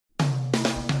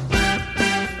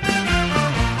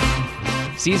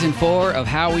Season 4 of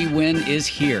How We Win is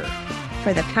here.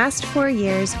 For the past 4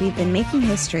 years, we've been making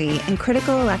history in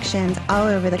critical elections all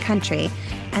over the country.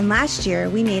 And last year,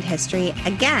 we made history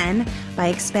again by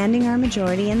expanding our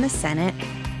majority in the Senate,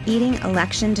 beating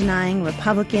election-denying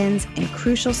Republicans in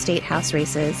crucial state house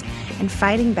races, and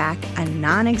fighting back a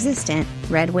non-existent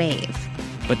red wave.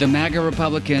 But the MAGA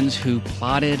Republicans who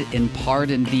plotted and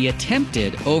pardoned the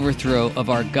attempted overthrow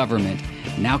of our government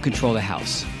now control the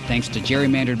House, thanks to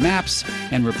gerrymandered maps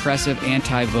and repressive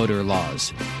anti-voter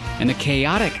laws. And the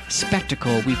chaotic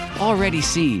spectacle we've already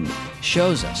seen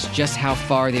shows us just how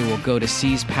far they will go to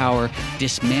seize power,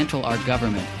 dismantle our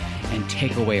government, and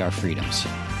take away our freedoms.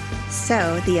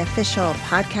 So, the official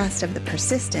podcast of The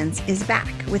Persistence is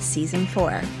back with Season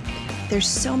 4. There's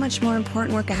so much more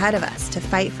important work ahead of us to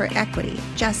fight for equity,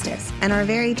 justice, and our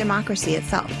very democracy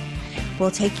itself. We'll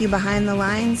take you behind the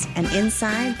lines and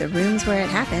inside the rooms where it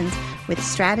happens with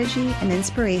strategy and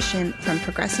inspiration from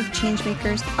progressive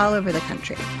changemakers all over the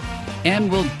country.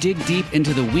 And we'll dig deep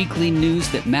into the weekly news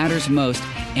that matters most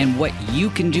and what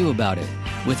you can do about it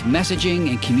with messaging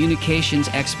and communications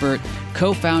expert,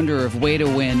 co-founder of Way to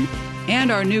Win,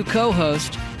 and our new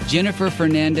co-host, Jennifer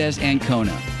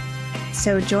Fernandez-Ancona.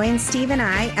 So join Steve and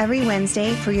I every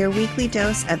Wednesday for your weekly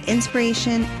dose of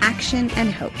inspiration, action,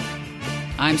 and hope.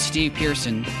 I'm Steve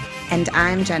Pearson. And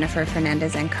I'm Jennifer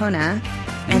Fernandez-Ancona.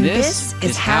 And this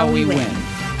is How We Win.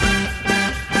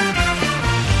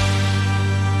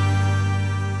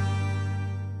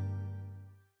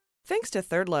 Thanks to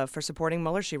Third Love for supporting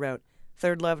Mueller, She Wrote.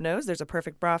 Third Love knows there's a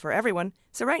perfect bra for everyone,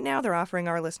 so right now they're offering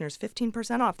our listeners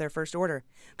 15% off their first order.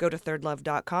 Go to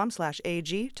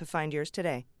thirdlove.com/AG to find yours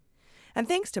today. And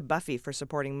thanks to Buffy for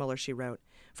supporting Mueller, She Wrote.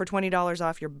 For $20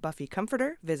 off your Buffy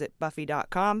comforter, visit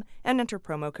buffy.com and enter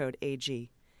promo code AG.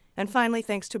 And finally,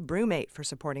 thanks to Brewmate for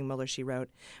supporting Mueller, She Wrote.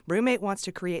 Brewmate wants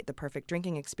to create the perfect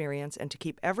drinking experience and to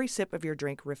keep every sip of your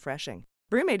drink refreshing.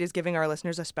 Brewmate is giving our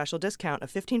listeners a special discount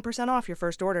of 15% off your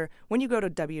first order when you go to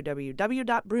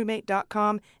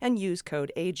www.brewmate.com and use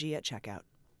code AG at checkout.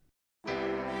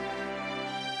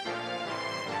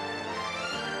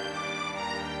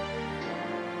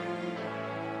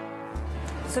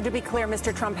 So to be clear,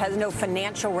 Mr. Trump has no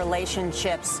financial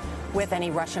relationships with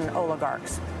any Russian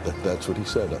oligarchs. That's what he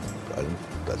said.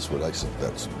 That's what I said.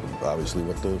 That's obviously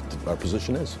what our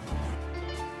position is.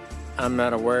 I'm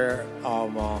not aware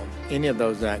of any of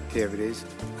those activities.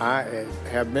 I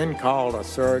have been called a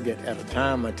surrogate at a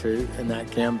time or two in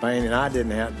that campaign, and I did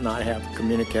not have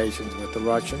communications with the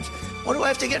Russians. What do I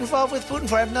have to get involved with Putin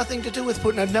for? I have nothing to do with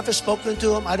Putin. I've never spoken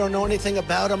to him. I don't know anything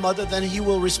about him other than he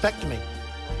will respect me.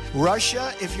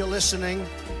 Russia, if you're listening,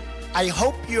 I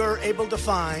hope you're able to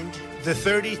find the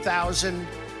 30,000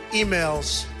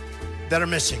 emails that are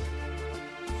missing.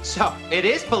 So, it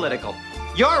is political.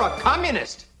 You're a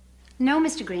communist. No,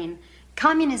 Mr. Green.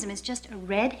 Communism is just a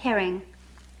red herring.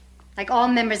 Like all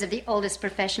members of the oldest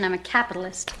profession, I'm a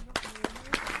capitalist.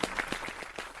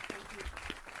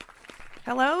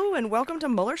 Hello, and welcome to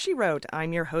Mueller, She Wrote.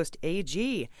 I'm your host,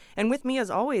 AG. And with me, as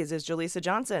always, is Jaleesa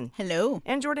Johnson. Hello.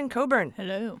 And Jordan Coburn.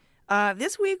 Hello.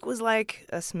 This week was like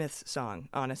a Smiths song,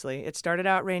 honestly. It started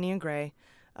out rainy and gray.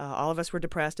 All of us were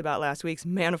depressed about last week's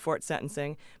Manafort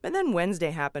sentencing. But then Wednesday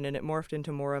happened, and it morphed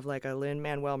into more of like a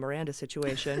Lin-Manuel Miranda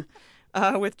situation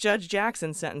with Judge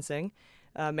Jackson sentencing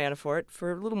Manafort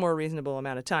for a little more reasonable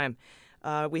amount of time.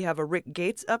 We have a Rick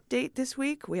Gates update this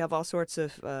week. We have all sorts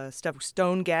of stuff.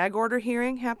 Stone gag order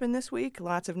hearing happened this week.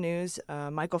 Lots of news.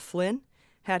 Michael Flynn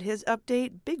had his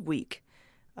update. Big week.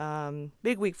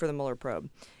 Big week for the Mueller probe.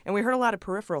 And we heard a lot of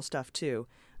peripheral stuff, too,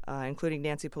 including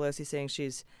Nancy Pelosi saying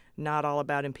she's not all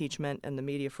about impeachment and the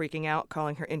media freaking out,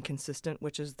 calling her inconsistent,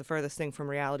 which is the furthest thing from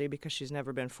reality because she's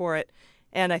never been for it.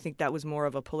 And I think that was more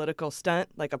of a political stunt,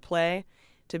 like a play,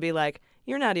 to be like,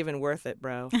 you're not even worth it,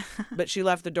 bro. But she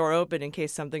left the door open in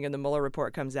case something in the Mueller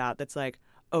report comes out that's like,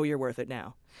 oh, you're worth it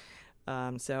now.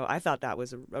 So I thought that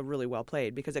was a really well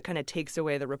played because it kind of takes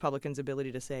away the Republicans'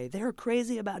 ability to say they're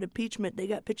crazy about impeachment. They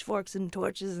got pitchforks and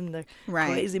torches and the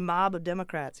crazy mob of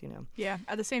Democrats, you know. Yeah.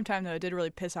 At the same time, though, it did really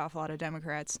piss off a lot of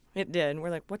Democrats. It did. And we're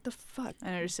like, what the fuck?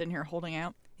 And they're just sitting here holding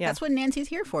out. Yeah. That's what Nancy's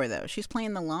here for, though. She's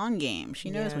playing the long game.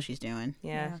 She knows what she's doing.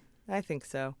 Yeah. I think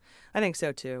so. I think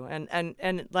so, too.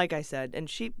 And like I said, and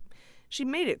she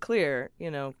made it clear,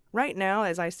 you know, right now,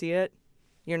 as I see it,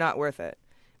 you're not worth it.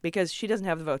 Because she doesn't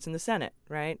have the votes in the Senate,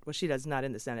 right? Well, she does not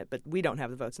in the Senate, but we don't have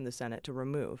the votes in the Senate to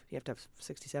remove. You have to have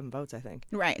 67 votes, I think.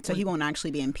 Right, so he won't actually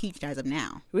be impeached as of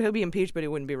now. He'll be impeached, but he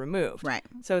wouldn't be removed. Right.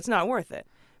 So it's not worth it.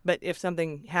 But if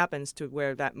something happens to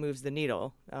where that moves the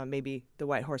needle, maybe the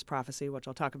White Horse Prophecy, which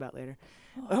I'll talk about later,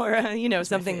 or,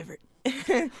 something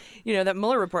that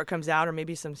Mueller report comes out, or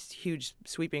maybe some huge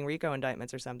sweeping RICO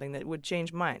indictments or something that would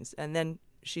change minds. And then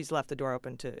she's left the door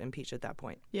open to impeach at that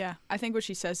point. Yeah, I think what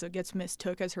she says though gets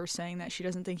mistook as her saying that she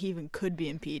doesn't think he even could be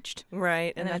impeached.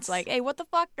 Right. And then it's like, hey, what the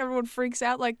fuck? Everyone freaks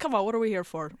out. Like, come on, what are we here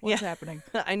for? What's happening?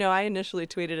 I know. I initially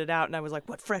tweeted it out, and I was like,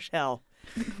 what fresh hell?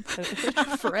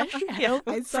 Fresh hell?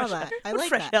 Yeah, I saw that. I like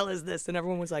fresh that. hell is this? And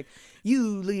everyone was like,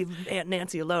 you leave Aunt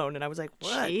Nancy alone. And I was like,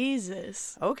 what?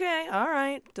 Jesus. Okay, all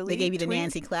right. Delete, They gave you the tweet.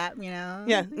 Nancy clap, you know?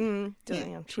 Yeah. She Tweet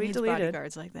needs deleted.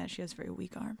 bodyguards like that. She has very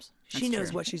weak arms. She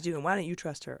knows what she's doing. Why don't you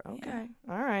trust her? Okay.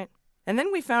 All right. And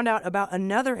then we found out about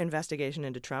another investigation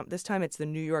into Trump. This time it's the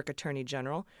New York Attorney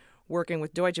General working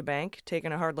with Deutsche Bank,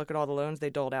 taking a hard look at all the loans they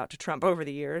doled out to Trump over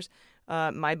the years.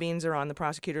 My beans are on the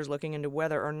prosecutors looking into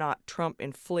whether or not Trump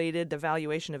inflated the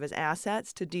valuation of his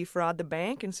assets to defraud the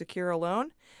bank and secure a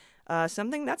loan.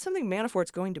 Something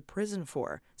Manafort's going to prison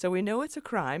for. So we know it's a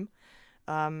crime,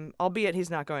 albeit he's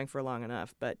not going for long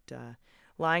enough. But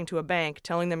lying to a bank,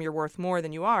 telling them you're worth more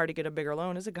than you are to get a bigger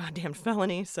loan is a goddamn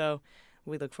felony. So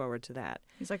we look forward to that.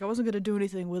 He's like, I wasn't going to do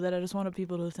anything with it. I just wanted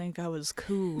people to think I was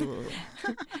cool.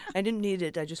 I didn't need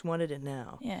it. I just wanted it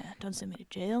now. Yeah, don't send me to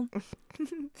jail.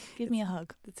 Give me a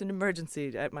hug. It's an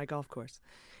emergency at my golf course.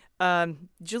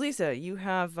 Julissa, you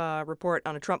have a report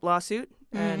on a Trump lawsuit.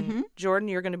 And Jordan,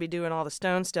 you're going to be doing all the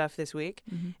Stone stuff this week.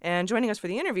 And joining us for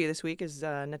the interview this week is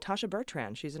Natasha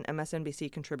Bertrand. She's an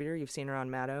MSNBC contributor. You've seen her on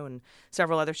Maddow and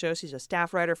several other shows. She's a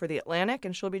staff writer for The Atlantic,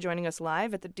 and she'll be joining us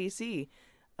live at the D.C.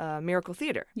 Miracle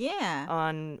Theater. Yeah.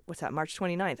 On, March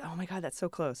 29th. Oh, my God, that's so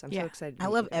close. I'm so excited. I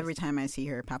love every time I see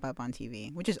her pop up on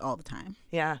TV, which is all the time.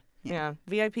 Yeah.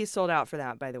 VIP sold out for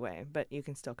that, by the way, but you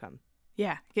can still come.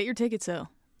 Yeah, get your tickets now.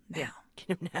 Yeah,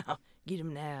 get them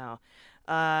now.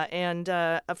 And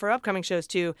for upcoming shows,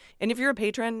 too. And if you're a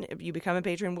patron, if you become a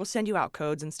patron, we'll send you out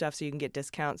codes and stuff so you can get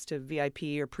discounts to VIP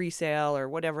or pre-sale or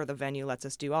whatever the venue lets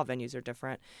us do. All venues are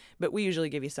different. But we usually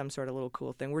give you some sort of little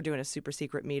cool thing. We're doing a super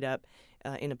secret meetup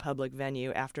in a public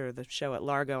venue after the show at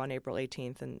Largo on April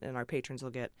 18th, and our patrons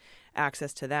will get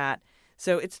access to that.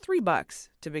 So it's $3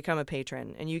 to become a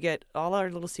patron, and you get all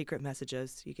our little secret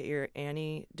messages. You get your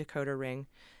Annie decoder ring.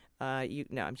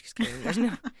 No, I'm just kidding.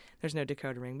 There's no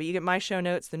decoder ring. But you get my show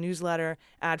notes, the newsletter,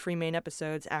 ad-free main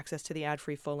episodes, access to the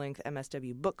ad-free full-length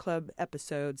MSW Book Club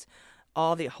episodes,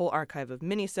 the whole archive of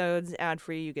minisodes,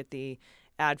 ad-free. You get the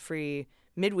ad-free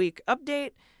midweek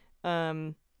update,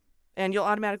 and you'll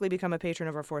automatically become a patron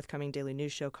of our forthcoming daily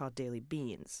news show called Daily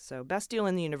Beans. So best deal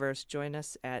in the universe. Join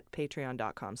us at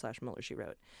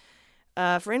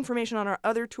patreon.com/MullerSheWrote. For information on our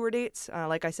other tour dates,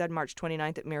 like I said, March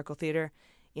 29th at Miracle Theater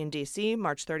in D.C.,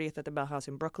 March 30th at the Bell House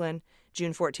in Brooklyn,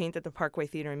 June 14th at the Parkway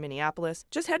Theater in Minneapolis.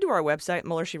 Just head to our website,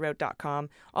 MullerSheWrote.com.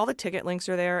 All the ticket links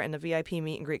are there, and the VIP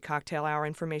meet and greet cocktail hour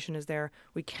information is there.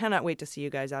 We cannot wait to see you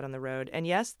guys out on the road. And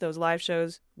yes, those live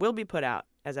shows will be put out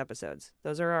as episodes.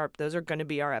 Those are going to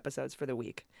be our episodes for the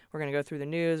week. We're going to go through the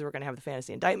news. We're going to have the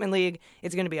Fantasy Indictment League.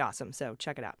 It's going to be awesome, so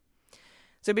check it out.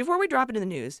 So before we drop into the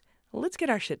news, let's get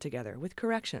our shit together with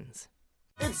corrections.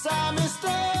 It's a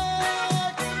mistake.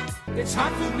 It's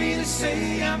hard for me to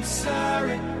say I'm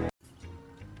sorry.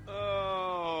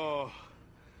 Oh,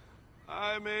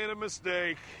 I made a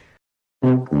mistake.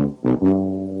 All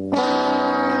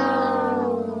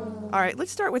right,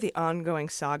 let's start with the ongoing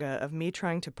saga of me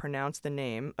trying to pronounce the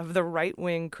name of the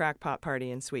right-wing crackpot party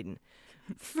in Sweden.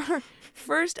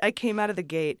 First, I came out of the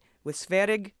gate with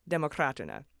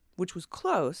Sverigedemokraterna, which was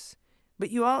close, but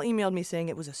you all emailed me saying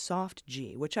it was a soft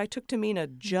G, which I took to mean a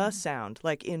J sound,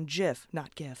 like in GIF,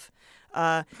 not GIF.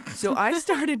 So I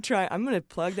started trying. I'm going to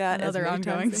plug that Another as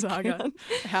many ongoing times as I saga. can.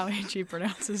 How HE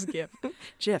pronounces GIF.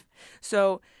 GIF.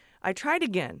 So I tried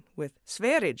again with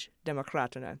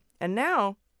Sverigedemokraterna, and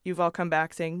now you've all come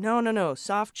back saying, no,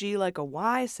 soft G like a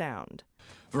Y sound.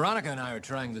 Veronica and I are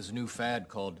trying this new fad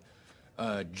called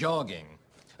jogging.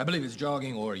 I believe it's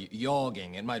jogging or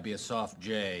yogging. It might be a soft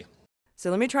J. So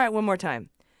let me try it one more time.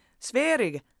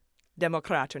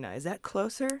 Sverigedemokraterna. Is that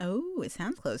closer? Oh, it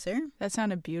sounds closer. That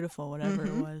sounded beautiful, whatever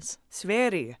it was.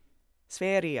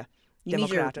 Sverigedemokraterna. You need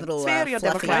your little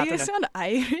Why you sound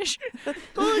Irish?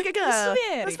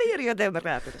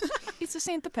 Sverigedemokraterna. It's a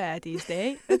St. Patty's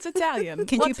Day. It's Italian.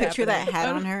 Can you picture happening? that hat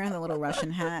on her, the little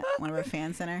Russian hat one of her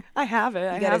fans sent her? I have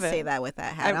it. You gotta say that with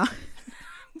that hat on.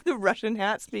 The Russian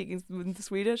hat speaking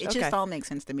Swedish? It just all makes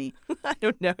sense to me. I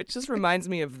don't know. It just reminds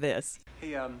me of this.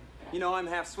 Hey, I'm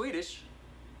half Swedish.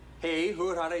 Hey,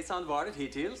 hur har resan varit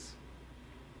hittills?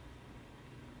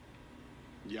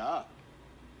 Ja.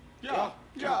 Ja.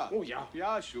 Oh, ja.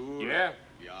 Ja, sure. Yeah.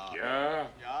 Ja. Yeah.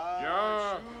 Ja.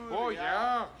 Yeah. Sure. Oh,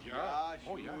 yeah. Ja,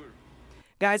 Oh, yeah. sure.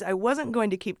 Guys, I wasn't going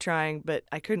to keep trying, but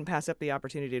I couldn't pass up the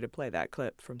opportunity to play that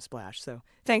clip from Splash. So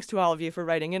thanks to all of you for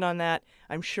writing in on that.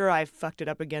 I'm sure I fucked it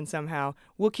up again somehow.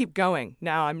 We'll keep going.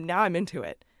 Now I'm into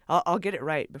it. I'll get it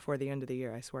right before the end of the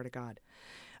year, I swear to God.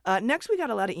 Next, we got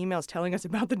a lot of emails telling us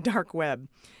about the dark web,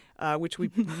 which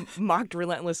we mocked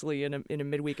relentlessly in a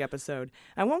midweek episode.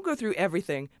 I won't go through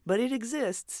everything, but it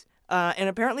exists. And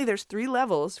apparently there's 3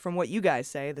 levels from what you guys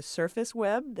say. The surface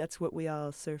web, that's what we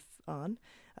all surf on.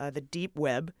 The deep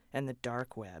web, and the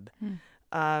dark web.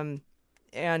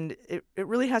 And it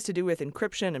really has to do with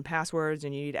encryption and passwords,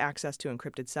 and you need access to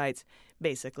encrypted sites,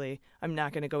 basically. I'm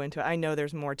not going to go into it. I know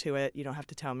there's more to it. You don't have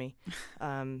to tell me.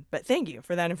 But thank you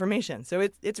for that information. So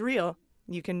it's real.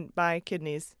 You can buy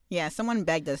kidneys. Yeah, someone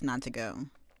begged us not to go.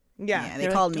 Yeah. They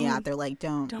called me out. They're like,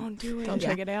 Don't do it. Don't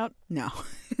check it out? No.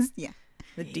 Yeah.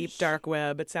 The deep dark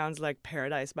web. It sounds like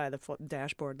paradise by the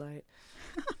dashboard light.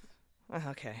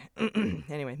 Okay.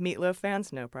 Anyway, Meatloaf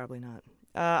fans? No, probably not.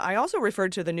 I also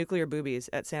referred to the nuclear boobies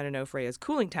at San Onofre as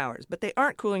cooling towers, but they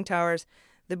aren't cooling towers.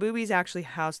 The boobies actually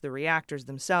house the reactors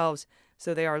themselves,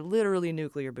 so they are literally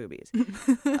nuclear boobies.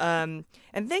 And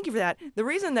thank you for that. The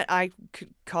reason that I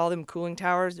could call them cooling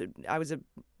towers, I was a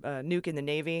nuke in the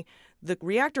Navy. The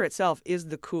reactor itself is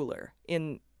the cooler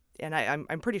and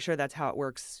I'm pretty sure that's how it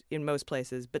works in most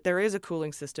places. But there is a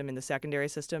cooling system in the secondary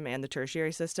system and the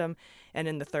tertiary system. And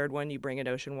in the third one, you bring in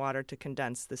ocean water to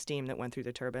condense the steam that went through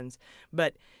the turbines.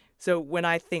 But so when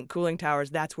I think cooling towers,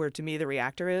 that's where, to me, the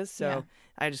reactor is. So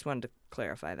I just wanted to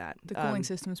clarify that. The cooling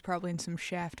system's probably in some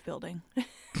shaft building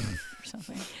or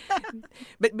something.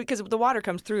 But because the water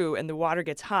comes through and the water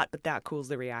gets hot, but that cools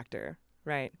the reactor,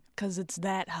 right? Because it's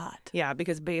that hot. Yeah,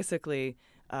 because basically...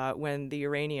 when the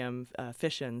uranium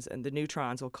fissions and the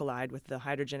neutrons will collide with the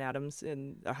hydrogen atoms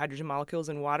and hydrogen molecules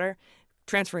in water,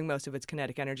 transferring most of its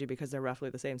kinetic energy because they're roughly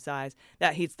the same size.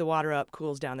 That heats the water up,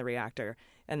 cools down the reactor,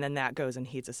 and then that goes and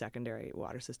heats a secondary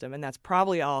water system. And that's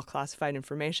probably all classified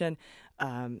information,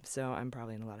 so I'm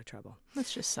probably in a lot of trouble.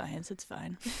 That's just science. It's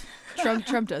fine.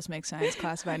 Trump does make science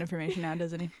classified information now,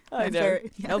 doesn't he? I know.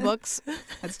 No books.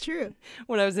 That's true.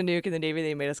 When I was a nuke in the Navy,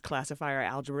 they made us classify our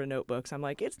algebra notebooks. I'm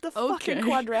like, it's the fucking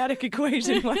quadratic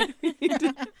equation. Why do we need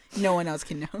to... No one else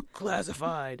can know.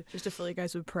 Classified. Just to fill you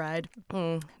guys with pride.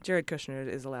 Jared Kushner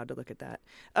is allowed to look at that.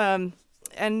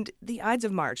 And the Ides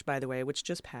of March, by the way, which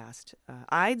just passed.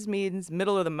 Ides means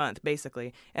middle of the month,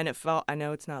 basically. And I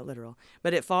know it's not literal,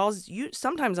 but it falls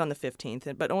sometimes on the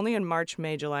 15th, but only in March,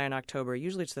 May, July, and October.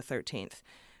 Usually it's the 13th,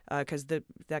 because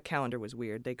that calendar was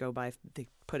weird. They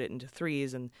put it into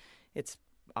threes, and it's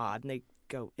odd. And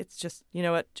it's just, you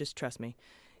know what? Just trust me.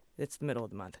 It's the middle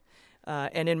of the month.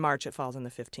 And in March, it falls on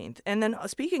the 15th. And then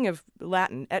speaking of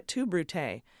Latin, et tu,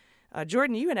 Brute.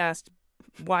 Jordan, you had asked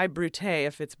why Brute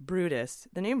if it's Brutus.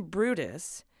 The name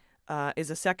Brutus is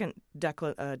a second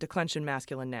declension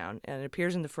masculine noun, and it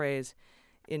appears in the phrase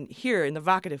in the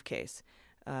vocative case.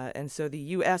 And so the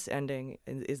U.S. ending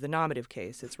is the nominative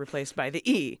case. It's replaced by the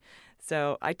E.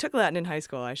 So I took Latin in high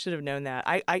school. I should have known that.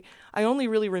 I only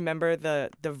really remember the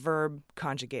verb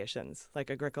conjugations, like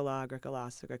agricola,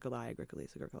 agricolas, agricolae,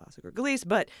 agricolis, agricolas, agricolis.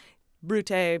 But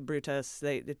Brute, Brutus,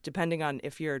 depending on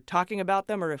if you're talking about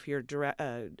them or if you're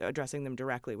addressing them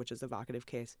directly, which is the vocative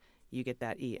case, you get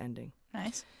that E ending.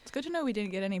 Nice. It's good to know we didn't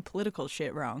get any political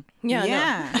shit wrong.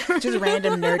 Yeah. Just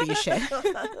random nerdy shit.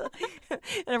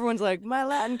 And everyone's like, my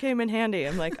Latin came in handy.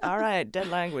 I'm like, all right, dead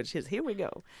language. Here we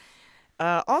go.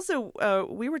 Also,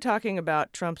 we were talking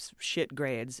about Trump's shit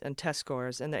grades and test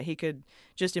scores and that he could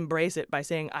just embrace it by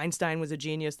saying Einstein was a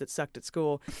genius that sucked at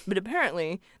school. But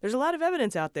apparently, there's a lot of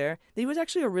evidence out there that he was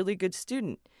actually a really good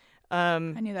student. I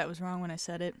knew that was wrong when I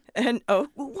said it. And, well,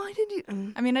 why did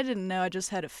you? I mean, I didn't know. I just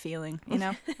had a feeling,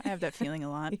 I have that feeling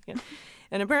a lot. Yeah.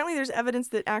 And apparently there's evidence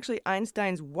that actually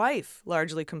Einstein's wife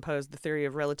largely composed the theory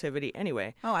of relativity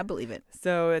anyway. Oh, I believe it.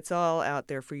 So it's all out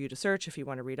there for you to search if you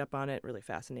want to read up on it. Really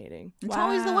fascinating. It's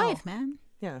always the wife, man.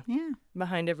 Yeah. Yeah.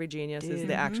 Behind every genius is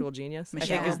the actual genius,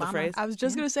 Michelle I think is the Obama. phrase. I was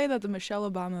just going to say that, the Michelle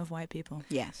Obama of white people.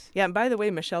 Yes. Yeah, and by the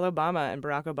way, Michelle Obama and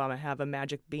Barack Obama have a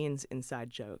magic beans inside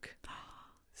joke.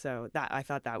 So I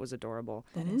thought that was adorable.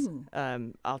 That is.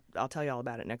 I'll tell you all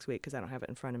about it next week because I don't have it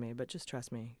in front of me, but just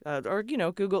trust me. Or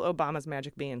Google Obama's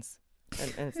magic beans,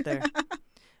 and it's there.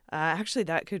 Actually,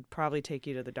 that could probably take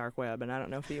you to the dark web, and I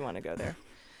don't know if you want to go there.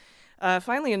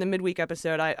 Finally, in the midweek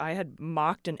episode, I had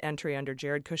mocked an entry under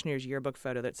Jared Kushner's yearbook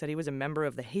photo that said he was a member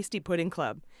of the Hasty Pudding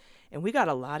Club, and we got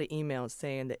a lot of emails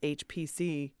saying that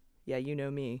HPC. Yeah, you know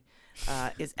me,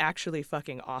 is actually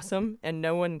fucking awesome, and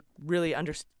no one really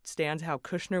understands how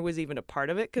Kushner was even a part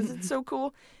of it because it's so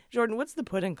cool. Jordan, what's the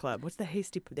Pudding Club? What's the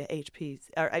HP?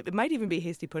 Or it might even be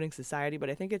Hasty Pudding Society, but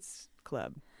I think it's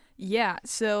club. Yeah,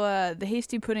 so the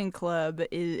Hasty Pudding Club,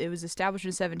 it was established in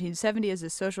 1770 as a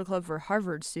social club for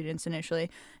Harvard students initially,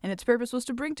 and its purpose was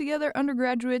to bring together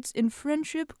undergraduates in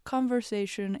friendship,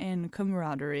 conversation, and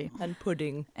camaraderie. And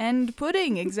pudding. And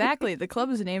pudding, exactly. The club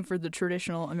is named for the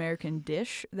traditional American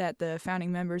dish that the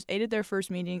founding members ate at their first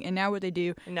meeting, and now what they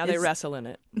do And now they wrestle in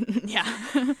it. Yeah.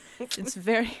 It's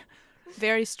very,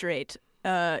 very straight.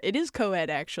 It is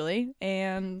co-ed, actually,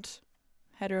 and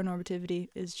heteronormativity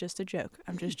is just a joke.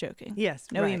 I'm just joking. Yes,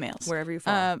 no right. emails. Wherever you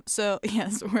fall. So,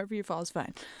 yes, wherever you fall is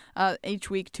fine. Each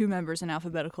week, 2 members in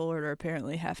alphabetical order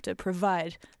apparently have to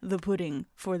provide the pudding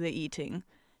for the eating.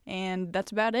 And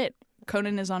that's about it.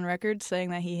 Conan is on record saying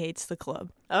that he hates the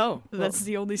club. Oh. That's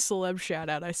the only celeb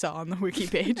shout-out I saw on the wiki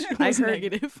page. It I was heard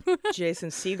negative. Jason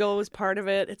Segel was part of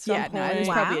it at some point. Yeah, no, it was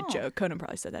probably a joke. Conan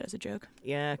probably said that as a joke.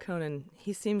 Yeah, Conan,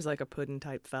 he seems like a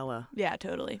pudding-type fella. Yeah,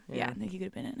 totally. Yeah, I think he could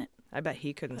have been in it. I bet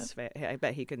he couldn't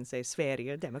say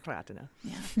Sverige Demokraterna.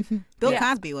 Yeah. Bill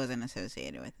Cosby wasn't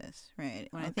associated with this, right?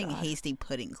 When I think Hasty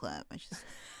Pudding Club, I just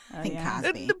think Cosby.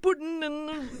 And the pudding and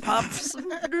the pops and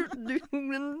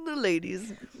the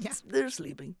ladies, they're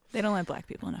sleeping. They don't let black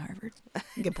people into Harvard.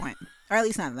 Good point. Or at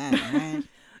least not then, right?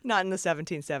 Not in the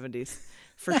 1770s,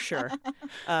 for sure.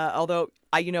 Although,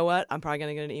 you know what? I'm probably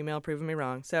going to get an email proving me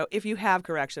wrong. So if you have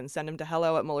corrections, send them to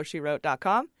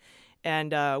hello@MullerSheWrote.com.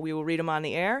 And we will read them on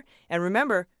the air. And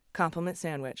remember, compliment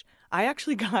sandwich. I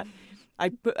actually got,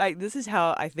 this is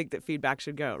how I think that feedback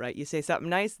should go, right? You say something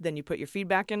nice, then you put your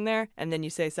feedback in there, and then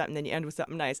you say something, then you end with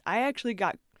something nice. I actually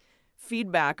got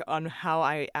feedback on how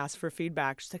I asked for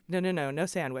feedback. She's like, no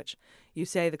sandwich. You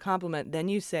say the compliment, then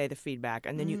you say the feedback,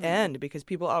 and then you end, because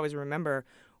people always remember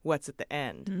what's at the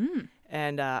end.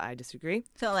 And I disagree.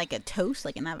 So like a toast,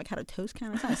 like an avocado toast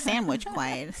kind of? It's not a sandwich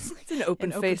quite. It's an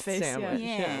open-faced sandwich.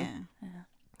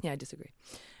 Yeah, I disagree.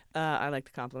 I like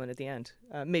the compliment at the end.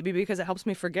 Maybe because it helps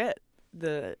me forget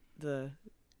the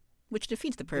which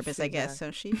defeats the purpose, I guess.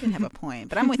 So she did have a point.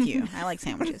 But I'm with you. I like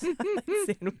sandwiches. I like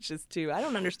sandwiches, too. I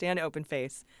don't understand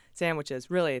open-face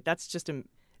sandwiches. Really, that's just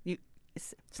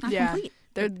it's not complete.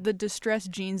 They're the distressed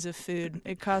genes of food.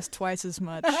 It costs twice as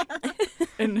much.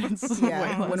 And it's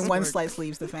when one slice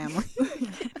leaves the family.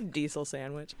 Diesel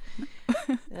sandwich.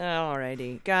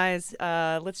 Alrighty. Guys,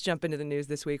 let's jump into the news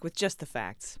this week with just the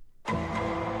facts.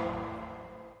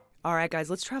 All right, guys,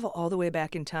 let's travel all the way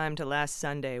back in time to last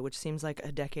Sunday, which seems like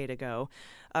a decade ago,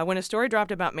 when a story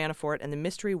dropped about Manafort and the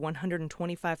mystery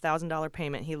 $125,000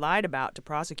 payment he lied about to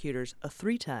prosecutors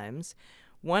 3 times.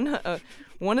 One of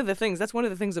the things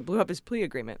that blew up his plea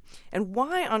agreement. And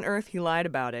why on earth he lied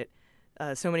about it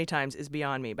so many times is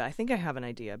beyond me, but I think I have an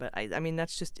idea. But I mean,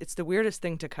 it's the weirdest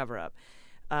thing to cover up.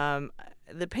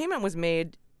 The payment was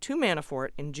made to Manafort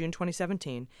in June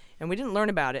 2017, and we didn't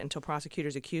learn about it until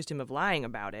prosecutors accused him of lying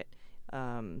about it,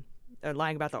 or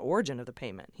lying about the origin of the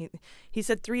payment. He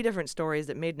said 3 different stories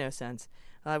that made no sense.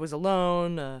 I was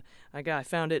alone. I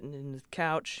found it in the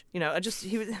couch. It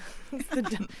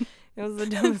was the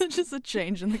dumbest. Just a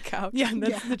change in the couch. Yeah,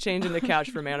 that's the change in the couch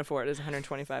for Manafort is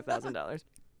 $125,000.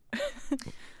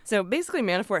 So basically,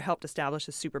 Manafort helped establish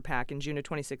a super PAC in June of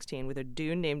 2016 with a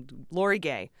dude named Lori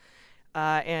Gay,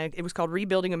 and it was called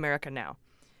Rebuilding America Now.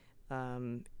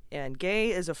 And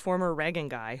Gay is a former Reagan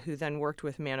guy who then worked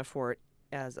with Manafort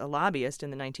as a lobbyist in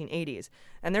the 1980s.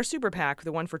 And their super PAC,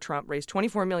 the one for Trump, raised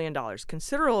 $24 million,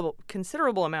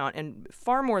 considerable amount, and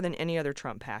far more than any other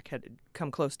Trump PAC had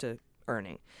come close to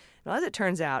earning. Now, as it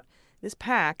turns out, this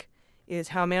PAC is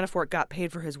how Manafort got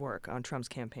paid for his work on Trump's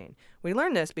campaign. We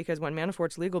learned this because when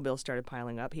Manafort's legal bills started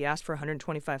piling up, he asked for a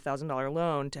 $125,000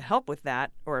 loan to help with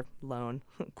that, or loan,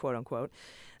 quote unquote.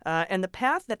 And the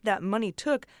path that money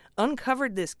took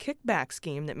uncovered this kickback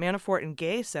scheme that Manafort and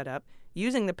Gay set up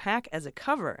using the PAC as a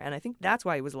cover. And I think that's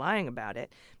why he was lying about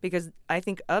it, because I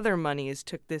think other monies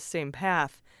took this same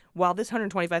path. While this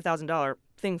 $125,000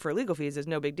 thing for legal fees is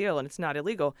no big deal and it's not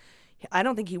illegal, I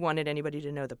don't think he wanted anybody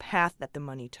to know the path that the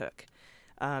money took,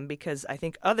 because I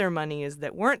think other monies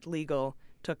that weren't legal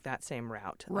took that same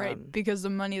route. Right, because the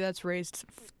money that's raised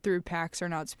through PACs are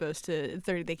not supposed to,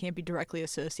 they can't be directly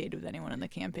associated with anyone in the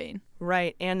campaign.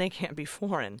 Right, and they can't be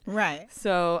foreign. Right.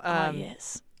 So,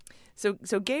 yes.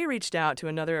 So Gay reached out to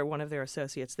one of their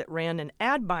associates that ran an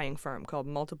ad buying firm called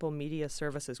Multiple Media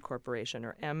Services Corporation,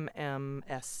 or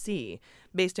MMSC,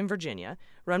 based in Virginia,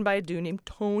 run by a dude named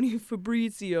Tony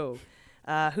Fabrizio,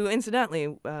 who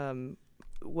incidentally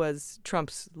was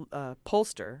Trump's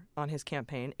pollster on his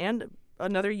campaign and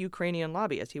another Ukrainian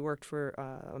lobbyist. He worked for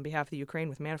on behalf of the Ukraine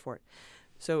with Manafort.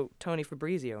 So Tony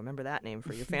Fabrizio, remember that name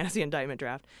for your fantasy indictment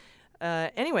draft.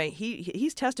 Anyway,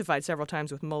 he's testified several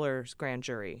times with Mueller's grand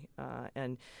jury.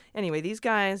 And anyway, these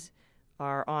guys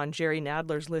are on Jerry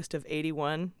Nadler's list of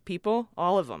 81 people.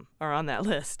 All of them are on that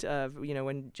list of,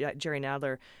 when Jerry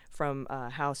Nadler from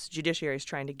House Judiciary is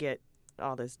trying to get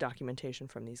all this documentation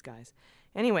from these guys.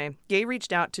 Anyway, Gay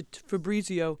reached out to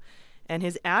Fabrizio and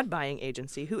his ad buying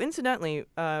agency, who incidentally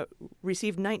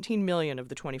received $19 million of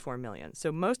the $24 million.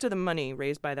 So most of the money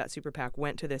raised by that super PAC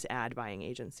went to this ad buying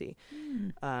agency.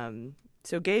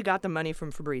 So Gay got the money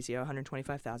from Fabrizio,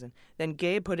 $125,000. Then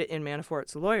Gay put it in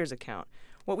Manafort's lawyer's account.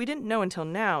 What we didn't know until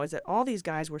now is that all these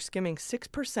guys were skimming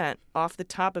 6% off the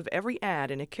top of every ad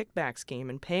in a kickback scheme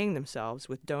and paying themselves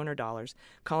with donor dollars,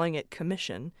 calling it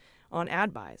commission, on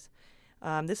ad buys.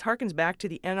 This harkens back to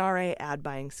the NRA ad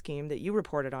buying scheme that you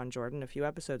reported on, Jordan, a few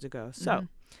episodes ago. So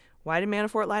why did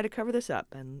Manafort lie to cover this up?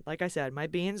 And like I said, my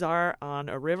beans are on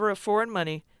a river of foreign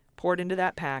money poured into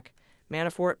that PAC.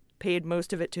 Manafort paid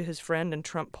most of it to his friend and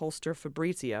Trump pollster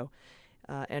Fabrizio.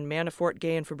 And Manafort,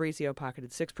 Gay, and Fabrizio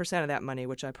pocketed 6% of that money,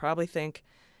 which I think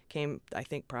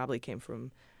probably came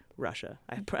from Russia.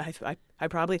 I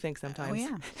probably think sometimes. Oh,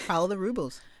 yeah. Follow the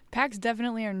rubles. PACs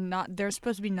definitely are not. They're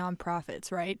supposed to be nonprofits,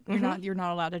 right? You're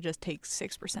not allowed to just take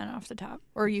 6% off the top,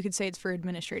 or you could say it's for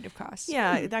administrative costs.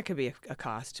 Yeah, that could be a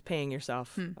cost, paying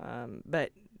yourself.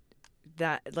 But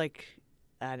that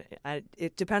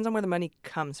it depends on where the money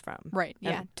comes from. Right.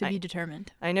 Yeah. To be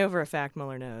determined. I know for a fact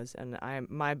Mueller knows, and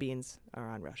my beans are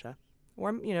on Russia,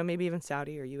 or maybe even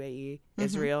Saudi or UAE,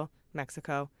 Israel,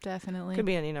 Mexico. Definitely. Could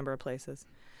be any number of places.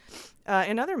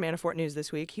 In other Manafort news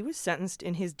this week, he was sentenced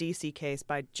in his D.C. case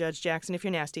by Judge Jackson, if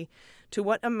you're nasty, to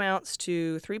what amounts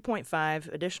to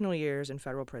 3.5 additional years in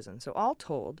federal prison. So all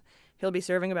told, he'll be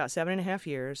serving about 7.5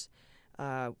 years,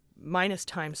 minus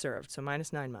time served, so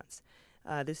minus 9 months.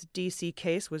 This D.C.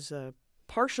 case was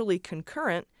partially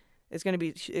concurrent. It's going to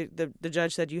be the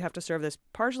judge said you have to serve this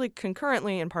partially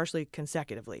concurrently and partially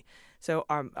consecutively. So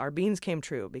our beans came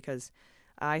true because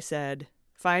I said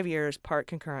 5 years, part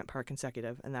concurrent, part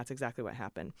consecutive, and that's exactly what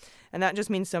happened. And that just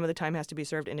means some of the time has to be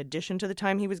served in addition to the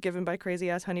time he was given by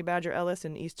crazy-ass Honey Badger Ellis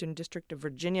in Eastern District of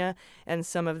Virginia, and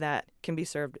some of that can be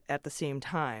served at the same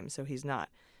time, so he's not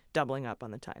doubling up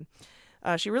on the time.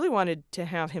 She really wanted to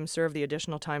have him serve the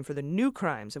additional time for the new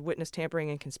crimes of witness tampering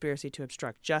and conspiracy to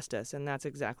obstruct justice, and that's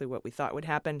exactly what we thought would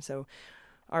happen, so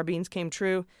our beans came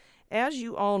true. As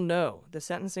you all know, the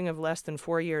sentencing of less than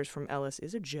 4 years from Ellis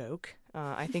is a joke.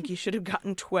 I think he should have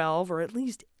gotten 12 or at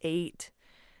least 8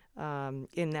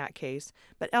 in that case.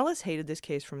 But Ellis hated this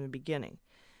case from the beginning.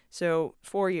 So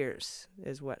 4 years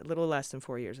is a little less than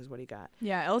 4 years is what he got.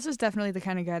 Yeah, Ellis is definitely the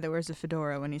kind of guy that wears a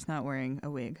fedora when he's not wearing a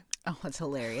wig. Oh, that's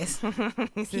hilarious.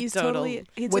 He's totally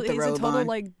with the robe a total on.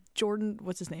 like Jordan.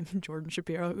 What's his name? Jordan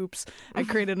Shapiro. Oops, I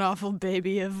created an awful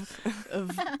baby of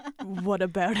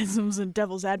whataboutisms and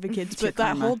devil's advocates. But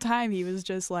that whole time he was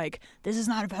just like, "This is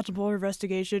not about the Mueller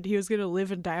investigation." He was gonna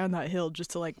live and die on that hill just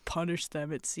to like punish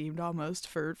them. It seemed almost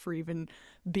for even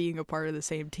being a part of the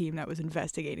same team that was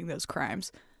investigating those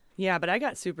crimes. Yeah, but I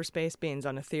got super space beans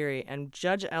on a theory, and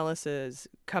Judge Ellis is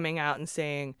coming out and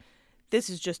saying this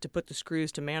is just to put the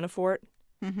screws to Manafort.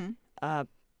 To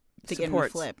get him to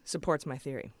flip. Supports my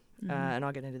theory, and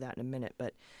I'll get into that in a minute.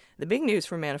 But the big news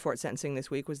from Manafort sentencing this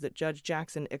week was that Judge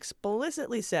Jackson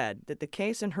explicitly said that the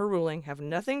case and her ruling have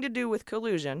nothing to do with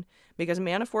collusion because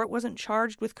Manafort wasn't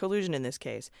charged with collusion in this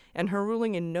case, and her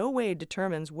ruling in no way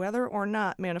determines whether or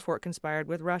not Manafort conspired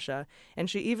with Russia, and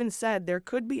she even said there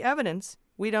could be evidence.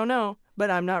 We don't know, but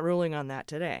I'm not ruling on that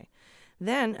today.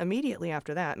 Then, immediately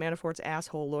after that, Manafort's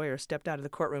asshole lawyer stepped out of the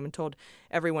courtroom and told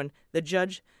everyone, the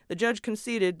judge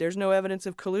conceded there's no evidence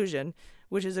of collusion,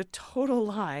 which is a total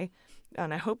lie,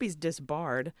 and I hope he's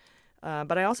disbarred.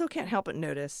 But I also can't help but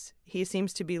notice he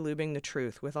seems to be lubing the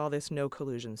truth with all this no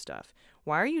collusion stuff.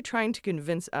 Why are you trying to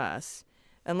convince us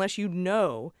unless you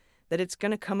know that it's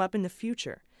going to come up in the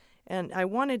future? And I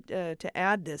wanted to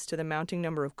add this to the mounting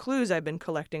number of clues I've been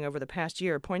collecting over the past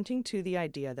year, pointing to the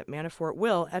idea that Manafort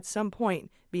will, at some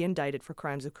point, be indicted for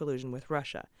crimes of collusion with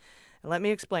Russia. And let me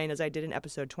explain, as I did in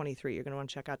episode 23. You're going to want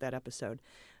to check out that episode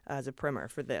as a primer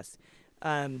for this.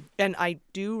 And I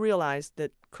do realize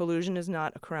that collusion is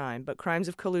not a crime, but crimes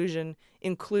of collusion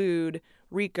include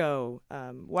RICO,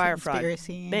 wire fraud,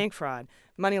 bank fraud,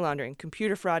 money laundering,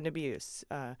 computer fraud and abuse,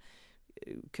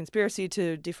 conspiracy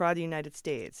to defraud the United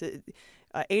States,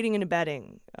 aiding and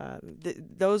abetting.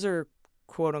 Those are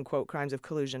quote-unquote crimes of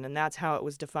collusion, and that's how it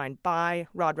was defined by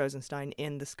Rod Rosenstein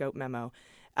in the scope memo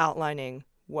outlining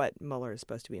what Mueller is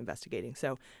supposed to be investigating.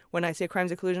 So when I say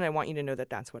crimes of collusion, I want you to know that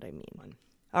that's what I mean.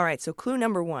 All right, so clue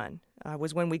number 1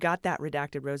 was when we got that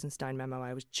redacted Rosenstein memo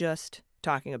I was just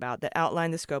talking about that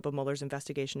outlined the scope of Mueller's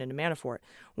investigation into Manafort.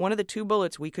 One of the 2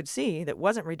 bullets we could see that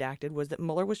wasn't redacted was that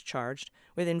Mueller was charged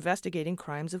with investigating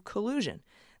crimes of collusion.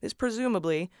 This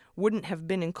presumably wouldn't have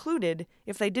been included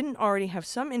if they didn't already have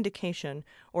some indication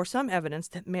or some evidence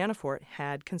that Manafort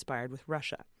had conspired with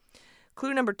Russia.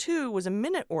 Clue number 2 was a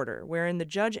minute order wherein the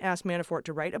judge asked Manafort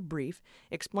to write a brief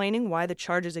explaining why the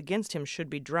charges against him should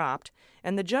be dropped,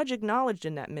 and the judge acknowledged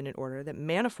in that minute order that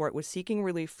Manafort was seeking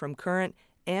relief from current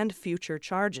and future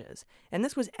charges. And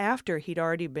this was after he'd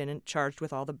already been charged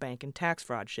with all the bank and tax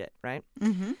fraud shit, right?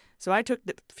 Mm-hmm. So I took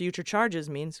that future charges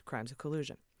means crimes of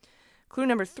collusion. Clue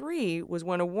number 3 was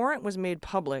when a warrant was made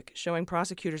public showing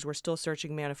prosecutors were still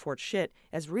searching Manafort's shit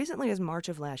as recently as March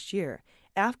of last year,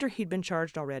 after he'd been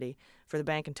charged already for the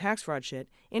bank and tax fraud shit,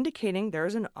 indicating there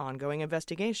is an ongoing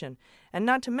investigation. And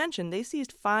not to mention, they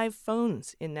seized 5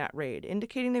 phones in that raid,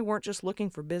 indicating they weren't just looking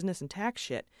for business and tax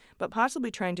shit, but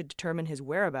possibly trying to determine his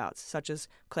whereabouts, such as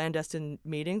clandestine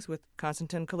meetings with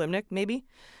Konstantin Kalimnik, maybe.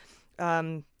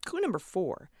 Clue number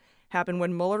 4 happened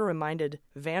when Mueller reminded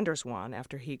van der Zwaan,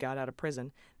 after he got out of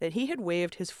prison, that he had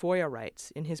waived his FOIA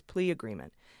rights in his plea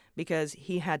agreement because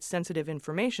he had sensitive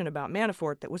information about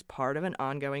Manafort that was part of an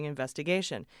ongoing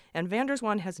investigation. And van der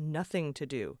Zwaan has nothing to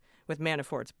do with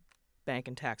Manafort's bank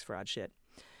and tax fraud shit.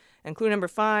 And clue number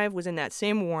 5 was in that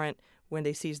same warrant when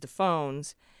they seized the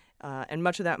phones, and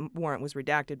much of that warrant was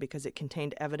redacted because it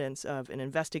contained evidence of an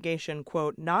investigation,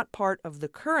 quote, not part of the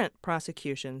current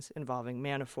prosecutions involving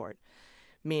Manafort,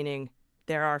 meaning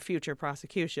there are future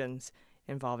prosecutions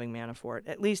involving Manafort,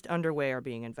 at least underway or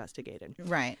being investigated.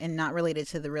 Right, and not related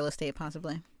to the real estate,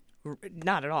 possibly?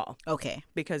 Not at all. Okay.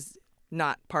 Because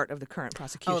not part of the current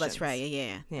prosecution. Oh, that's right.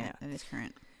 Yeah. That is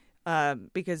current.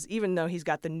 Because even though he's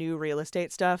got the new real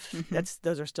estate stuff,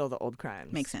 those are still the old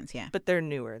crimes. Makes sense, yeah. But they're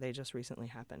newer. They just recently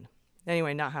happened.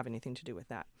 Anyway, not have anything to do with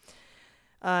that.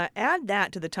 Add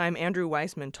that to the time Andrew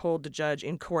Weissman told the judge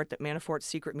in court that Manafort's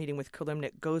secret meeting with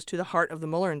Kalimnik goes to the heart of the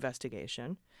Mueller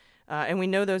investigation. And we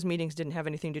know those meetings didn't have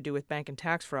anything to do with bank and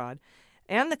tax fraud.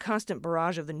 And the constant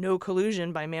barrage of the no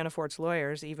collusion by Manafort's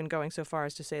lawyers, even going so far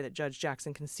as to say that Judge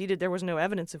Jackson conceded there was no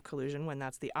evidence of collusion when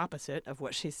that's the opposite of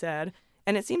what she said.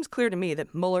 And it seems clear to me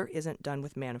that Mueller isn't done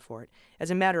with Manafort. As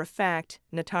a matter of fact,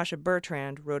 Natasha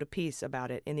Bertrand wrote a piece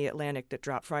about it in The Atlantic that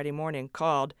dropped Friday morning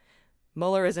called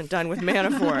Mueller Isn't Done with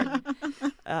Manafort.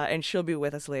 And she'll be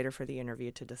with us later for the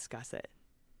interview to discuss it.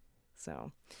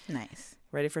 So nice.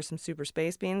 Ready for some super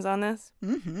space beans on this?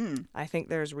 Mm-hmm. I think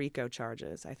there's RICO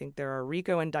charges. I think there are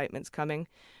RICO indictments coming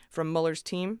from Mueller's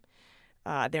team.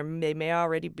 They may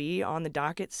already be on the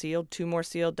docket, sealed. 2 more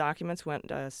sealed indictments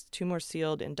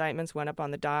went up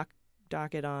on the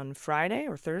docket on Friday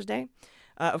or Thursday.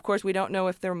 Of course, we don't know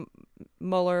if they're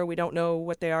Mueller. We don't know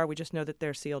what they are. We just know that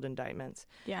they're sealed indictments.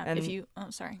 Yeah. And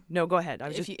sorry. No, go ahead.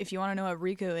 If you want to know what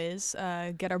RICO is,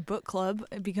 get our book club,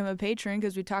 become a patron,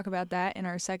 because we talk about that in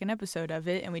our second episode of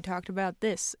it, and we talked about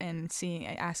this and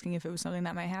asking if it was something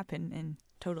that might happen. And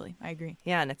totally, I agree.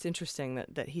 Yeah, and it's interesting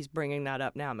that he's bringing that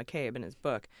up now, McCabe, in his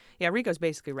book. Yeah, RICO's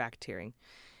basically racketeering.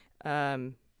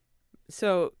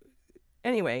 So,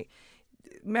 anyway,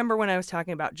 remember when I was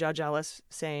talking about Judge Ellis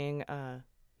saying,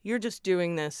 you're just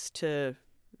doing this to,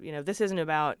 this isn't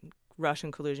about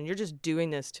Russian collusion. You're just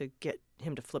doing this to get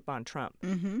him to flip on Trump.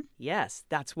 Mm-hmm. Yes,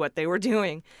 that's what they were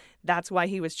doing. That's why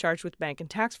he was charged with bank and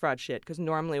tax fraud shit, because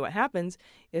normally what happens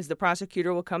is the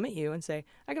prosecutor will come at you and say,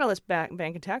 I got all this bank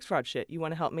and tax fraud shit. You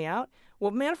want to help me out?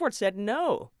 Well, Manafort said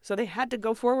no. So they had to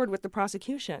go forward with the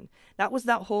prosecution. That was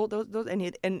that whole,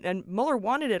 and Mueller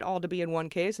wanted it all to be in one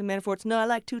case, and Manafort's, no, I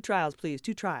like 2 trials, please,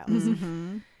 2 trials.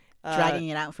 Mm-hmm. Dragging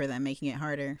it out for them, making it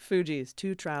harder. Fuji's,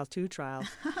 2 trials.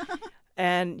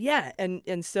 And yeah,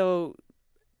 and so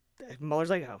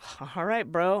Mueller's like, oh, all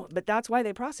right, bro. But that's why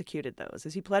they prosecuted those,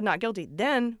 is he pled not guilty.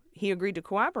 Then he agreed to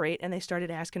cooperate, and they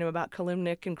started asking him about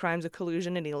Kalimnik and crimes of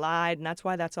collusion, and he lied, and that's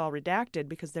why that's all redacted,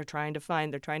 because they're trying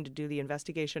to do the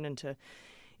investigation into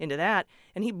that.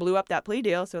 And he blew up that plea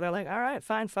deal, so they're like, all right,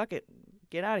 fine, fuck it,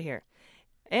 get out of here.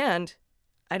 And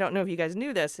I don't know if you guys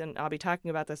knew this, and I'll be talking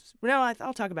about this. No,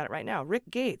 I'll talk about it right now. Rick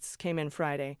Gates came in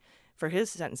Friday for his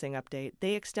sentencing update.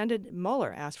 They extended,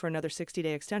 Mueller asked for another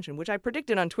 60-day extension, which I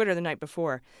predicted on Twitter the night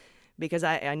before, because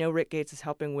I know Rick Gates is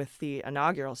helping with the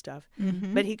inaugural stuff,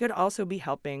 but he could also be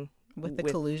helping with the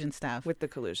collusion stuff.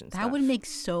 That would make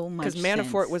so much sense. Because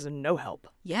Manafort was a no help.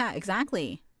 Yeah,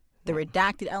 exactly. The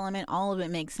redacted element, all of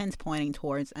it makes sense, pointing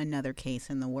towards another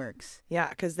case in the works. Yeah,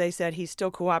 because they said he's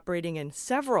still cooperating in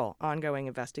several ongoing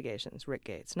investigations, Rick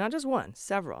Gates. Not just one,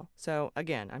 several. So,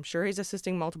 again, I'm sure he's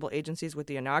assisting multiple agencies with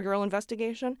the inaugural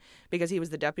investigation because he was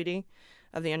the deputy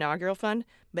of the inaugural fund,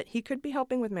 but he could be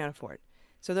helping with Manafort.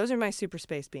 So those are my super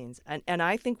space beans. And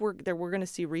I think we're going to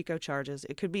see RICO charges.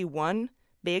 It could be one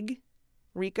big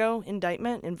RICO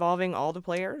indictment involving all the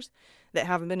players that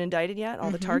haven't been indicted yet,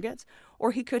 all the targets.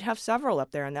 Or he could have several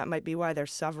up there, and that might be why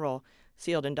there's several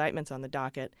sealed indictments on the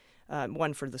docket.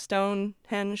 One for the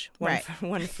Stonehenge, one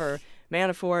for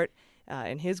Manafort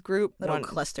and his group. Little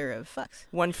cluster of fucks.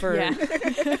 One for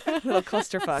little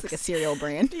cluster fucks. It's like a cereal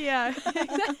brand. Yeah.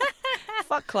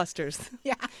 Fuck clusters.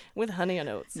 Yeah. With honey and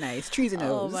oats. Nice. Trees and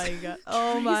oats. Oh my god.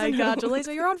 Oh my god,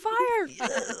 Jalisa, you're on fire.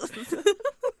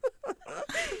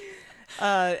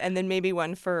 And then maybe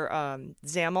one for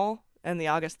Zamel and the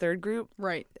August 3rd group.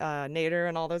 Right. Nader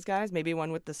and all those guys. Maybe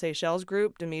one with the Seychelles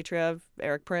group, Dmitriev,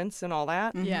 Eric Prince, and all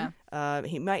that. Yeah.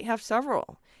 He might have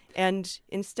several. And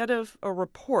instead of a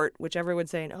report, which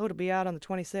everyone's saying, it'll be out on the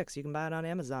 26th, you can buy it on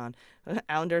Amazon.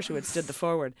 Alan Dershowitz did the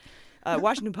forward.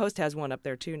 Washington Post has one up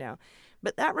there too now.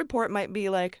 But that report might be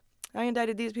like, I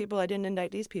indicted these people, I didn't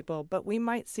indict these people. But we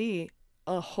might see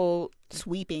a whole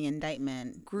sweeping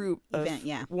indictment group event,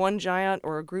 of one giant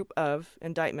or a group of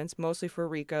indictments, mostly for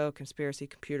RICO, conspiracy,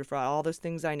 computer fraud, all those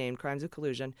things I named, crimes of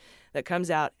collusion, that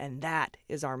comes out, and that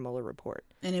is our Mueller report.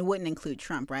 And it wouldn't include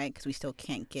Trump, right? Because we still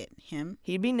can't get him.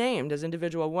 He'd be named as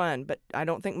individual one, but I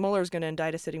don't think Mueller's going to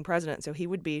indict a sitting president, so he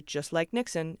would be, just like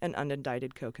Nixon, an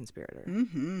unindicted co-conspirator.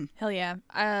 Mm-hmm. Hell yeah.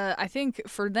 I think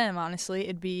for them, honestly,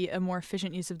 it'd be a more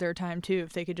efficient use of their time, too,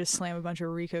 if they could just slam a bunch of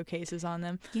RICO cases on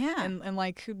them. Yeah. And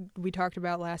like we talked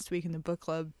about last week in the book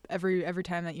club, every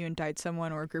time that you indict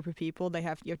someone or a group of people, you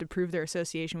have to prove their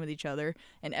association with each other,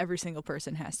 and every single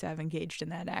person has to have engaged in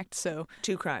that act. So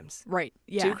 2 crimes. Right.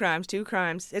 Yeah. 2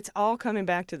 crimes. It's all coming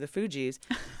back to the Fugees,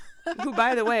 who,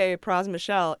 by the way, Praz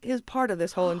Michel is part of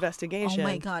this whole investigation. Oh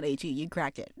my God, AG, you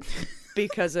cracked it.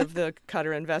 Because of the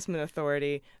Qatar Investment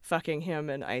Authority fucking him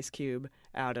and Ice Cube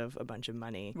out of a bunch of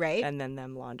money. Right. And then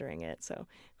them laundering it. So,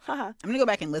 haha. I'm going to go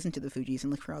back and listen to the Fugees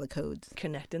and look for all the codes.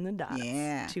 Connecting the dots.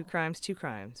 Yeah. 2 crimes,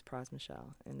 Praz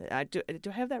Michel. And do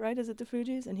I have that right? Is it the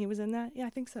Fugees? And he was in that? Yeah, I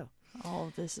think so. All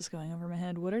of this is going over my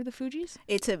head. What are the Fugees?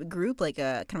 It's a group, like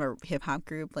a kind of a hip hop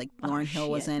group. Like Lauryn Hill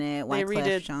was in it.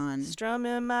 Wyclef Jean.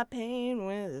 Strumming my pain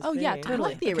with his yeah, fingers. I totally.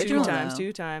 like the original.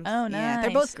 2 times. Oh, nice. Yeah,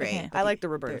 they're both great. Okay. I like the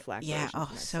Roberta Flack Yeah,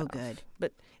 version so good.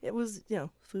 But it was,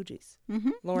 Fugees.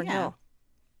 Mm-hmm. Lauryn Hill.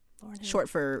 Short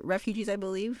for refugees, I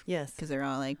believe. Yes. Because they're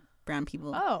all like brown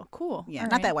people. Oh, cool. Yeah, all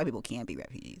not right. that white people can't be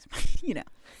refugees. You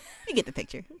get the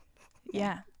picture.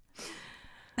 Yeah.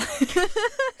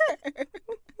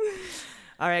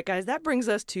 All right, guys, that brings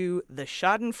us to the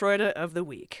Schadenfreude of the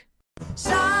week.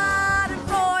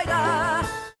 Schadenfreude!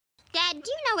 Dad, do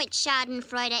you know what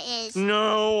Schadenfreude is?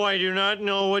 No, I do not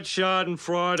know what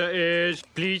Schadenfreude is.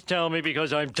 Please tell me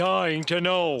because I'm dying to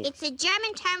know. It's a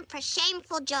German term for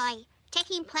shameful joy,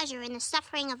 taking pleasure in the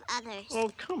suffering of others. Oh,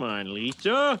 come on,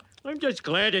 Lisa. I'm just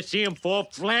glad to see him fall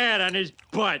flat on his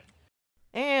butt.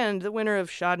 And the winner of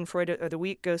Schadenfreude of the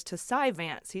week goes to Cy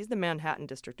Vance. He's the Manhattan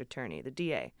District Attorney, the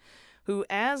DA, who,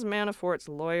 as Manafort's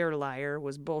lawyer liar,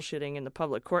 was bullshitting in the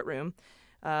public courtroom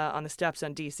on the steps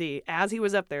on D.C. As he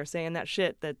was up there saying that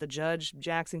shit that the judge,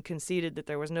 Jackson, conceded that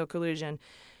there was no collusion,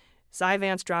 Cy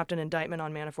Vance dropped an indictment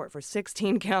on Manafort for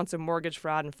 16 counts of mortgage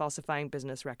fraud and falsifying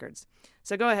business records.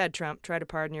 So go ahead, Trump. Try to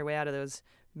pardon your way out of those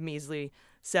measly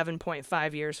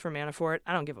 7.5 years for Manafort.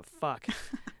 I don't give a fuck.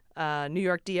 New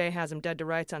York DA has him dead to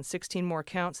rights on 16 more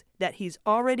counts that he's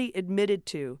already admitted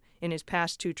to in his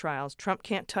past 2 trials. Trump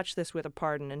can't touch this with a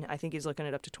pardon, and I think he's looking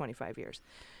at up to 25 years.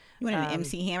 You want an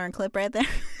MC Hammer clip right there?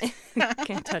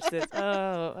 Can't touch this.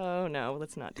 Oh, no,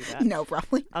 let's not do that. No,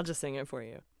 probably. I'll just sing it for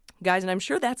you. Guys, and I'm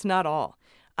sure that's not all.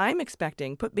 I'm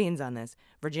expecting, put beans on this,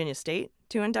 Virginia State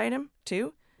to indict him,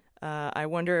 too. I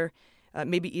wonder...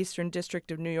 maybe Eastern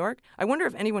District of New York. I wonder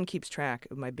if anyone keeps track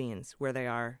of my beans, where they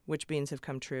are, which beans have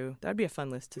come true. That'd be a fun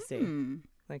list to see.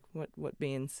 Like what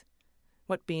beans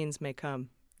may come.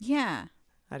 Yeah.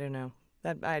 I don't know.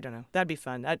 I don't know. That'd be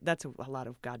fun. That's a lot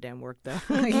of goddamn work, though.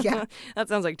 Yeah. That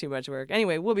sounds like too much work.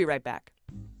 Anyway, we'll be right back.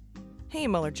 Hey,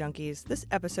 Mueller junkies. This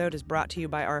episode is brought to you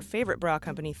by our favorite bra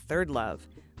company, Third Love.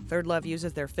 Third Love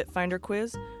uses their Fit Finder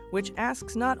quiz, which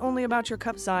asks not only about your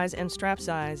cup size and strap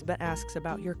size, but asks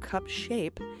about your cup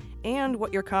shape and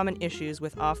what your common issues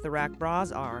with off-the-rack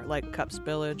bras are, like cup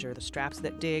spillage or the straps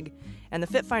that dig. And the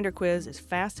Fit Finder quiz is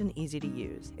fast and easy to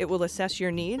use. It will assess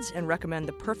your needs and recommend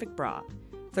the perfect bra.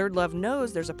 Third Love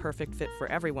knows there's a perfect fit for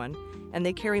everyone, and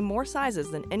they carry more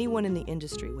sizes than anyone in the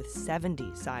industry, with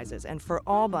 70 sizes, and for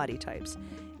all body types.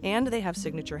 And they have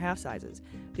signature half sizes.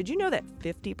 Did you know that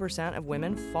 50% of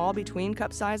women fall between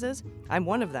cup sizes? I'm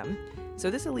one of them.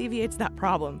 So this alleviates that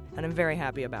problem, and I'm very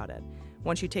happy about it.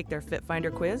 Once you take their Fit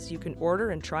Finder quiz, you can order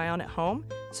and try on at home,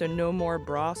 so no more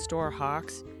bra store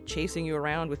hawks chasing you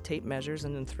around with tape measures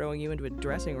and then throwing you into a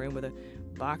dressing room with a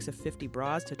box of 50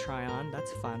 bras to try on.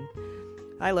 That's fun.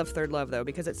 I love Third Love, though,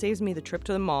 because it saves me the trip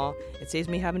to the mall. It saves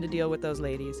me having to deal with those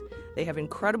ladies. They have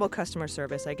incredible customer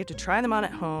service. I get to try them on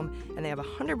at home, and they have a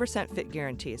 100% fit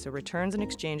guarantee, so returns and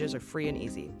exchanges are free and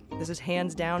easy. This is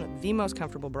hands down the most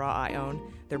comfortable bra I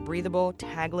own. They're breathable,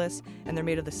 tagless, and they're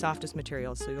made of the softest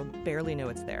materials, so you'll barely know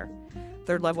it's there.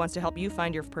 Third Love wants to help you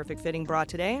find your perfect fitting bra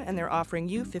today, and they're offering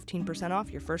you 15% off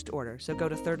your first order. So go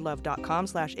to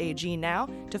thirdlove.com/AG now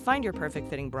to find your perfect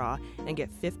fitting bra and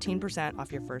get 15%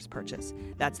 off your first purchase.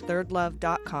 That's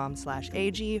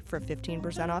thirdlove.com/AG for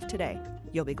 15% off today.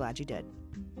 You'll be glad you did.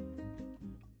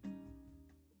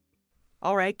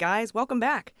 All right, guys, welcome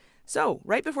back. So,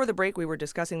 right before the break, we were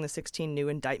discussing the 16 new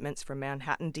indictments from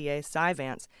Manhattan DA Cy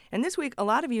Vance, and this week, a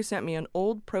lot of you sent me an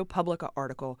old ProPublica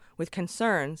article with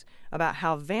concerns about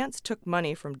how Vance took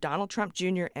money from Donald Trump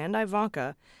Jr. and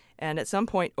Ivanka and at some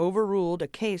point overruled a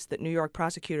case that New York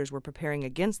prosecutors were preparing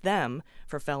against them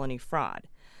for felony fraud.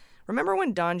 Remember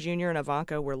when Don Jr. and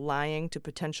Ivanka were lying to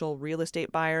potential real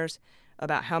estate buyers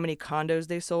about how many condos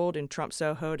they sold in Trump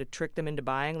Soho to trick them into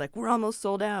buying? Like, we're almost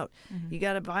sold out. You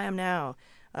got to buy them now.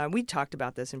 We talked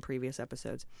about this in previous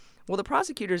episodes. Well, the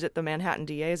prosecutors at the Manhattan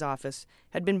DA's office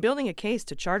had been building a case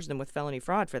to charge them with felony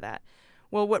fraud for that.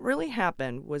 Well, what really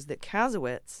happened was that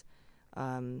Kasowitz,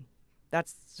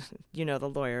 that's,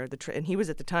 the lawyer, and he was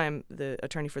at the time the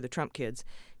attorney for the Trump kids,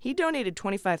 he donated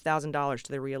 $25,000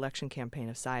 to the re-election campaign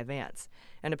of Cy Vance.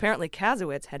 And apparently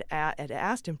Kasowitz had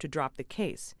asked him to drop the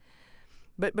case.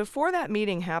 But before that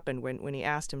meeting happened, when he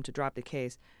asked him to drop the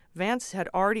case, Vance had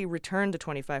already returned the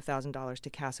 $25,000 to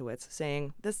Kasowitz,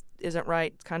 saying, this isn't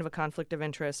right, it's kind of a conflict of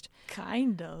interest.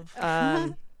 Kind of.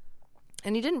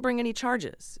 And he didn't bring any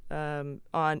charges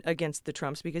against the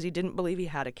Trumps because he didn't believe he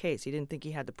had a case. He didn't think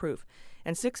he had the proof.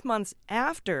 And 6 months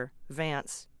after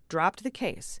Vance dropped the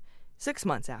case, 6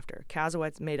 months after,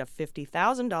 Kasowitz made a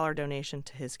 $50,000 donation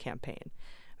to his campaign.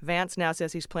 Vance now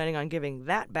says he's planning on giving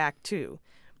that back too,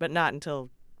 but not until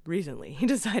recently he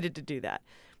decided to do that.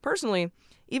 Personally,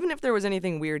 even if there was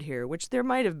anything weird here, which there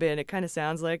might have been, it kind of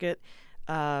sounds like it,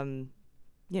 but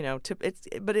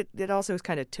it also is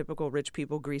kind of typical rich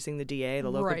people greasing the DA,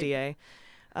 the local DA.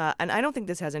 And I don't think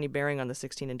this has any bearing on the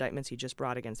 16 indictments he just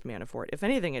brought against Manafort. If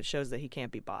anything, it shows that he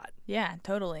can't be bought. Yeah,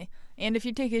 totally. And if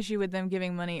you take issue with them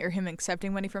giving money or him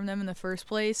accepting money from them in the first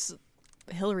place,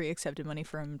 Hillary accepted money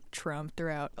from Trump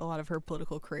throughout a lot of her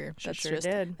political career. She sure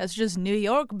did. That's just New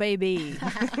York, baby.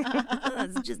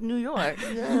 That's just New York.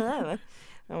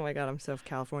 Oh, my God, I'm so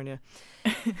California.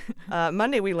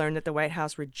 Monday, we learned that the White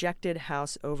House rejected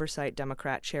House Oversight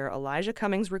Democrat Chair Elijah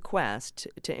Cummings' request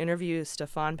to interview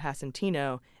Stefan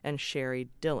Passantino and Sherry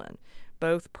Dillon,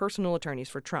 both personal attorneys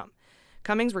for Trump.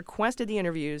 Cummings requested the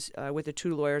interviews with the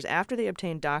two lawyers after they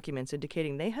obtained documents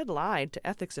indicating they had lied to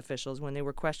ethics officials when they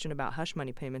were questioned about hush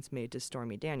money payments made to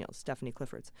Stormy Daniels, Stephanie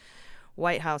Clifford's.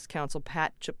 White House counsel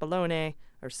Pat Cipollone,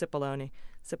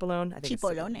 I think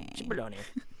Cipollone.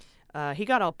 He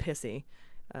got all pissy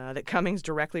that Cummings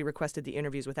directly requested the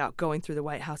interviews without going through the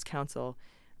White House counsel,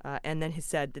 and then he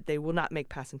said that they will not make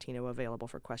Passantino available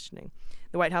for questioning.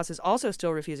 The White House is also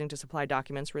still refusing to supply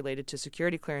documents related to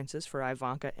security clearances for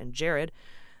Ivanka and Jared.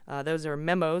 Those are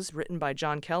memos written by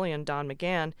John Kelly and Don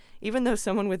McGahn, even though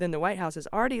someone within the White House has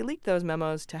already leaked those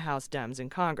memos to House Dems in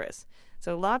Congress.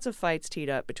 So lots of fights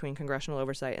teed up between congressional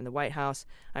oversight and the White House.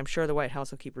 I'm sure the White House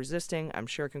will keep resisting. I'm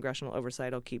sure congressional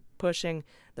oversight will keep pushing.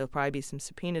 There'll probably be some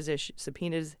subpoenas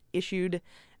issued,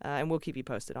 and we'll keep you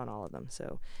posted on all of them.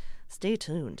 So stay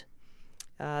tuned.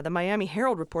 The Miami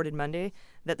Herald reported Monday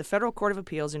that the Federal Court of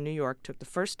Appeals in New York took the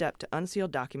first step to unseal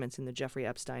documents in the Jeffrey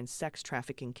Epstein sex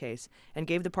trafficking case and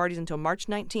gave the parties until March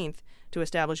 19th to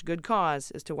establish good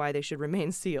cause as to why they should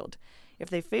remain sealed. If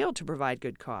they failed to provide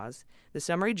good cause, the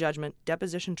summary judgment,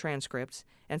 deposition transcripts,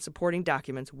 and supporting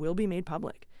documents will be made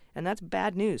public. And that's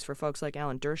bad news for folks like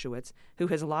Alan Dershowitz, who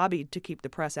has lobbied to keep the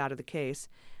press out of the case,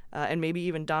 and maybe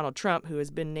even Donald Trump, who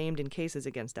has been named in cases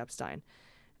against Epstein.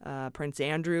 Prince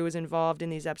Andrew is involved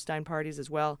in these Epstein parties as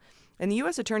well. And the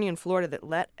U.S. attorney in Florida that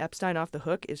let Epstein off the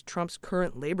hook is Trump's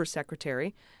current labor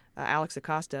secretary, Alex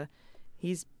Acosta.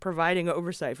 He's providing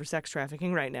oversight for sex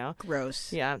trafficking right now.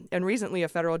 Gross. Yeah. And recently a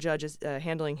federal judge is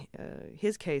handling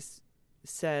his case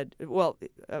said, well,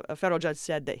 a federal judge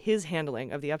said that his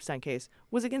handling of the Epstein case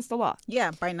was against the law.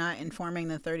 Yeah, by not informing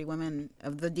the 30 women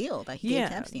of the deal that he gave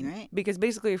to Epstein, right? Because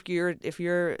basically, if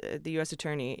you're the U.S.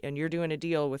 attorney and you're doing a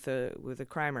deal with a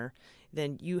crimer,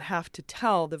 then you have to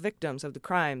tell the victims of the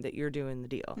crime that you're doing the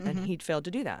deal. And he'd failed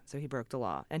to do that, so he broke the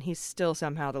law. And he's still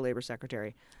somehow the labor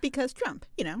secretary. Because Trump,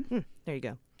 There you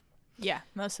go. Yeah,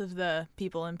 most of the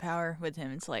people in power with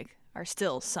him, it's like, are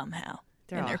still somehow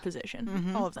in their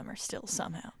position. All of them are still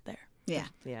somehow there. Yeah.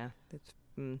 Yeah.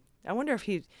 I wonder if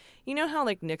how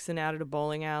like Nixon added a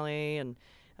bowling alley and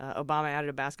Obama added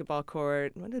a basketball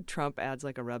court. When did Trump add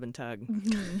like a rub and tug?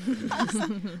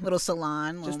 Little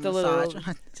salon, just massage.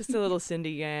 Just a little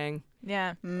Cindy Yang.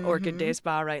 Yeah. Orchid Day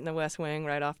Spa right in the West Wing,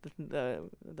 right off the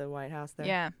White House there.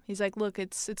 Yeah. He's like, look,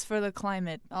 it's for the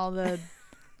climate. All the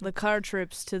car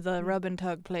trips to the rub and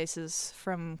tug places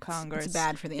from Congress. It's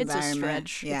bad for the environment. environment.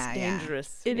 It's a stretch. Yeah, it's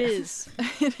dangerous. It is.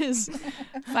 It is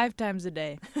 5 times a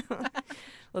day.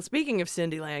 Well, speaking of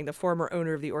Cindy Lang, the former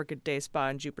owner of the Orchid Day Spa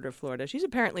in Jupiter, Florida, she's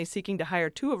apparently seeking to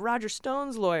hire 2 of Roger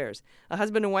Stone's lawyers, a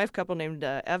husband and wife couple named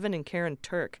Evan and Karen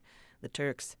Turk, the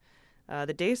Turks.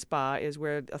 The Day Spa is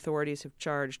where authorities have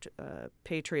charged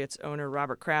Patriots owner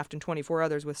Robert Kraft and 24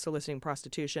 others with soliciting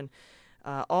prostitution.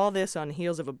 All this on the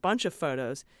heels of a bunch of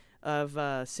photos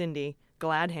of Cindy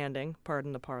glad-handing,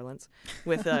 pardon the parlance,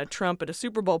 with Trump at a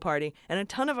Super Bowl party and a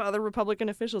ton of other Republican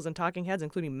officials and talking heads,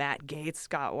 including Matt Gaetz,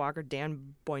 Scott Walker,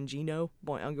 Dan Bongino,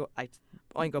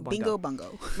 Bingo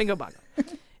Bungo,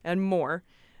 and more.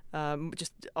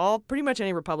 Just pretty much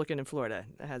any Republican in Florida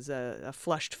has a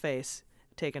flushed face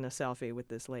taking a selfie with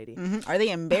this lady. Are they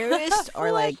embarrassed or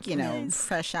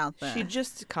fresh out the... She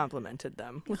just complimented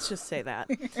them. Let's just say that.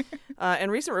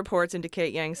 And recent reports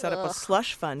indicate Yang set up a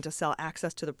slush fund to sell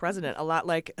access to the president, a lot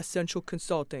like Essential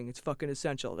Consulting. It's fucking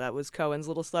essential. That was Cohen's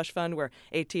little slush fund where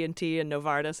AT&T and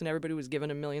Novartis and everybody was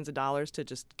giving him millions of dollars to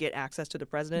just get access to the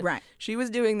president. Right. She was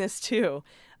doing this too.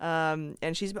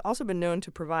 And she's also been known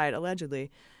to provide, allegedly,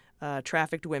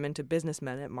 trafficked women to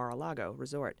businessmen at Mar-a-Lago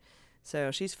Resort.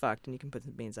 So she's fucked, and you can put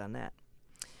some beans on that.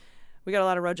 We got a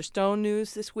lot of Roger Stone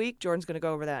news this week. Jordan's going to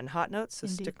go over that in Hot Notes, so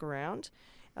stick around.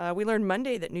 We learned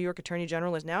Monday that New York Attorney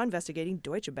General is now investigating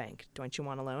Deutsche Bank, Deutsche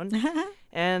Loan,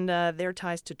 and their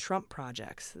ties to Trump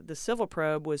projects. The civil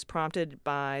probe was prompted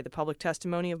by the public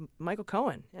testimony of Michael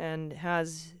Cohen and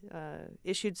has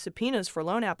issued subpoenas for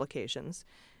loan applications.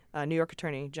 New York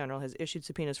Attorney General has issued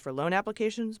subpoenas for loan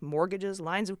applications, mortgages,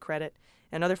 lines of credit,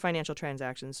 and other financial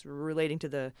transactions relating to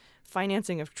the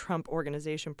financing of Trump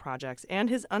organization projects and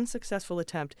his unsuccessful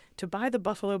attempt to buy the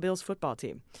Buffalo Bills football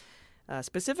team.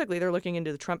 Specifically, they're looking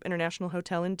into the Trump International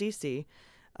Hotel in D.C.,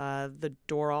 the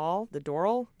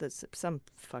Doral, that's some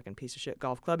fucking piece of shit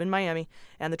golf club in Miami,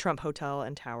 and the Trump Hotel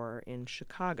and Tower in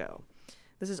Chicago.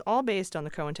 This is all based on the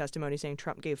Cohen testimony saying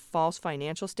Trump gave false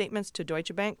financial statements to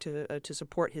Deutsche Bank to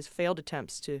support his failed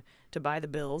attempts to buy the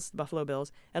Buffalo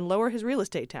Bills, and lower his real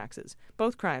estate taxes.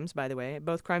 Both crimes, by the way,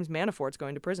 Manafort's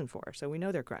going to prison for, so we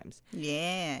know they're crimes.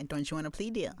 Yeah, don't you want a plea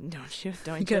deal? Don't you?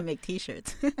 You're going to make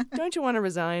T-shirts. Don't you want to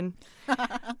resign?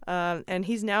 And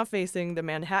he's now facing the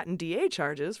Manhattan DA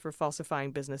charges for falsifying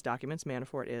business documents,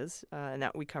 Manafort is, and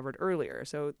that we covered earlier.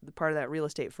 So the part of that real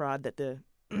estate fraud that the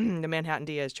Manhattan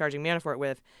DA is charging Manafort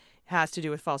with has to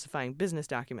do with falsifying business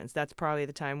documents. That's probably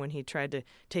the time when he tried to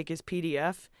take his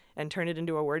PDF and turn it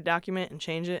into a Word document and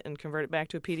change it and convert it back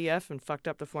to a PDF and fucked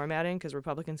up the formatting because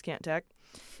Republicans can't tech.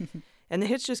 And the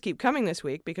hits just keep coming this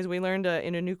week because we learned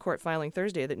in a new court filing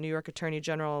Thursday that New York Attorney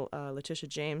General Tisha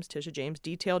James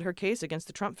detailed her case against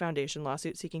the Trump Foundation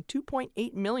lawsuit seeking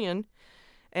 $2.8 million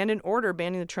and an order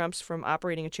banning the Trumps from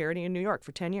operating a charity in New York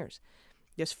for 10 years.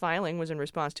 This filing was in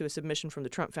response to a submission from the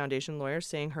Trump Foundation lawyers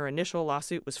saying her initial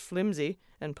lawsuit was flimsy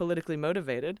and politically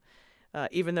motivated,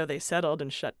 even though they settled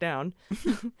and shut down.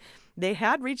 They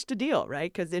had reached a deal,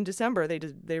 right? Because in December,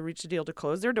 they reached a deal to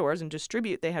close their doors and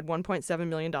distribute. They had $1.7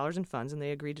 million in funds, and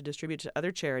they agreed to distribute to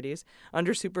other charities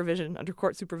under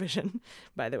court supervision,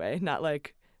 by the way, not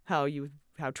like how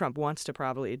Trump wants to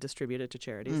probably distribute it to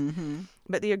charities. Mm-hmm.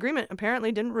 But the agreement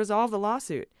apparently didn't resolve the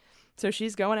lawsuit. So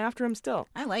she's going after him still.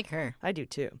 I like her. I do,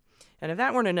 too. And if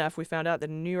that weren't enough, we found out that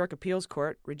a New York appeals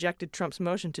court rejected Trump's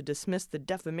motion to dismiss the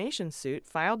defamation suit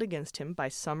filed against him by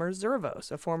Summer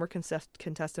Zervos, a former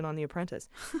contestant on The Apprentice.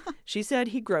 She said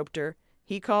he groped her.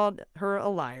 He called her a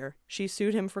liar. She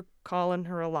sued him for calling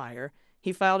her a liar.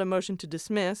 He filed a motion to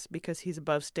dismiss because he's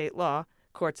above state law.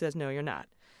 Court says, no, you're not.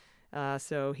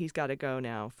 So he's got to go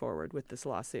now forward with this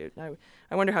lawsuit.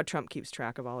 I wonder how Trump keeps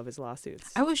track of all of his lawsuits.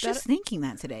 I was just thinking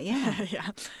that today. Yeah,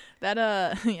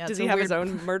 yeah. Does he have his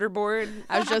own murder board?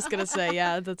 I was just gonna say,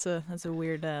 yeah, that's a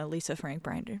weird Lisa Frank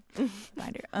binder.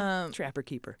 Trapper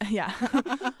keeper. Yeah.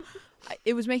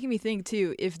 It was making me think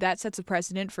too, if that sets a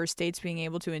precedent for states being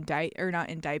able to indict, or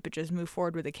not indict, but just move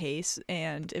forward with a case,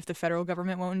 and if the federal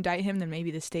government won't indict him, then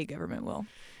maybe the state government will.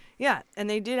 Yeah, and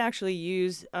they did actually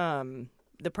use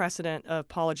the precedent of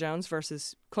Paula Jones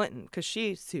versus Clinton, because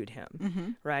she sued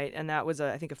him, right? And that was,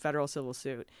 I think, a federal civil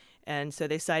suit. And so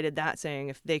they cited that,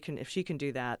 saying if she can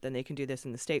do that, then they can do this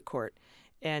in the state court.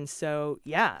 And so,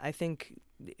 yeah, I think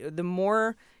the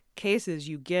more cases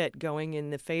you get going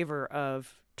in the favor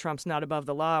of Trump's not above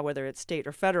the law, whether it's state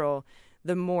or federal,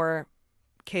 the more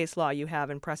case law you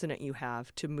have and precedent you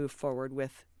have to move forward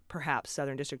with perhaps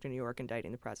Southern District of New York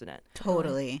indicting the president.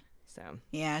 Totally. So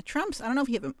yeah, Trump's, I don't know if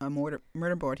he have a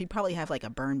murder board. He'd probably have like a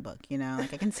burn book, you know?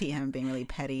 Like I can see him being really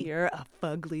petty. You're a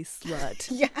fugly slut.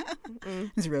 Yeah.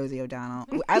 It's Rosie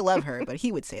O'Donnell. I love her, but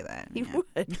he would say that. He would.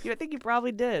 I think he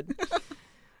probably did.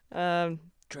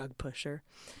 Drug pusher.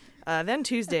 Then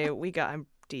Tuesday, we got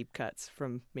deep cuts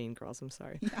from Mean Girls. I'm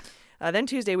sorry. Yeah. Then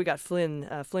Tuesday, we got Flynn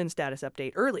status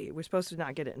update early. We're supposed to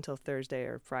not get it until Thursday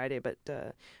or Friday, but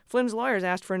Flynn's lawyers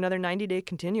asked for another 90-day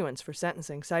continuance for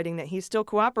sentencing, citing that he's still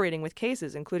cooperating with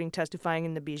cases, including testifying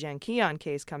in the Bijan Kian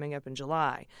case coming up in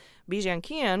July. Bijan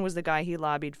Kian was the guy he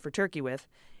lobbied for Turkey with,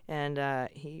 and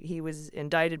he was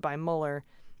indicted by Mueller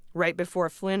right before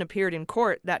Flynn appeared in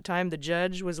court. That time, the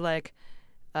judge was like,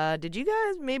 did you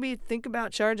guys maybe think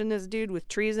about charging this dude with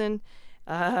treason?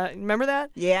 Remember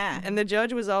that? Yeah. And the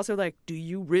judge was also like, do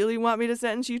you really want me to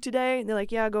sentence you today? And they're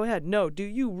like, yeah, go ahead. No, do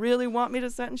you really want me to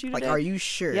sentence you today? Like, are you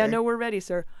sure? Yeah, no, we're ready,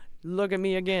 sir. Look at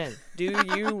me again. Do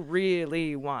you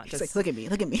really want He's to? like, look at me,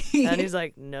 look at me. And he's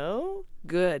like, no?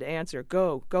 Good answer.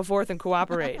 Go forth and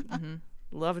cooperate.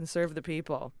 Love and serve the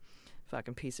people.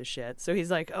 Fucking piece of shit. So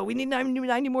he's like, oh, we need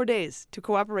 90 more days to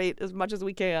cooperate as much as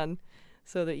we can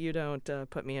so that you don't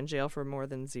put me in jail for more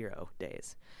than 0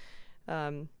 days.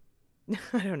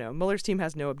 I don't know. Mueller's team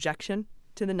has no objection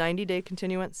to the 90-day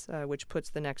continuance, which puts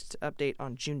the next update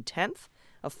on June 10th,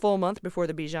 a full month before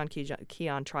the Bijan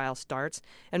Kian trial starts.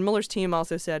 And Mueller's team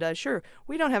also said, sure,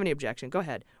 we don't have any objection. Go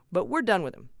ahead. But we're done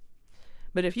with him.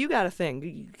 But if you got a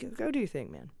thing, go do your thing,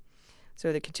 man.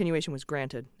 So the continuation was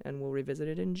granted, and we'll revisit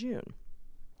it in June.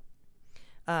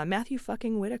 Matthew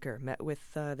fucking Whitaker met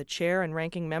with the chair and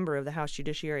ranking member of the House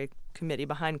Judiciary Committee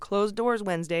behind closed doors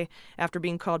Wednesday after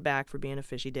being called back for being a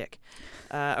fishy dick.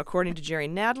 According to Jerry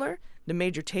Nadler, the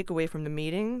major takeaway from the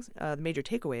meetings, the major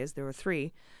takeaways, there were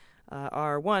three,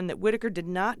 are one, that Whitaker did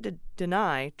not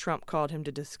deny Trump called him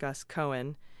to discuss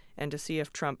Cohen and to see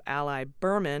if Trump ally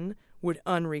Berman would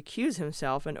unrecuse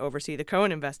himself and oversee the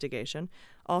Cohen investigation.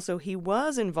 Also, he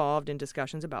was involved in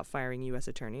discussions about firing U.S.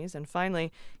 attorneys. And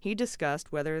finally, he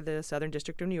discussed whether the Southern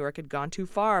District of New York had gone too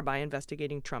far by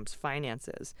investigating Trump's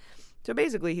finances. So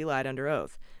basically, he lied under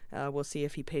oath. We'll see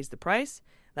if he pays the price.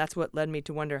 That's what led me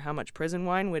to wonder how much prison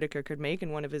wine Whitaker could make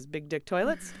in one of his big dick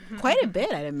toilets. Quite a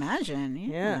bit, I'd imagine.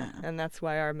 Yeah, and that's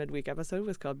why our midweek episode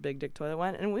was called Big Dick Toilet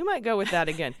Wine. And we might go with that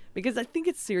again, because I think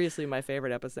it's seriously my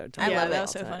favorite episode. I love it. That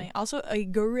was so funny. Also, a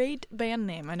great band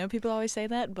name. I know people always say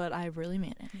that, but I really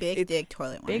mean it. Big Dick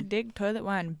Toilet Wine. Big Dick Toilet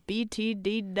Wine.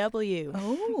 BTDW.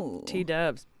 Oh.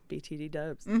 T-dubs. BTD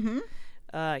dubs. Mm-hmm.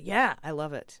 Yeah, I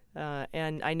love it.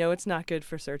 And I know it's not good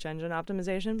for search engine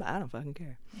optimization, but I don't fucking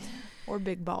care. Yeah. Or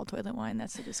big ball toilet wine.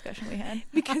 That's the discussion we had.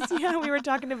 Because, yeah, we were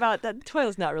talking about that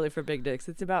toilet's not really for big dicks.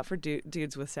 It's about for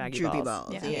dudes with saggy Droopy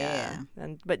balls. Yeah.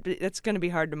 But it's going to be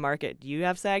hard to market. Do you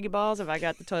have saggy balls? If I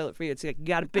got the toilet for you, it's like, you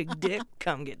got a big dick?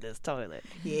 Come get this toilet.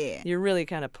 Yeah. You're really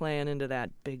kind of playing into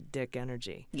that big dick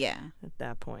energy. Yeah. At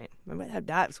that point.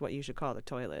 That's what you should call the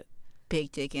toilet.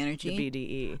 Big dick energy? The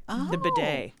BDE. Oh. The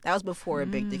bidet. That was before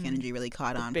big dick energy really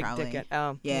caught on, big probably. Dick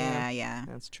yeah.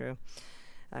 That's true.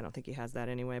 I don't think he has that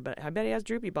anyway, but I bet he has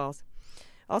droopy balls.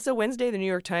 Also, Wednesday, the New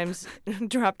York Times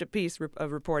dropped a piece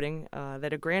of reporting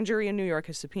that a grand jury in New York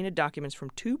has subpoenaed documents from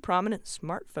two prominent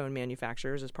smartphone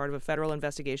manufacturers as part of a federal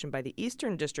investigation by the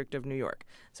Eastern District of New York.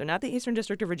 So not the Eastern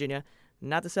District of Virginia,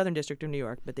 not the Southern District of New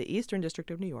York, but the Eastern District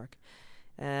of New York.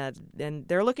 And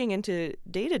they're looking into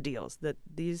data deals that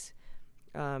these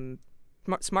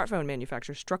smartphone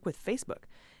manufacturers struck with Facebook.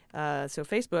 So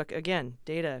Facebook, again,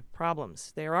 data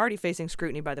problems. They are already facing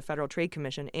scrutiny by the Federal Trade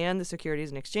Commission and the Securities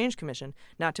and Exchange Commission,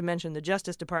 not to mention the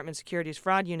Justice Department Securities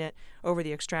Fraud Unit over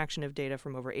the extraction of data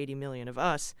from over 80 million of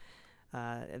us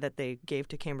that they gave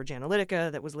to Cambridge Analytica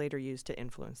that was later used to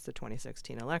influence the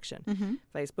 2016 election. Mm-hmm.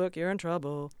 Facebook, you're in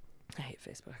trouble. I hate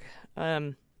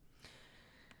Facebook.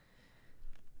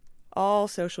 all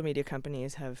social media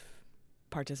companies have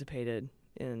participated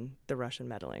in the Russian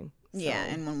meddling. Yeah,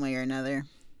 in one way or another.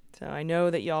 So I know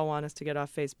that y'all want us to get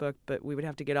off Facebook, but we would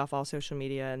have to get off all social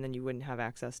media, and then you wouldn't have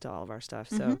access to all of our stuff.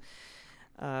 So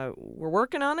we're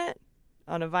working on it,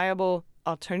 on a viable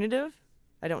alternative.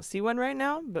 I don't see one right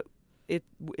now, but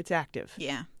it's active.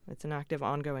 Yeah. It's an active,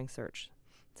 ongoing search.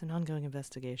 It's an ongoing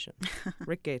investigation.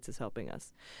 Rick Gates is helping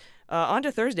us. On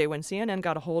to Thursday, when CNN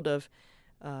got a hold of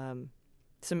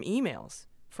some emails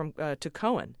from to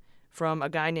Cohen from a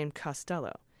guy named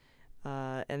Costello.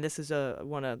 And this is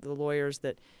one of the lawyers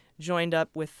that joined up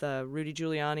with Rudy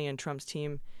Giuliani and Trump's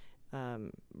team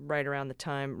right around the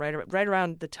time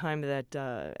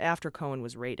that after Cohen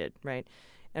was raided, right?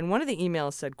 And one of the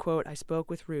emails said, quote, "I spoke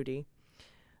with Rudy.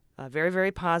 Very,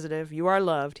 very positive. You are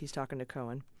loved." He's talking to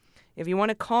Cohen. "If you want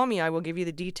to call me, I will give you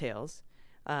the details.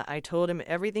 I told him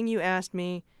everything you asked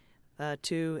me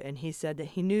to, and he said that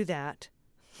he knew that.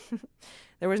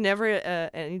 There was never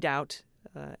any doubt,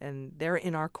 and they're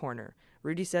in our corner.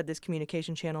 Rudy said this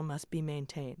communication channel must be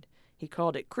maintained. He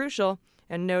called it crucial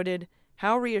and noted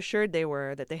how reassured they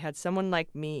were that they had someone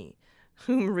like me,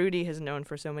 whom Rudy has known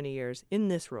for so many years, in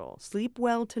this role. Sleep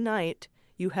well tonight.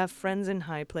 You have friends in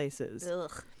high places."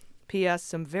 Ugh. P.S.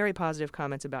 Some very positive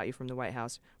comments about you from the White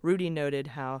House. Rudy noted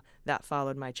how that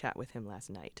followed my chat with him last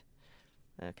night.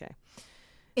 Okay.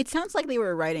 It sounds like they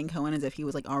were writing Cohen as if he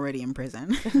was like already in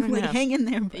prison. Like, hang in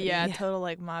there, buddy. Yeah, total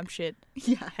like mob shit.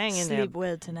 Yeah. Hang in there. Sleep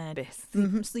well tonight.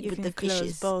 Sleep You with can the close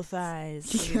fishes. both eyes.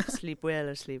 Sleep well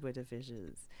or sleep with the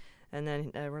fishes. And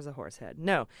then where's a horse head?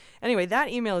 No. Anyway, that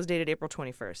email is dated April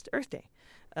 21st, Earth Day.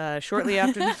 Shortly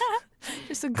after...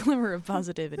 Just a glimmer of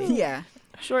positivity. Yeah.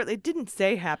 Shortly, it didn't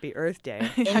say Happy Earth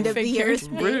Day. End of the Earth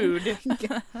Day. Rude.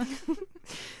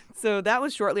 So that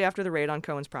was shortly after the raid on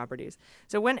Cohen's properties.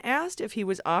 So when asked if he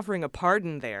was offering a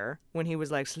pardon there, when he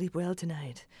was like, "Sleep well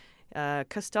tonight,"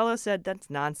 Costello said, "That's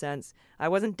nonsense. I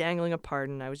wasn't dangling a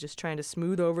pardon. I was just trying to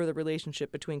smooth over the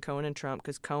relationship between Cohen and Trump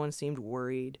because Cohen seemed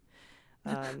worried."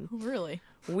 Really?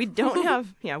 We don't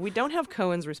have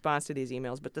Cohen's response to these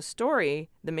emails, but the story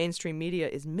the mainstream media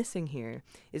is missing here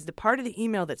is the part of the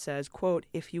email that says, quote,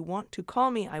 "If you want to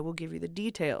call me, I will give you the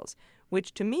details,"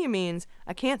 which to me means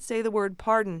I can't say the word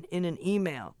pardon in an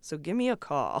email, so give me a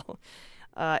call.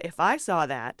 If I saw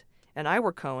that and I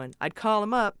were Cohen, I'd call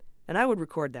him up and I would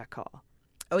record that call.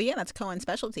 Oh, yeah, that's Cohen's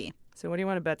specialty. So what do you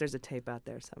want to bet there's a tape out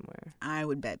there somewhere? I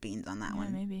would bet beans on that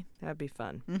one. Maybe. That'd be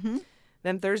fun. Mm-hmm.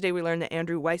 Then Thursday, we learned that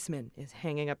Andrew Weissman is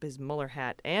hanging up his Mueller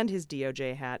hat and his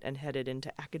DOJ hat and headed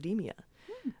into academia.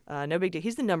 No big deal.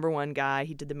 He's the number one guy.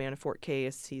 He did the Manafort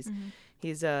case. He's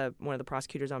one of the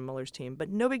prosecutors on Mueller's team. But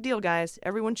no big deal, guys.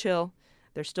 Everyone chill.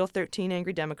 There's still 13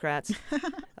 angry Democrats.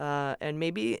 And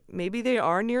maybe they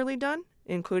are nearly done,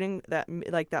 including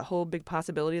that whole big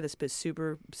possibility of the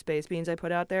super space beans I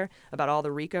put out there about all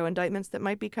the RICO indictments that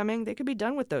might be coming. They could be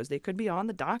done with those. They could be on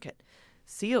the docket.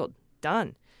 Sealed.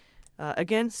 Done.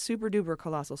 Again, super duper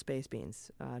colossal space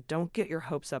beans. Don't get your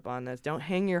hopes up on this. Don't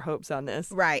hang your hopes on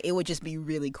this. Right. It would just be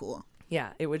really cool.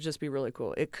 Yeah, it would just be really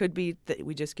cool. It could be that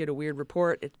we just get a weird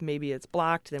report. Maybe it's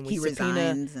blocked. Then we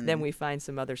subpoena. Then we find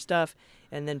some other stuff.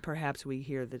 And then perhaps we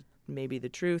hear maybe the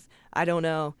truth. I don't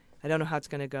know. I don't know how it's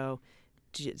going to go.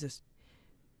 Just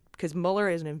because Mueller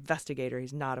is an investigator.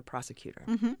 He's not a prosecutor.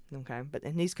 Mm-hmm. Okay?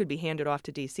 And these could be handed off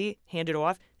to D.C. Handed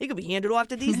off? They could be handed off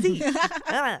to D.C.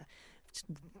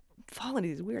 Fall into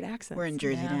these weird accents. We're in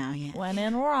Jersey now, yeah. When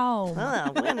in Rome.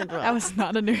 When in Rome. That was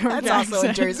not a New York That's accent. also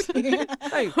in Jersey.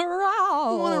 Hey,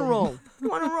 Rome. When in Rome.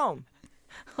 When in Rome.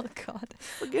 Oh, God.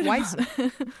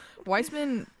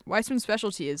 Weissman's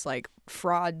specialty is like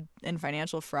fraud and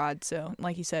financial fraud. So,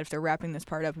 like you said, if they're wrapping this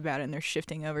part up about it and they're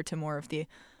shifting over to more of the,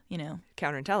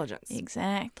 counterintelligence.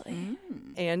 Exactly.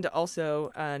 And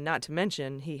also, not to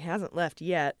mention, he hasn't left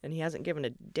yet, and he hasn't given a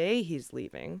day he's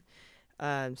leaving.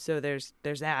 So there's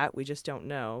that. We just don't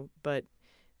know. But,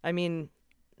 I mean,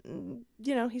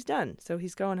 he's done. So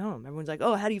he's going home. Everyone's like,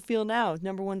 "Oh, how do you feel now?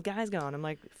 Number one guy's gone." I'm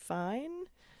like, fine.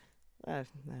 I don't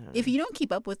know. If you don't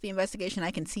keep up with the investigation,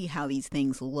 I can see how these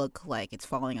things look like it's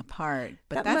falling apart.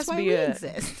 But that's why we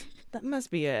exist. That must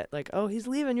be it. Like, "Oh, he's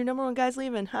leaving. Your number one guy's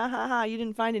leaving. Ha, ha, ha. You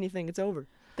didn't find anything. It's over."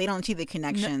 They don't see the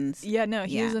connections. He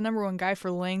was the number one guy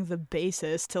for laying the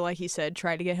basis to, like he said,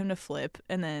 try to get him to flip,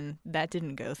 and then that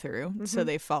didn't go through. Mm-hmm. So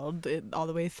they followed it all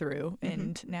the way through,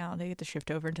 and now they get to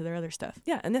shift over into their other stuff.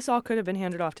 Yeah, and this all could have been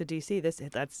handed off to D.C.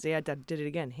 That did it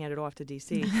again, handed off to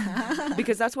D.C.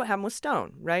 Because that's what happened with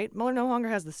Stone, right? Mueller no longer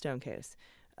has the Stone case.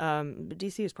 But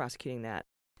D.C. is prosecuting that.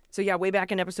 So yeah, way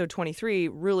back in episode 23,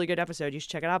 really good episode. You should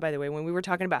check it out, by the way, when we were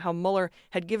talking about how Mueller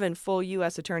had given full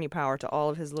U.S. attorney power to all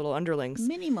of his little underlings.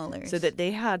 Mini Muellers. So that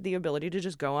they had the ability to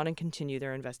just go on and continue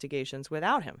their investigations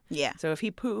without him. Yeah. So if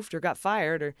he poofed or got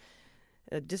fired or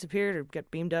disappeared or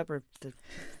got beamed up or the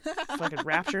fucking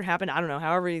rapture happened, I don't know,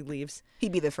 however he leaves.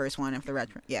 He'd be the first one if the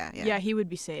rapture. Yeah. Yeah, he would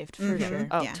be saved for sure.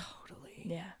 Oh, Yeah. totally.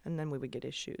 Yeah. And then we would get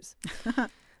his shoes.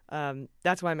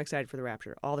 That's why I'm excited for the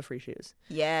rapture. All the free shoes.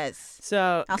 Yes.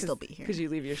 So I'll still be here. because you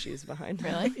leave your shoes behind.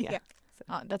 Really? Yeah.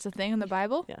 That's a thing in the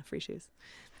Bible? Yeah, free shoes.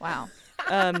 Wow.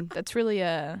 That's really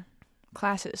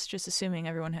classist, just assuming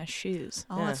everyone has shoes.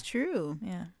 Oh, that's true.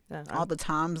 Yeah. All the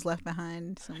Toms left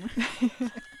behind somewhere.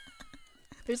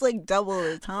 There's like double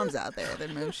the Toms out there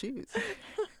than no shoes.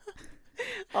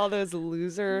 All those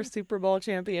loser Super Bowl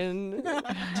champion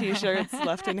T-shirts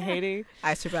left in Haiti.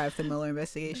 I survived the Mueller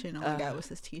investigation. All I got was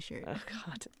this T-shirt. Oh,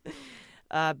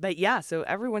 God. But yeah, so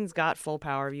everyone's got full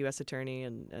power of U.S. attorney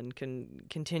and can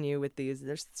continue with these.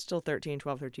 There's still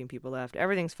 12, 13 people left.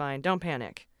 Everything's fine. Don't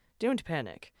panic. Don't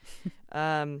panic.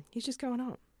 He's just going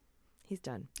home. He's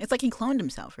done. It's like he cloned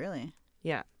himself, really.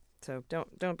 Yeah. So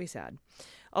don't be sad.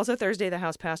 Also, Thursday, the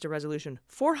House passed a resolution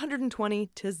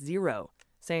 420-0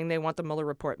 saying they want the Mueller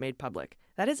report made public.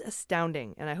 That is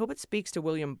astounding, and I hope it speaks to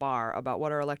William Barr about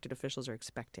what our elected officials are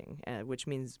expecting, which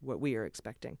means what we are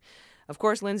expecting. Of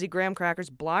course, Lindsey Graham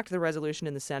crackers blocked the resolution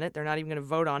in the Senate. They're not even going to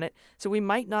vote on it, so we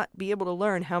might not be able to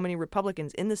learn how many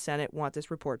Republicans in the Senate want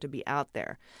this report to be out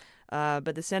there.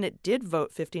 But the Senate did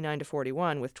vote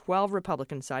 59-41, with 12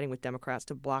 Republicans siding with Democrats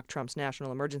to block Trump's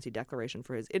national emergency declaration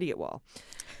for his idiot wall.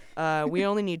 We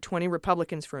only need 20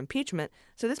 Republicans for impeachment,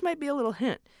 so this might be a little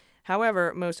hint.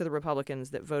 However, most of the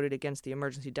Republicans that voted against the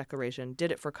emergency declaration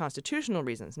did it for constitutional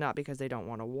reasons, not because they don't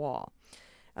want a wall.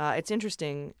 It's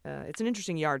interesting. It's an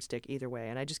interesting yardstick either way,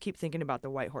 and I just keep thinking about the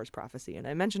white horse prophecy. And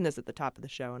I mentioned this at the top of the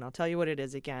show, and I'll tell you what it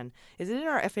is again. Is it in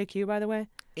our FAQ, by the way?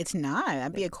 It's not.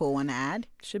 That'd be a cool one to add.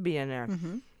 Should be in there.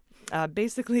 Mm-hmm.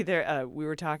 Basically, we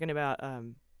were talking about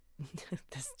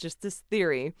this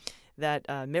theory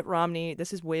that Mitt Romney,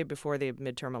 this is way before the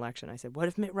midterm election. I said, what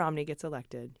if Mitt Romney gets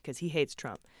elected because he hates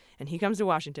Trump, and he comes to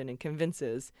Washington and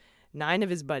convinces 9 of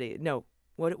his buddies, no,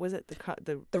 what was it?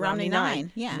 The Romney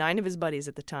 9, yeah. 9 of his buddies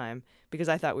at the time, because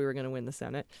I thought we were going to win the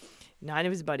Senate, 9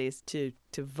 of his buddies to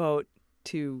vote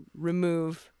to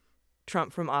remove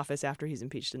Trump from office after he's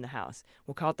impeached in the House.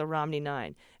 We'll call it the Romney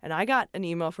 9. And I got an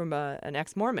email from an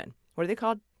ex-Mormon. What are they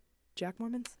called? Jack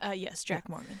Mormons? Yes, Jack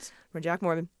Mormons. From Jack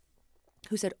Mormon,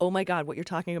 who said, oh my God, what you're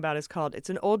talking about is called, it's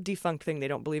an old defunct thing, they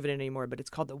don't believe it anymore, but it's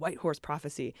called the white horse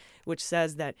prophecy, which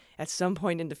says that at some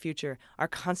point in the future, our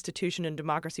Constitution and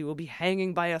democracy will be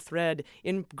hanging by a thread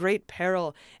in great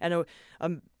peril, and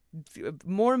a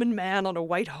Mormon man on a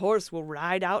white horse will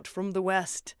ride out from the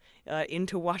west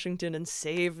into Washington and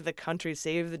save the country,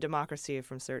 save the democracy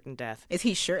from certain death. Is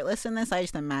he shirtless in this? I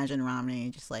just imagine Romney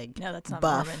just like no, that's not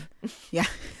buff. Mormon. Yeah.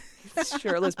 He's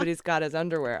shirtless, but he's got his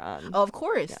underwear on. Oh, of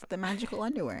course. Yeah. The magical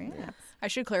underwear. Yeah. I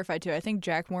should clarify, too. I think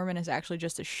Jack Mormon is actually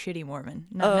just a shitty Mormon,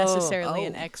 not necessarily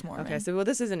an ex-Mormon. Okay, so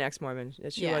this is an ex-Mormon.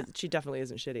 She definitely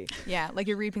isn't shitty. Yeah, like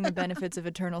you're reaping the benefits of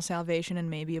eternal salvation and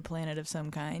maybe a planet of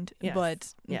some kind,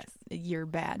 but you're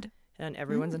bad. And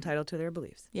everyone's entitled to their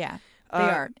beliefs. Yeah, they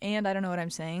are. And I don't know what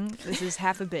I'm saying. This is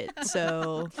half a bit,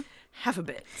 so... half a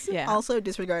bit. Yeah. Also,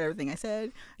 disregard everything I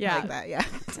said. Yeah. Like that, yeah.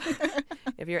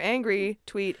 If you're angry,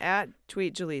 tweet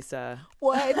 @tweetJaleesa.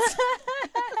 What?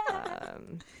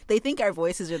 They think our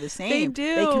voices are the same. They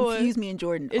do. They confuse me and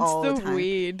Jordan all the time. It's the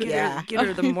weed. Get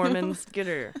her, the Mormons. Get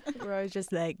her. We're always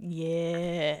just like,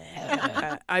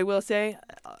 yeah. I will say...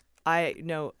 I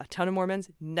know a ton of Mormons,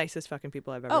 nicest fucking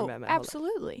people I've ever met in my whole life.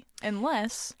 Absolutely.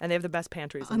 Unless... And they have the best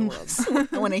pantries in the world.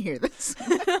 I want to hear this.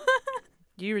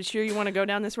 You sure you want to go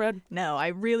down this road? No, I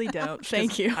really don't.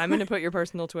 Thank you. I'm going to put your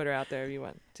personal Twitter out there if you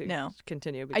want to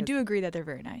continue. I do agree that they're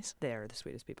very nice. They're the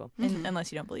sweetest people. Mm-hmm.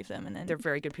 Unless you don't believe them. And then they're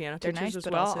very good piano teachers nice, as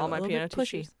well. Also all my piano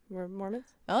pushy. teachers were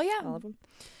Mormons. Oh, yeah. All of them.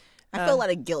 I feel a lot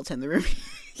of guilt in the room.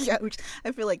 Yeah,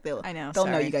 I feel like they'll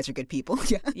know you guys are good people.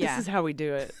 Yeah. This is how we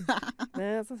do it.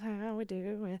 This is how we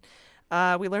do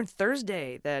it. We learned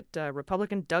Thursday that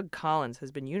Republican Doug Collins has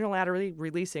been unilaterally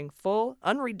releasing full,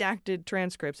 unredacted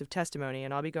transcripts of testimony,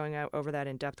 and I'll be going over that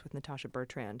in depth with Natasha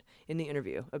Bertrand in the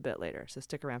interview a bit later, so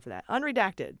stick around for that.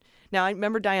 Unredacted. Now, I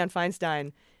remember Dianne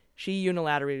Feinstein. She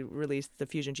unilaterally released the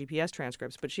Fusion GPS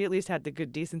transcripts, but she at least had the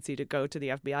good decency to go to the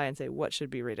FBI and say what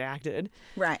should be redacted.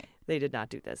 Right. They did not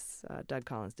do this. Doug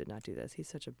Collins did not do this. He's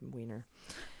such a wiener.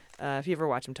 If you ever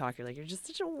watch him talk, you're like, you're just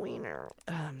such a wiener.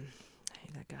 I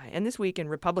hate that guy. And this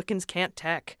weekend, Republicans can't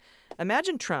tech.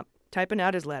 Imagine Trump typing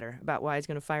out his letter about why he's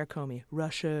going to fire Comey.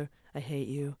 Russia, I hate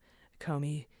you.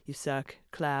 Comey, you suck.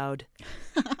 Cloud.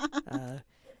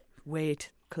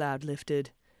 Wait, cloud lifted.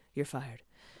 You're fired.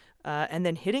 And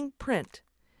then hitting print,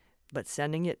 but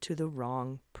sending it to the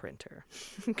wrong printer.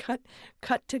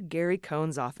 Cut to Gary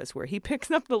Cohn's office where he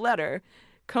picks up the letter.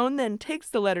 Cohn then takes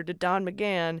the letter to Don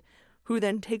McGahn, who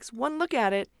then takes one look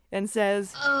at it and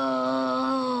says,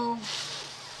 Oh,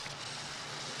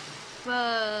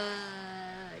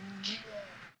 fudge.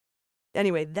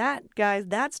 Anyway,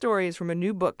 that story is from a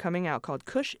new book coming out called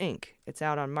Kush Inc. It's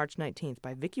out on March 19th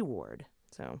by Vicky Ward.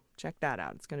 So check that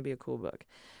out. It's going to be a cool book.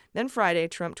 Then Friday,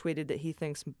 Trump tweeted that he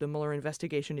thinks the Mueller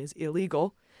investigation is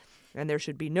illegal and there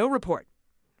should be no report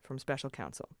from special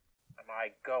counsel. Am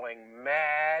I going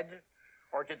mad?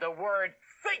 Or did the word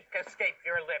think escape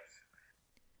your lips?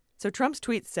 So Trump's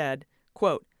tweet said,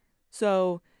 quote,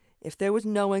 "So if there was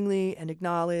knowingly and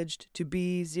acknowledged to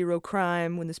be zero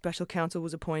crime when the special counsel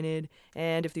was appointed,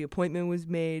 and if the appointment was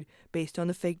made based on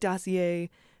the fake dossier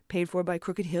paid for by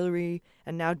crooked Hillary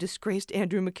and now disgraced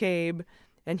Andrew McCabe,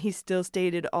 and he still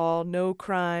stated all no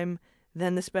crime,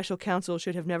 then the special counsel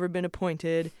should have never been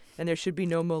appointed and there should be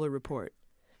no Mueller report."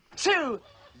 So,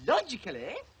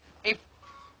 logically, if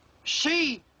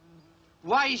she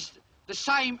weighs the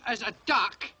same as a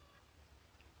duck,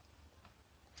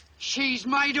 she's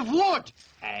made of wood.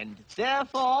 And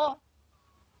therefore,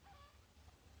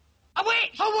 a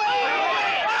witch! A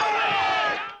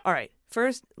witch! All right,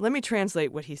 first, let me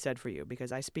translate what he said for you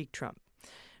because I speak Trump.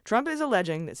 Trump is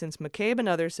alleging that since McCabe and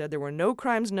others said there were no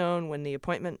crimes known when the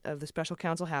appointment of the special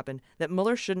counsel happened, that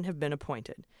Mueller shouldn't have been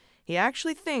appointed. He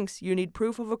actually thinks you need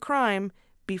proof of a crime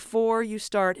before you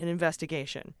start an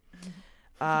investigation.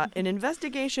 An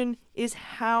investigation is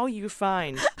how you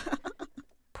find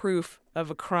proof of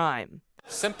a crime.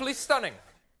 Simply stunning.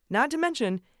 Not to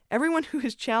mention, everyone who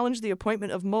has challenged the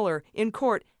appointment of Mueller in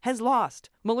court has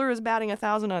lost. Mueller is batting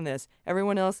 1,000 on this.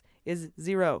 Everyone else is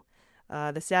 0.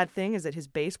 The sad thing is that his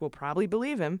base will probably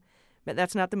believe him, but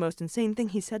that's not the most insane thing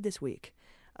he said this week.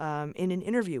 In an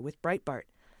interview with Breitbart,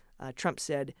 Trump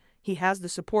said he has the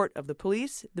support of the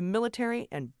police, the military,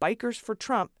 and bikers for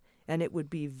Trump, and it would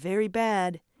be very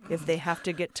bad if they have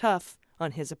to get tough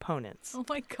on his opponents. Oh,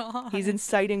 my God. He's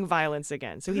inciting violence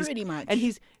again. So Pretty much. And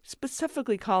he's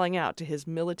specifically calling out to his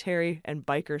military and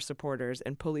biker supporters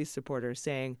and police supporters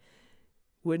saying,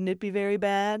 wouldn't it be very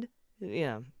bad?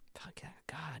 Yeah.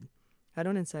 God. I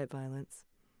don't incite violence.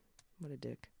 What a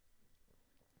dick.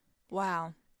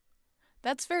 Wow.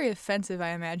 That's very offensive, I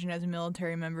imagine, as a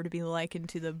military member to be likened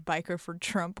to the biker for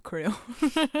Trump crew.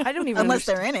 I don't even Unless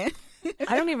they're in it.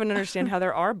 I don't even understand how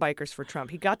there are bikers for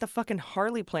Trump. He got the fucking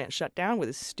Harley plant shut down with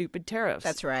his stupid tariffs.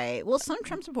 That's right. Well, some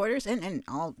Trump supporters and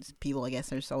all people, I guess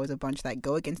there's always a bunch that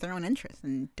go against their own interests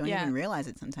and don't even realize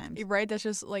it sometimes. You're right. That's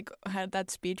just like had that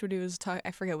speech when he was talking.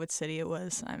 I forget what city it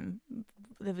was.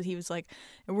 He was like,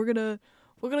 and we're gonna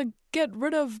get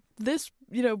rid of this,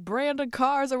 brand of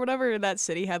cars or whatever. And that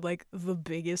city had like the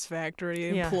biggest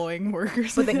factory employing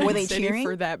workers. But were they cheering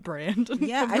for that brand?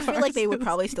 Yeah, I feel like they would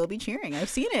probably still be cheering. I've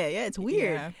seen it. Yeah, it's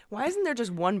weird. Yeah. Why isn't there just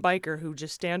one biker who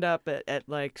just stand up at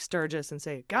like Sturgis and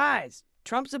say, guys,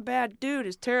 Trump's a bad dude.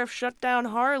 His tariff shut down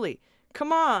Harley.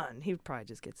 Come on. He probably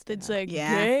just gets It's like,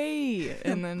 gay.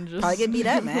 And then just... Probably get beat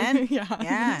up, man.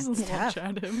 yeah. It's tough.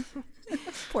 At him.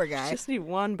 Poor guy. Just need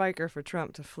one biker for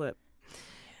Trump to flip.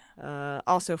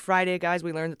 Also, Friday, guys,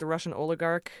 we learned that the Russian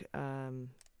oligarch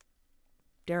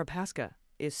Deripaska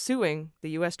is suing the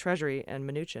U.S. Treasury and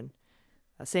Mnuchin,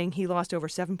 saying he lost over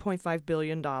 $7.5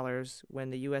 billion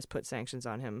when the U.S. put sanctions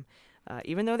on him,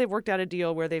 even though they've worked out a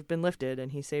deal where they've been lifted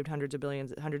and he saved hundreds of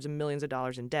millions of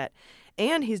dollars in debt.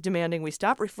 And he's demanding we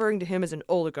stop referring to him as an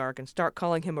oligarch and start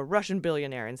calling him a Russian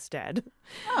billionaire instead.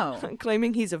 Oh.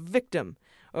 Claiming he's a victim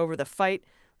over the fight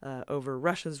over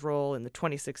Russia's role in the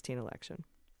 2016 election.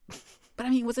 But I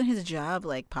mean, wasn't his job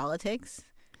like politics?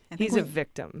 He's a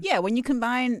victim. Yeah, when you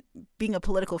combine being a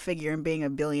political figure and being a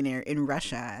billionaire in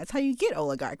Russia, that's how you get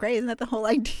oligarch, right? Isn't that the whole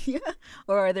idea?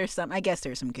 Or are there some? I guess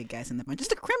there's some good guys in the bunch.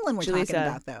 Just the Kremlin we're talking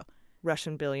about, though.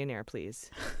 Russian billionaire,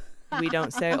 please. We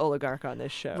don't say oligarch on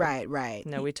this show. Right.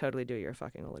 No, we totally do. You're a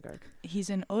fucking oligarch. He's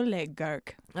an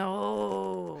oligarch.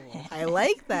 Oh. I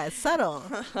like that. Subtle.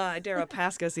 I dare a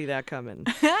Pasca see that coming.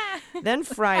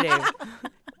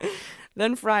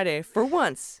 Then Friday, for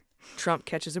once, Trump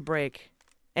catches a break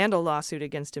and a lawsuit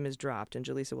against him is dropped. And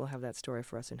Jaleesa will have that story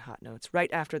for us in Hot Notes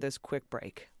right after this quick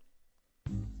break.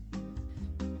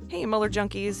 Hey, Mueller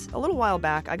junkies. A little while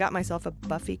back, I got myself a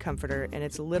Buffy comforter, and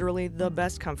it's literally the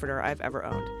best comforter I've ever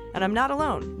owned. And I'm not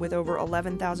alone. With over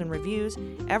 11,000 reviews,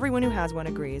 everyone who has one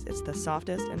agrees it's the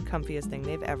softest and comfiest thing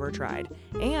they've ever tried.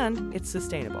 And it's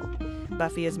sustainable.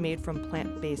 Buffy is made from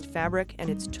plant-based fabric, and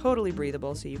it's totally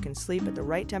breathable so you can sleep at the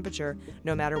right temperature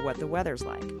no matter what the weather's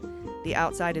like. The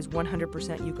outside is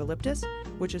 100% eucalyptus,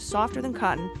 which is softer than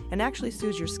cotton and actually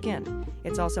soothes your skin.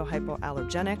 It's also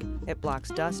hypoallergenic. It blocks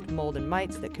dust, mold, and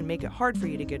mites that can make it hard for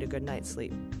you to get a good night's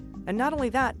sleep. And not only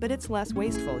that, but it's less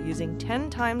wasteful, using 10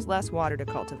 times less water to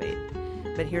cultivate.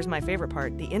 But here's my favorite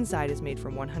part. The inside is made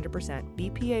from 100%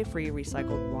 BPA-free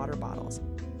recycled water bottles.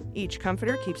 Each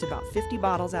comforter keeps about 50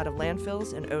 bottles out of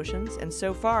landfills and oceans, and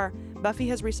so far, Buffy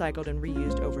has recycled and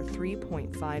reused over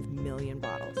 3.5 million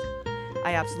bottles.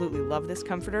 I absolutely love this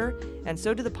comforter, and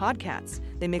so do the podcats.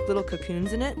 They make little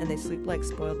cocoons in it, and they sleep like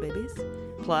spoiled babies.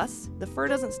 Plus, the fur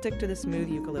doesn't stick to the smooth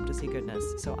eucalyptus-y goodness,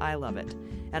 so I love it.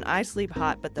 And I sleep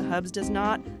hot, but the hubs does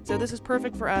not, so this is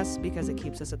perfect for us because it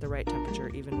keeps us at the right temperature,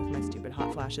 even with my stupid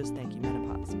hot flashes. Thank you,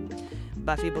 menopause.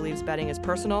 Buffy believes bedding is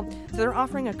personal, so they're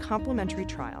offering a complimentary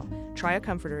trial. Try a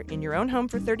comforter in your own home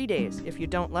for 30 days. If you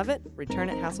don't love it, return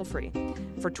it hassle-free.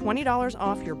 For $20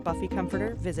 off your Buffy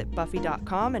comforter, visit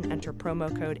Buffy.com and enter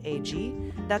promo code AG.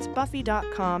 That's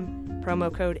Buffy.com,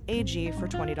 promo code AG for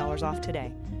 $20 off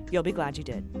today. You'll be glad you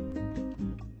did.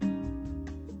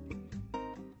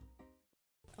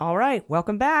 All right,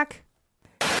 welcome back.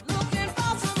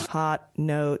 Hot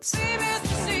notes.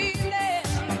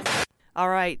 All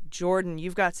right, Jordan,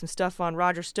 you've got some stuff on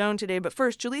Roger Stone today, but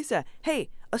first, Jaleesa, hey,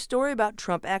 a story about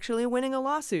Trump actually winning a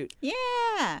lawsuit.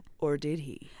 Yeah. Or did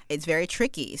he? It's very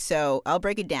tricky, so I'll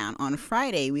break it down. On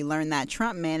Friday, we learned that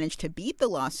Trump managed to beat the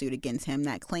lawsuit against him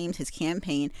that claims his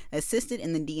campaign assisted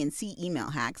in the DNC email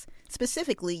hacks.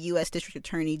 Specifically, U.S. District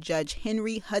Attorney Judge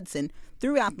Henry Hudson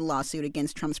threw out the lawsuit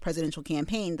against Trump's presidential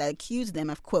campaign that accused them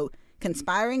of, quote,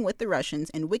 conspiring with the Russians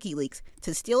and WikiLeaks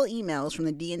to steal emails from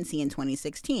the DNC in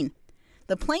 2016.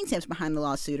 The plaintiffs behind the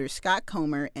lawsuit are Scott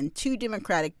Comer and two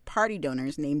Democratic Party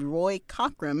donors named Roy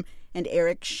Cockrum and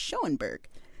Eric Schoenberg.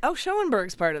 Oh,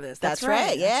 Schoenberg's part of this. That's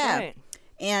right, yeah. That's right.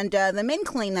 And the men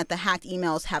claim that the hacked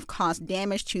emails have caused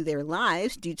damage to their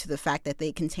lives due to the fact that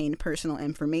they contain personal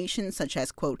information such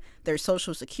as, quote, their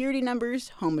social security numbers,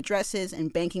 home addresses,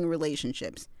 and banking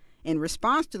relationships. In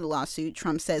response to the lawsuit,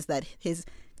 Trump says that his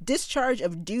discharge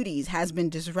of duties has been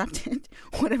disrupted,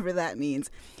 whatever that means.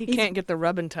 He can't get the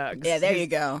rub and tugs. Yeah, there you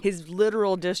go. His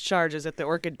literal discharges at the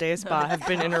Orchid Day Spa have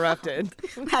been interrupted.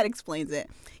 That explains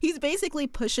it. He's basically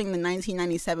pushing the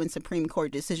 1997 Supreme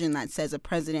Court decision that says a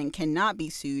president cannot be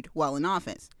sued while in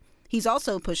office. He's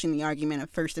also pushing the argument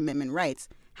of First Amendment rights.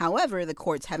 However, the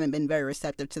courts haven't been very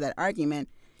receptive to that argument.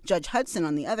 Judge Hudson,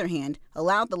 on the other hand,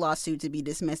 allowed the lawsuit to be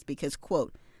dismissed because,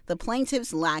 quote, the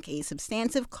plaintiffs lack a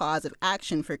substantive cause of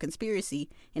action for conspiracy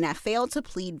and have failed to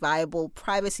plead viable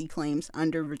privacy claims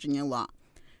under Virginia law.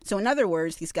 So in other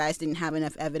words, these guys didn't have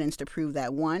enough evidence to prove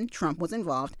that, one, Trump was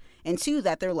involved, and two,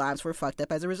 that their lives were fucked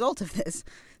up as a result of this.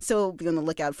 So be on the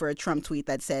lookout for a Trump tweet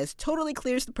that says, totally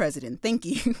clears the president. Thank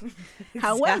you.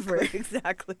 However,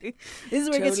 exactly. This is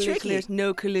where it gets Totally tricky. clears,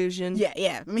 no collusion.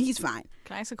 Yeah. I mean, he's fine.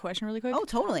 Can I ask a question really quick? Oh,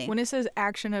 totally. When it says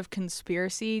action of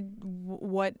conspiracy,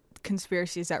 what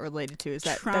conspiracy is that related to? Is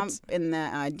that Trump and the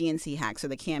DNC hacks, or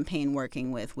the campaign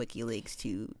working with WikiLeaks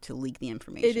to leak the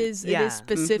information? It is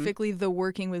specifically the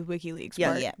working with WikiLeaks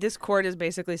part. Yeah. This court is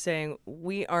basically saying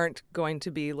we aren't going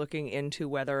to be looking into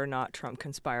whether or not Trump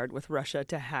conspired with Russia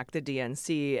to hack the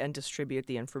DNC and distribute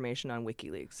the information on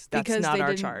WikiLeaks. That's because not they our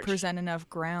didn't charge. present enough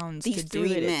grounds These to do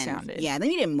three it, men. it sounded. Yeah, they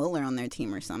needed Mueller on their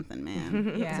team or something,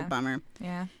 man. Yeah. It's a bummer.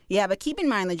 Yeah. Yeah, but keep in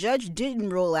mind, the judge didn't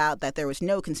rule out that there was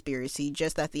no conspiracy,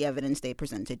 just that the evidence they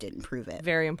presented didn't prove it.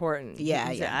 Very important. Yeah.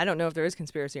 I don't know if there is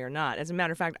conspiracy or not. As a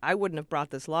matter of fact, I wouldn't have brought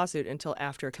this lawsuit until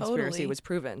after a conspiracy Totally. was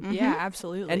proven. Mm-hmm. Yeah,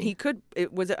 absolutely. And he could.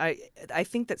 It was. I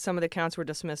think that some of the counts were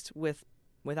dismissed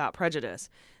without prejudice.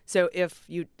 So if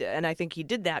you, and I think he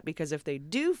did that because if they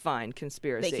do find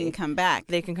conspiracy, They can come back.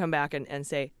 They can come back and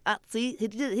say, see, he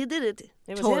did it.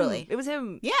 It was Totally. him. It was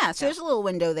him. Yeah, so there's a little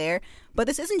window there. But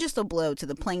this isn't just a blow to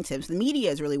the plaintiffs. The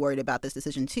media is really worried about this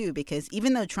decision, too, because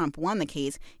even though Trump won the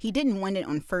case, he didn't win it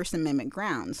on First Amendment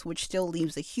grounds, which still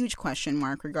leaves a huge question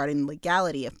mark regarding the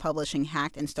legality of publishing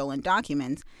hacked and stolen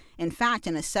documents. In fact,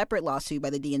 in a separate lawsuit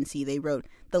by the DNC, they wrote,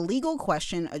 the legal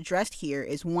question addressed here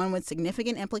is one with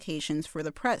significant implications for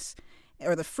the press,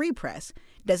 or the free press.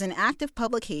 Does an active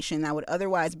publication that would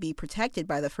otherwise be protected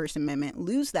by the First Amendment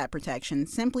lose that protection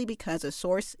simply because a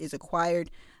source is acquired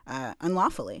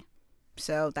unlawfully?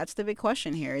 So that's the big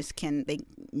question here: is can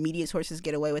media sources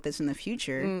get away with this in the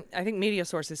future? I think media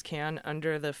sources can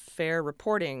under the Fair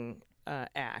Reporting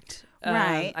Act.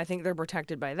 Right. I think they're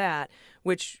protected by that,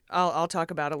 which I'll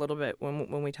talk about a little bit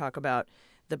when we talk about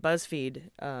the BuzzFeed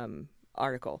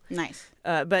article. Nice.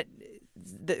 But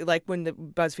like when the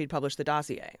BuzzFeed published the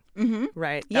dossier,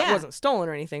 right? That Yeah. wasn't stolen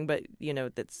or anything, but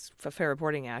that's a Fair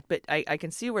Reporting Act. But I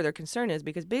can see where their concern is,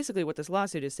 because basically what this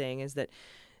lawsuit is saying is that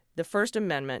the First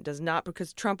Amendment does not,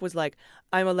 because Trump was like,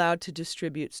 I'm allowed to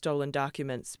distribute stolen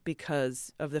documents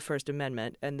because of the First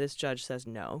Amendment, and this judge says,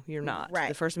 no, you're not. Right.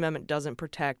 The First Amendment doesn't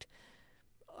protect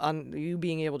on you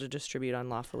being able to distribute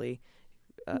unlawfully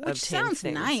Which obtained sounds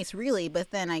things. nice, really,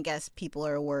 but then I guess people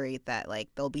are worried that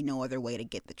there'll be no other way to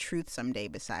get the truth someday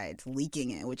besides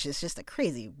leaking it, which is just a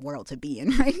crazy world to be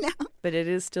in right now. But it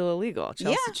is still illegal.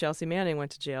 Chelsea Manning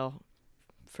went to jail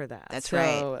for that. That's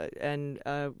right. And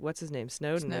what's his name?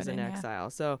 Snowden is in yeah. exile.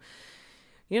 So,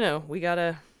 we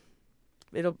gotta.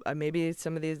 It'll maybe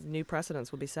some of these new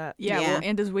precedents will be set. Yeah. Well,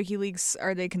 and does WikiLeaks,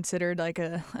 are they considered like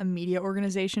a media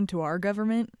organization to our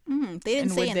government? They didn't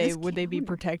and say in this would they be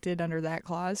protected under that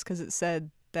clause? Because it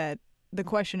said that the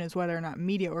question is whether or not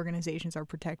media organizations are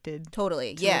protected.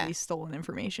 Totally. To release stolen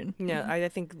information. Yeah, I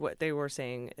think what they were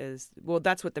saying is,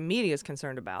 that's what the media is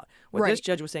concerned about. What Right. this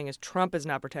judge was saying is Trump is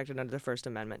not protected under the First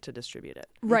Amendment to distribute it.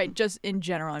 Right. Just in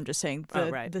general, I'm just saying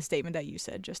right. the statement that you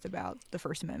said just about the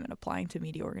First Amendment applying to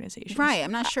media organizations. Right.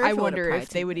 I'm not sure. I if it would wonder apply if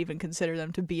to they would even consider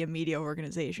them to be a media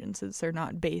organization since they're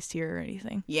not based here or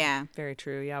anything. Yeah. Very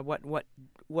true. Yeah.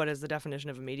 What is the definition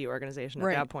of a media organization at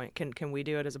Right. that point? Can we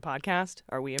do it as a podcast?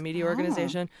 Are we a media organization?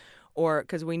 Or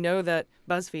because we know that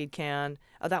BuzzFeed can.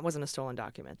 Oh, that wasn't a stolen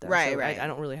document, though. Right, so right. I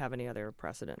don't really have any other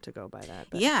precedent to go by that.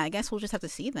 But, Yeah, I guess we'll just have to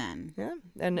see then. yeah.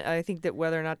 And I think that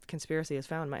whether or not conspiracy is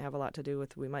found might have a lot to do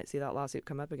with, we might see that lawsuit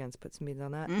come up against, put some meat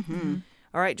on that. Mm-hmm.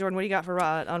 All right, Jordan, what do you got for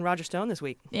on Roger Stone this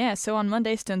week? Yeah, so on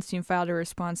Monday, Stone's team filed a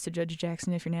response to Judge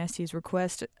Jackson If You're Nasty's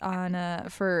request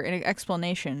for an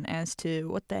explanation as to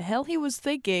what the hell he was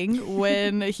thinking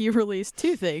when he released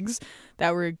two things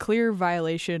that were a clear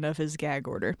violation of his gag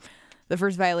order. The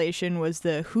first violation was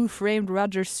the Who Framed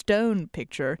Roger Stone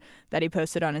picture that he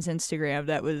posted on his Instagram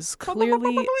that was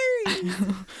clearly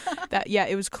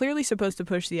it was clearly supposed to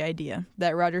push the idea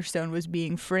that Roger Stone was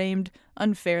being framed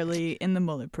unfairly in the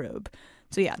Mueller probe.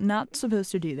 So yeah, not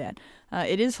supposed to do that.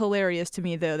 It is hilarious to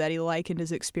me, though, that he likened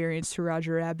his experience to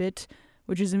Roger Rabbit,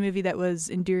 which is a movie that was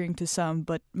endearing to some,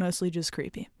 but mostly just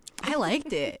creepy. I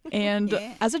liked it. And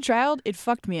as a child, it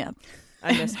fucked me up.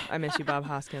 I miss you, Bob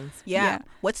Hoskins. Yeah.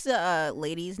 What's the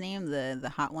lady's name? The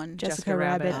hot one? Jessica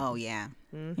Rabbit. Oh, yeah.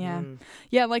 Mm-hmm. Yeah.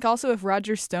 Yeah, like also if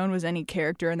Roger Stone was any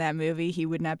character in that movie, he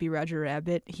would not be Roger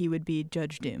Rabbit. He would be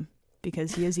Judge Doom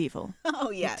because he is evil.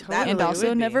 Oh, yeah. And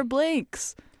also never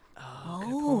blinks.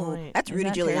 Oh, that's Rudy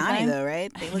that Giuliani, terrifying? though,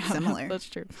 right? They look similar. That's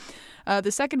true.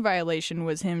 The second violation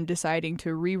was him deciding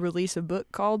to re-release a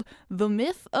book called The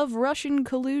Myth of Russian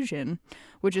Collusion,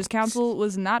 which his counsel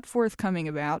was not forthcoming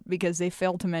about because they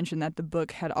failed to mention that the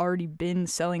book had already been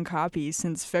selling copies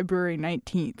since February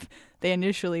 19th. They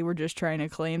initially were just trying to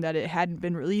claim that it hadn't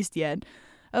been released yet.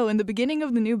 Oh, and the beginning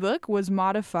of the new book was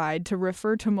modified to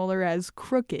refer to Mueller as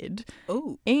crooked.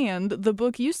 Oh. And the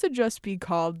book used to just be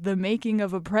called The Making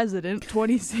of a President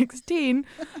 2016,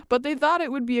 but they thought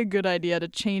it would be a good idea to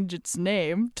change its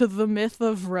name to The Myth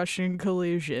of Russian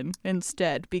Collusion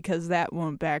instead, because that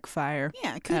won't backfire.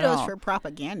 Yeah, at kudos all. for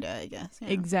propaganda, I guess. Yeah.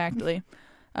 Exactly.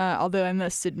 Although I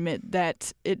must admit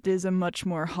that it is a much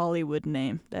more Hollywood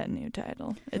name, that new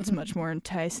title. It's much more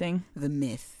enticing. The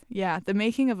Myth. Yeah, The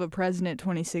Making of a President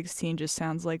 2016 just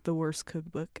sounds like the worst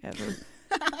cookbook ever.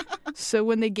 So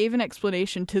when they gave an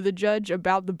explanation to the judge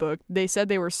about the book, they said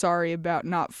they were sorry about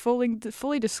not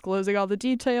fully disclosing all the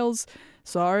details.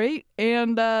 Sorry.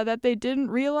 And that they didn't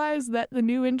realize that the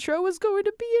new intro was going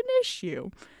to be an issue.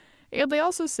 And they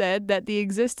also said that the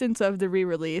existence of the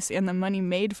re-release and the money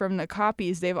made from the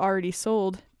copies they've already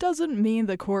sold doesn't mean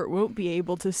the court won't be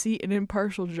able to seat an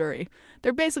impartial jury.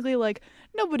 They're basically like,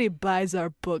 nobody buys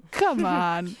our book. Come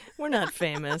on. We're not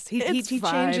famous. He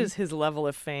fine. changes his level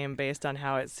of fame based on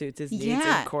how it suits his needs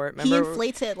Yeah. in court. He Remember?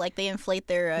 inflates it like they inflate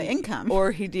their income.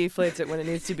 Or he deflates it when it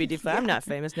needs to be deflated. I'm not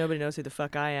famous. Nobody knows who the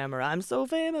fuck I am. Or I'm so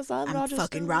famous. I'm Roger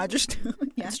fucking Stone. Roger Stone.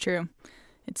 Yeah. That's true.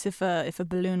 It's if a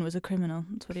balloon was a criminal.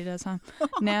 That's what he does, huh?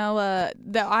 Now,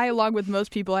 I, along with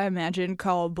most people, I imagine,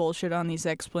 call bullshit on these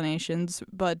explanations,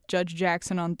 but Judge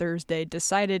Jackson on Thursday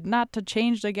decided not to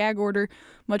change the gag order,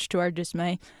 much to our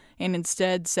dismay, and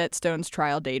instead set Stone's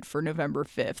trial date for November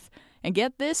 5th. And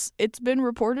get this, it's been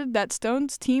reported that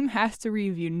Stone's team has to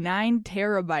review 9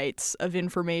 terabytes of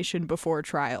information before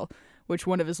trial, which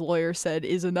one of his lawyers said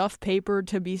is enough paper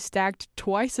to be stacked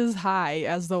twice as high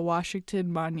as the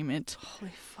Washington Monument.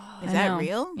 Holy fuck. Is that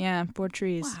real? Yeah, poor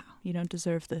trees. Wow. You don't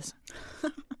deserve this.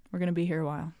 We're going to be here a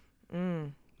while.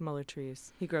 Mueller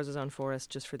trees. He grows his own forest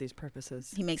just for these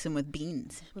purposes. He makes them with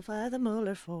beans. We'll fly the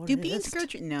Mueller forest. Do beans grow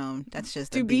trees? No, that's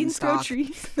just Do beans grow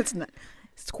trees? That's not.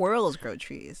 Squirrels grow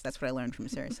trees. That's what I learned from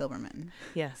Sarah Silverman.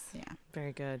 Yes. Yeah.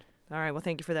 Very good. All right. Well,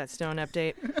 thank you for that stone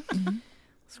update.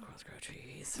 Squirrels grow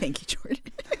trees. Thank you, Jordan.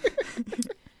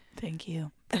 Thank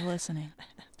you for listening.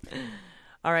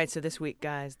 All right, so this week,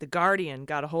 guys, The Guardian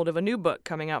got a hold of a new book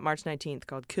coming out March 19th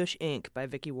called Kush Inc. by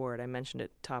Vicky Ward. I mentioned it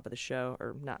at the top of the show,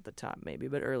 or not the top maybe,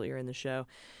 but earlier in the show.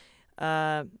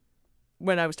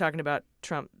 When I was talking about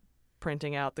Trump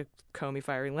printing out the Comey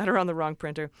firing letter on the wrong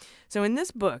printer. So in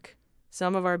this book,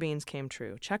 some of our beans came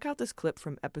true. Check out this clip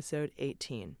from episode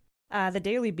 18. The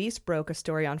Daily Beast broke a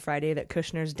story on Friday that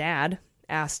Kushner's dad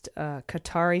asked a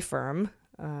Qatari firm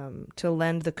to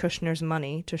lend the Kushners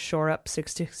money to shore up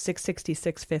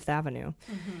 666 Fifth Avenue.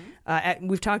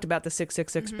 We've talked about the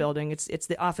 666 building. It's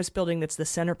the office building that's the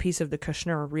centerpiece of the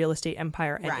Kushner real estate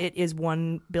empire, and it is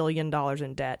 $1 billion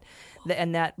in debt.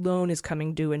 And that loan is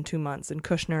coming due in 2 months, and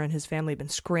Kushner and his family have been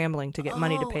scrambling to get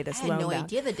money to pay this loan back. I had no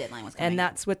idea the deadline was coming. And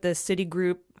that's what the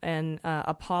Citigroup and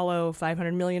Apollo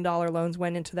 $500 million loans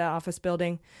went into that office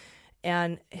building.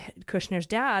 And Kushner's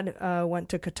dad went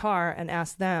to Qatar and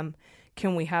asked them,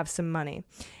 can we have some money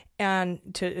and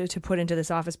to put into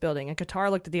this office building? And Qatar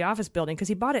looked at the office building because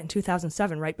he bought it in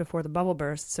 2007, right before the bubble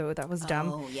burst. So that was dumb.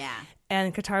 Oh, yeah.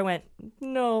 And Qatar went,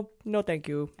 no, thank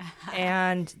you.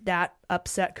 And that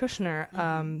upset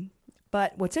Kushner.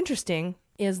 But what's interesting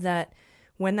is that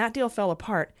when that deal fell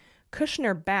apart,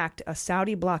 Kushner backed a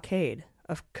Saudi blockade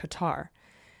of Qatar.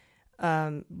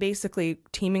 Basically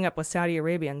teaming up with Saudi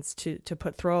Arabians to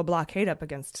throw a blockade up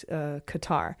against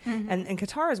Qatar. And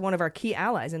Qatar is one of our key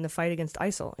allies in the fight against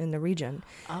ISIL in the region.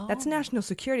 That's national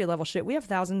security level shit. We have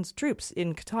thousands of troops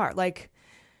in Qatar.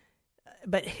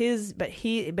 But his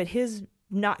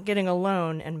not getting a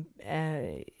loan,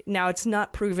 and now it's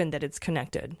not proven that it's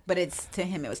connected. But to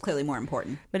him, it was clearly more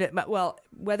important. But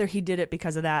whether he did it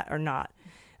because of that or not,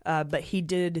 but he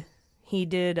did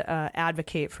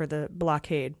advocate for the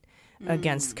blockade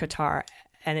against Qatar,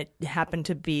 and it happened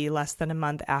to be less than a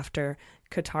month after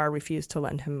Qatar refused to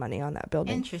lend him money on that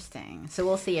building. Interesting. So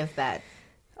we'll see if that...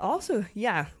 Also,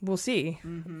 yeah, we'll see.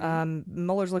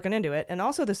 Mueller's looking into it. And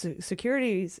also the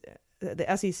securities, the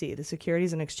SEC, the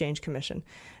Securities and Exchange Commission,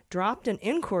 dropped an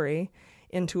inquiry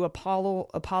into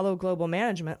Apollo Global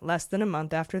Management less than a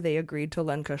month after they agreed to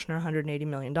lend Kushner $180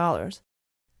 million.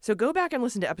 So go back and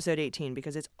listen to episode 18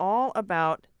 because it's all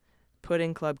about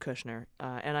putting Club Kushner.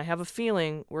 And I have a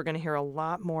feeling we're going to hear a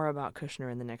lot more about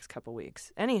Kushner in the next couple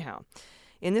weeks. Anyhow,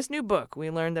 in this new book, we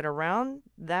learned that around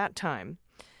that time,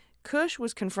 Kush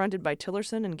was confronted by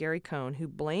Tillerson and Gary Cohn, who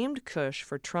blamed Kush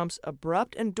for Trump's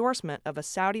abrupt endorsement of a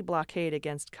Saudi blockade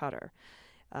against Qatar.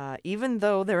 Even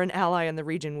though they're an ally in the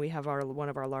region, we have one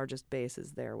of our largest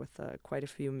bases there with quite a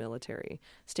few military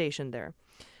stationed there.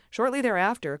 Shortly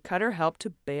thereafter, Qatar helped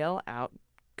to bail out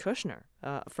Kushner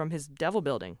from his devil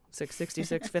building,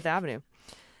 666 Fifth Avenue.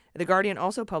 The Guardian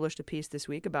also published a piece this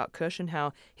week about Kush and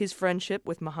how his friendship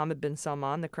with Mohammed bin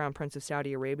Salman, the Crown Prince of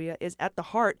Saudi Arabia, is at the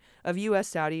heart of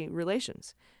U.S.-Saudi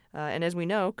relations. And as we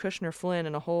know, Kushner, Flynn,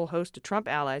 and a whole host of Trump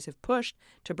allies have pushed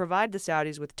to provide the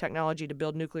Saudis with technology to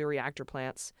build nuclear reactor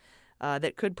plants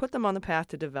that could put them on the path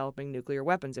to developing nuclear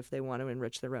weapons if they want to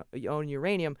enrich their own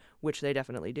uranium, which they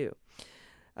definitely do.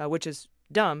 Which is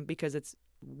dumb because it's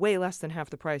way less than half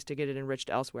the price to get it enriched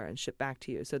elsewhere and shipped back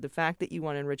to you. So the fact that you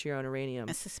want to enrich your own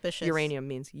uranium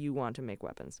means you want to make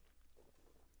weapons.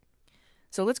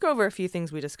 So let's go over a few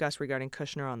things we discussed regarding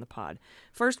Kushner on the pod.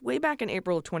 First, way back in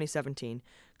April of 2017,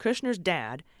 Kushner's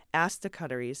dad asked the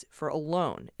Qataris for a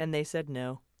loan, and they said,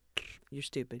 no, you're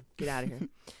stupid. Get out of here.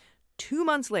 2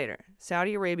 months later,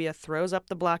 Saudi Arabia throws up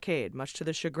the blockade, much to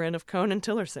the chagrin of Cohn and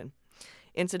Tillerson.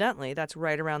 Incidentally, that's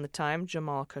right around the time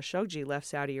Jamal Khashoggi left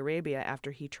Saudi Arabia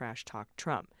after he trash-talked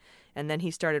Trump. And then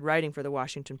he started writing for the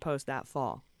Washington Post that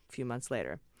fall, a few months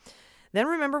later. Then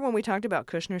remember when we talked about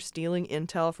Kushner stealing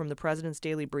intel from the president's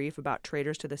daily brief about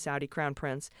traitors to the Saudi Crown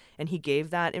Prince, and he gave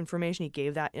that information, he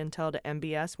gave that intel to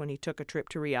MBS when he took a trip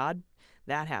to Riyadh?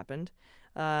 That happened.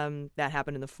 That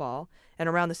happened in the fall. And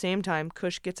around the same time,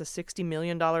 Kush gets a $60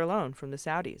 million loan from the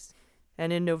Saudis.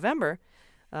 And in November,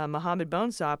 Mohammed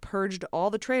Bonesaw purged all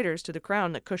the traitors to the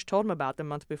crown that Kush told him about the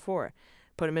month before,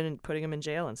 putting him in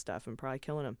jail and stuff and probably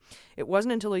killing him. It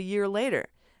wasn't until a year later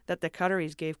that the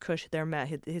Qataris gave Kush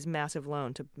his massive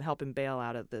loan to help him bail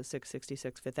out of the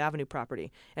 666 Fifth Avenue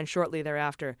property, and shortly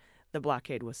thereafter, the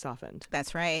blockade was softened.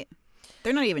 That's right.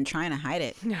 They're not even trying to hide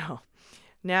it. No.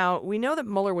 Now, we know that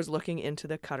Mueller was looking into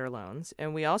the Qatar loans,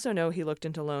 and we also know he looked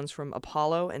into loans from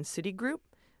Apollo and Citigroup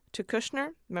to Kushner.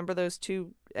 Remember those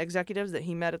two executives that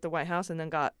he met at the White House and then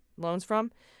got loans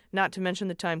from? Not to mention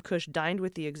the time Kush dined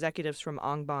with the executives from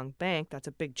Ongbong Bank. That's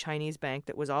a big Chinese bank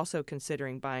that was also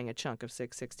considering buying a chunk of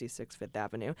 666 Fifth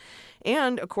Avenue.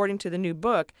 And according to the new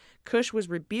book, Kush was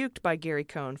rebuked by Gary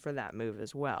Cohn for that move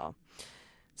as well.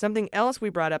 Something else we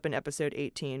brought up in episode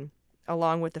 18,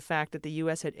 along with the fact that the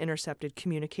U.S. had intercepted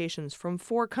communications from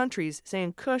 4 countries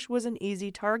saying Kush was an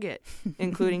easy target,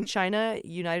 including China,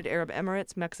 United Arab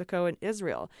Emirates, Mexico, and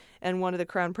Israel. And one of the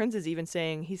crown princes even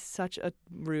saying, he's such a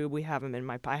rube, I have him in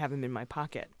my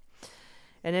pocket.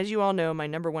 And as you all know, my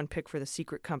number one pick for the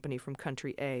secret company from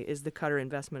country A is the Qatar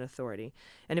Investment Authority.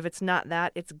 And if it's not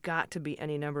that, it's got to be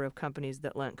any number of companies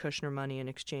that lent Kushner money in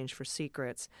exchange for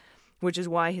secrets, which is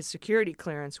why his security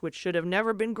clearance, which should have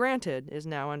never been granted, is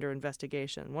now under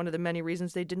investigation. One of the many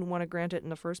reasons they didn't want to grant it in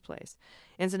the first place.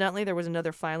 Incidentally, there was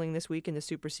another filing this week in the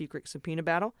super secret subpoena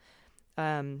battle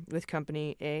with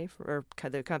Company A, or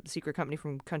the secret company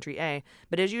from Country A.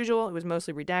 But as usual, it was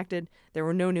mostly redacted. There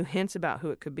were no new hints about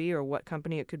who it could be or what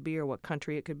company it could be or what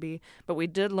country it could be. But we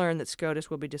did learn that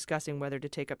SCOTUS will be discussing whether to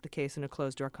take up the case in a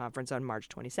closed-door conference on March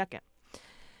 22nd.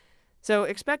 So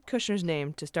expect Kushner's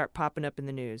name to start popping up in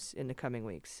the news in the coming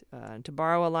weeks. To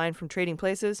borrow a line from Trading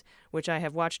Places, which I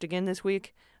have watched again this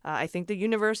week, I think the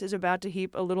universe is about to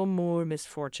heap a little more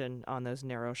misfortune on those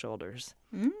narrow shoulders.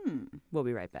 We'll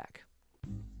be right back.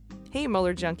 Hey,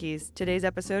 Mueller Junkies. Today's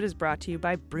episode is brought to you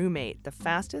by Brewmate, the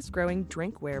fastest growing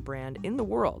drinkware brand in the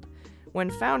world. When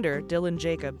founder Dylan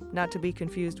Jacob, not to be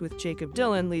confused with Jacob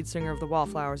Dylan, lead singer of the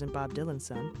Wallflowers and Bob Dylan's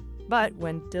son, but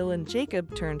when Dylan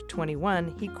Jacob turned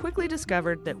 21, he quickly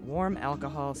discovered that warm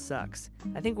alcohol sucks.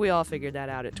 I think we all figured that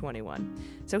out at 21.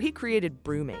 So he created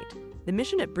Brewmate. The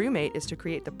mission at Brewmate is to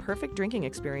create the perfect drinking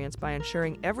experience by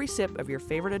ensuring every sip of your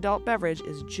favorite adult beverage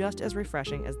is just as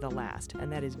refreshing as the last,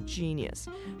 and that is genius.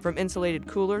 From insulated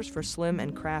coolers for slim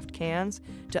and craft cans,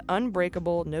 to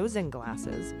unbreakable nose-in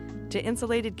glasses, to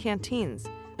insulated canteens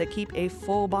that keep a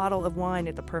full bottle of wine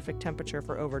at the perfect temperature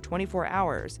for over 24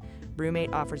 hours,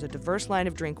 Brewmate offers a diverse line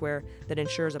of drinkware that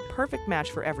ensures a perfect match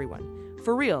for everyone.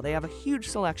 For real, they have a huge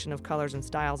selection of colors and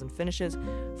styles and finishes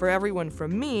for everyone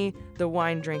from me, the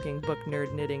wine-drinking,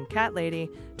 book-nerd-knitting cat lady,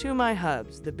 to my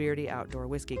hubs, the beardy outdoor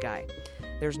whiskey guy.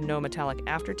 There's no metallic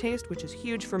aftertaste, which is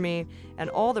huge for me, and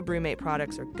all the Brewmate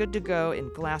products are good to go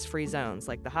in glass-free zones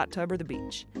like the hot tub or the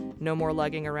beach. No more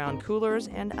lugging around coolers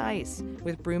and ice.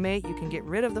 With Brewmate, you can get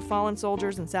rid of the fallen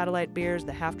soldiers and satellite beers,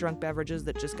 the half-drunk beverages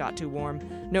that just got too warm.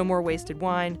 No more wasted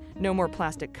wine, no more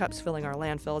plastic cups filling our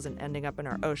landfills and ending up in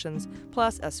our oceans,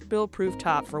 plus a spill-proof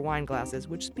top for wine glasses,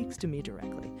 which speaks to me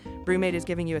directly. Brewmate is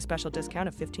giving you a special discount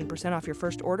of 15% off your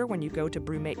first order when you go to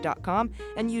brewmate.com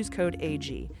and use code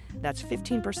AG. That's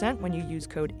 15% when you use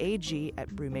code AG at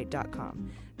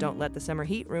brewmate.com. Don't let the summer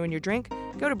heat ruin your drink.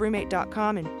 Go to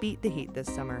brewmate.com and beat the heat this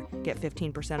summer. Get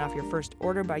 15% off your first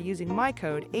order by using my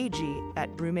code AG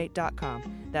at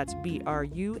brewmate.com. That's BRUMATE.com,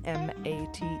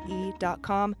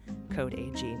 code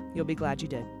AG. You'll be glad you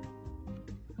did.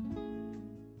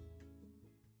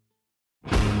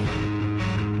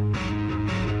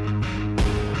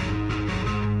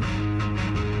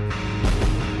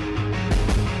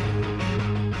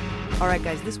 All right,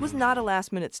 guys, this was not a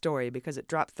last-minute story because it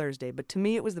dropped Thursday, but to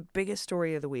me it was the biggest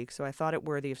story of the week, so I thought it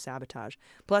worthy of sabotage.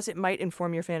 Plus, it might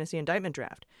inform your fantasy indictment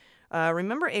draft.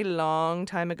 Remember a long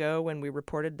time ago when we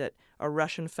reported that a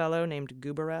Russian fellow named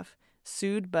Gubarev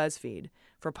sued BuzzFeed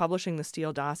for publishing the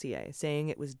Steele dossier, saying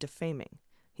it was defaming.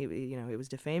 It was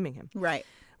defaming him. Right.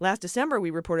 Last December,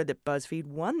 we reported that BuzzFeed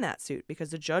won that suit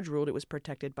because the judge ruled it was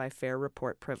protected by fair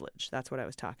report privilege. That's what I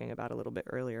was talking about a little bit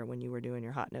earlier when you were doing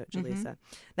your hot note, Jaleesa.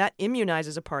 Mm-hmm. That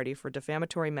immunizes a party for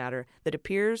defamatory matter that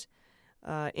appears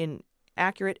in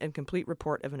accurate and complete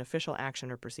report of an official action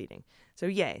or proceeding. So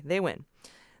yay, they win.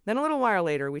 Then a little while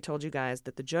later, we told you guys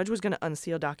that the judge was going to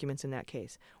unseal documents in that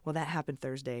case. Well, that happened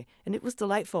Thursday, and it was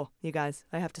delightful, you guys,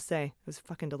 I have to say. It was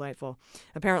fucking delightful.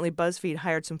 Apparently, BuzzFeed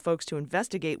hired some folks to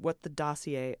investigate what the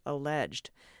dossier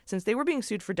alleged. Since they were being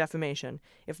sued for defamation,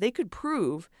 if they could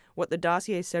prove what the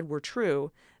dossier said were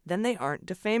true, then they aren't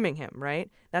defaming him, right?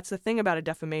 That's the thing about a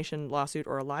defamation lawsuit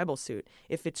or a libel suit.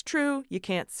 If it's true, you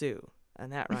can't sue.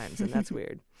 And that rhymes, and that's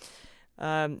weird.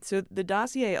 So the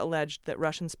dossier alleged that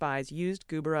Russian spies used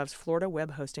Gubarev's Florida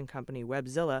web hosting company,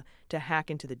 Webzilla, to hack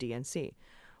into the DNC.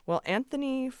 Well,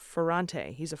 Anthony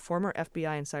Ferrante, he's a former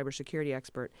FBI and cybersecurity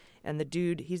expert, and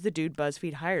he's the dude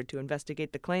BuzzFeed hired to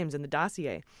investigate the claims in the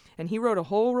dossier. And he wrote a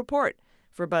whole report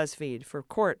for BuzzFeed for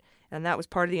court, and that was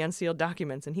part of the unsealed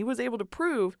documents. And he was able to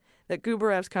prove that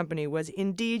Gubarev's company was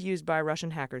indeed used by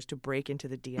Russian hackers to break into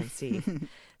the DNC.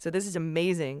 So this is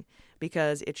amazing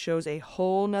because it shows a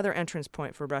whole nother entrance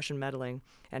point for Russian meddling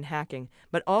and hacking,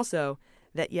 but also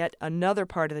that yet another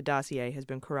part of the dossier has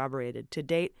been corroborated. To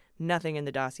date, nothing in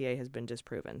the dossier has been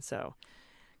disproven. So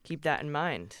keep that in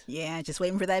mind. Yeah, just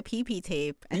waiting for that PP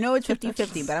tape. I know it's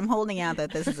 50-50, but I'm holding out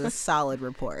that this is a solid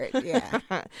report. Yeah.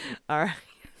 All right.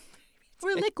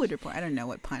 Or liquid report. I don't know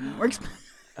what pun works.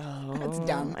 Oh, that's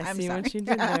dumb. I I'm see sorry. what you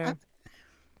did there.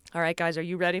 All right, guys, are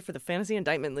you ready for the Fantasy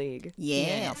Indictment League?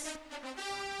 Yes.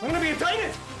 I'm gonna be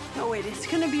indicted! No, wait, it's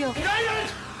gonna be okay. Indicted!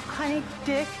 Honey,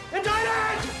 Dick.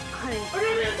 Indicted! Honey. I'm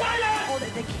gonna be indicted! Hold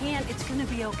it, they can't. It's gonna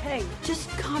be okay. Just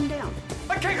calm down.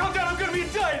 I can't calm down, I'm gonna be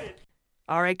indicted!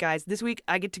 All right, guys, this week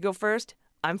I get to go first.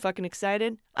 I'm fucking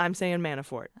excited. I'm saying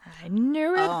Manafort. I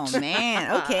knew it. Oh,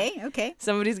 man. Okay.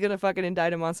 Somebody's gonna fucking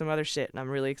indict him on some other shit, and I'm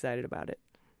really excited about it.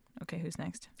 Okay, who's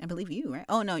next? I believe you, right?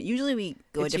 Oh, no, usually we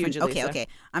go It's a different... usually, Okay.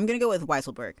 so. I'm going to go with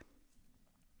Weisselberg.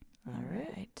 All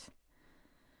right.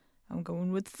 I'm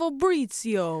going with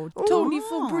Fabrizio. Tony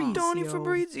Fabrizio. Tony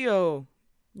Fabrizio.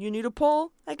 You need a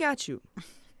poll? I got you.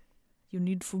 You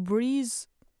need Fabriz?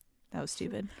 That was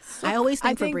stupid. I always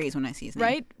think Fabriz when I see his name.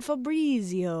 Right?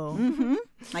 Fabrizio. Mm-hmm.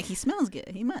 Like he smells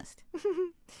good. He must.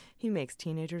 He makes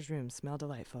teenagers' rooms smell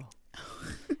delightful.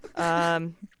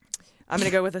 I'm going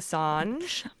to go with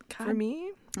Assange for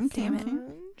me. Okay.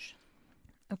 Assange.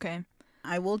 Okay.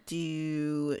 I will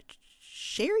do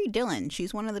Sherry Dillon.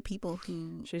 She's one of the people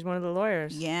who... She's one of the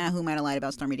lawyers. Yeah, who might have lied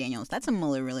about Stormy Daniels. That's a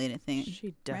Mueller-related thing.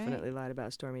 She definitely lied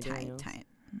about Stormy Daniels. Tight.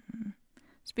 Mm-hmm.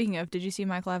 Speaking of, did you see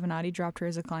Michael Avenatti dropped her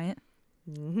as a client?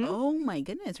 Mm-hmm. Oh, my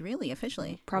goodness. Really?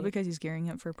 Officially? Probably because he's gearing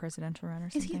up for a presidential run or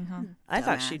something, huh? I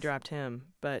thought she dropped him,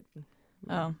 but...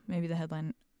 Oh, maybe the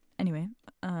headline. Anyway,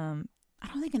 I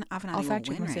don't think an Avenatti I'll fact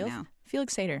will check win myself. right now.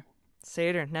 Felix Sater.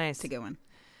 Sater, nice. That's a good one.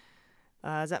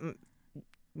 Is that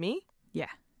me? Yeah.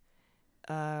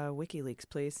 WikiLeaks,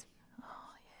 please. Oh,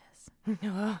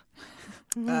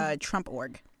 yes. Trump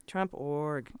org. Trump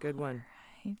org. Good one.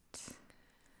 Right.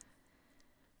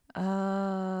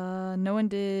 No one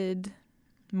did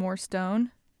More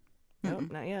Stone.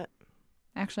 Nope, not yet.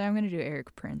 Actually, I'm going to do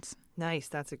Eric Prince. Nice.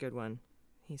 That's a good one.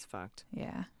 He's fucked.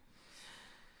 Yeah.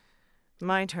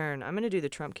 My turn. I'm going to do the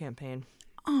Trump campaign.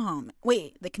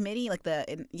 Wait, the committee? Like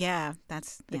yeah,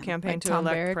 that's... The yeah. campaign Like to Tom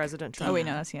elect Barrack? President Trump. Oh, wait,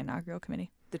 no, that's the inaugural committee.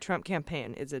 The Trump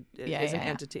campaign is an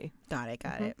entity. Got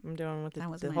it. I'm doing with That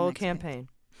was the my whole next pick. campaign.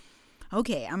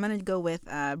 Okay, I'm going to go with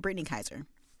Brittany Kaiser.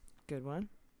 Good one.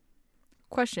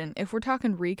 Question, if we're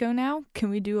talking Rico now, can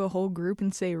we do a whole group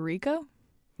and say Rico?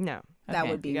 No. That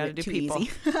Okay. would be You gotta do too people.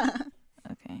 easy.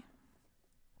 Okay.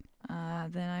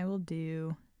 Then I will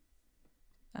do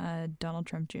Donald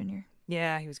Trump Jr.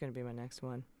 Yeah, he was going to be my next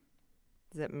one.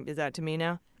 Is that to me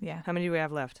now? Yeah. How many do we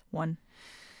have left? 1.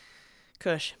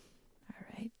 Kush. All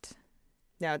right.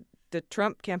 Now, the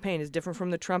Trump campaign is different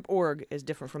from the Trump org, is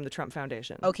different from the Trump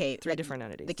Foundation. Okay. Three different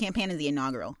entities. The campaign is the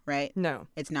inaugural, right? No.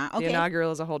 It's not? Okay. The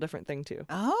inaugural is a whole different thing, too.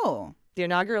 Oh. The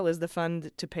inaugural is the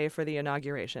fund to pay for the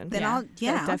inauguration. Then Yeah, I'll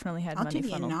that definitely had I'll money do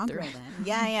the funneled inaugural through. then.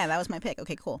 Yeah, that was my pick.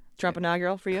 Okay, cool. Trump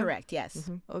inaugural for you? Correct, yes.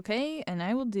 Okay, and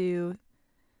I will do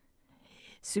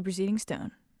Superseding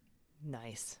Stone.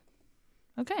 Nice.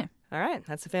 Okay. All right,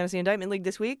 that's the Fantasy Indictment League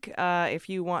this week. If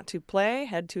you want to play,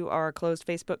 head to our closed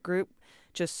Facebook group.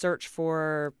 Just search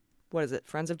for, what is it,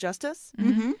 Friends of Justice?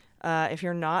 Mm-hmm. If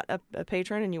you're not a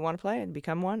patron and you want to play and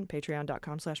become one,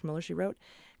 patreon.com/MillerSheWrote.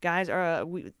 Guys,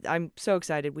 I'm so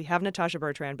excited. We have Natasha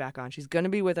Bertrand back on. She's going to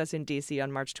be with us in D.C.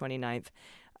 on March 29th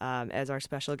as our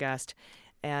special guest.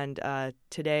 And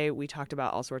today we talked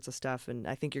about all sorts of stuff, and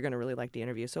I think you're going to really like the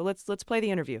interview. So let's play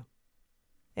the interview.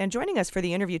 And joining us for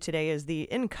the interview today is the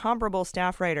incomparable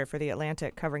staff writer for The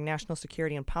Atlantic, covering national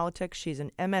security and politics. She's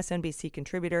an MSNBC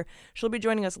contributor. She'll be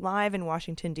joining us live in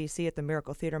Washington, D.C. at the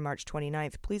Miracle Theater March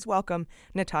 29th. Please welcome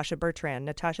Natasha Bertrand.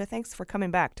 Natasha, thanks for coming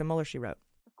back to Mueller, She Wrote.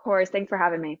 Of course. Thanks for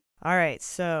having me. All right,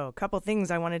 so a couple things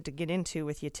I wanted to get into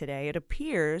with you today. It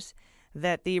appears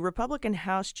that the Republican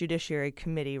House Judiciary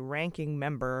Committee ranking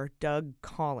member, Doug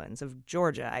Collins of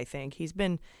Georgia, I think, he's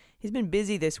been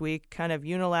busy this week, kind of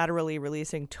unilaterally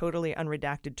releasing totally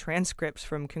unredacted transcripts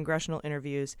from congressional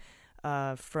interviews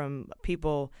from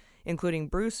people including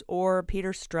Bruce Orr,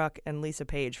 Peter Strzok, and Lisa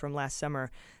Page from last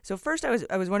summer. So first, I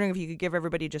was wondering if you could give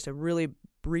everybody just a really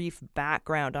brief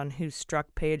background on who Strzok,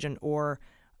 Page, and Orr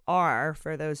are,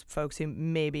 for those folks who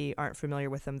maybe aren't familiar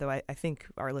with them, though I think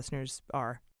our listeners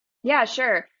are. Yeah,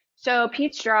 sure. So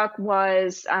Pete Strzok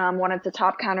was one of the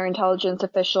top counterintelligence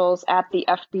officials at the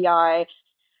FBI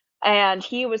And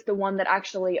he was the one that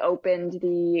actually opened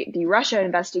the Russia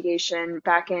investigation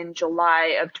back in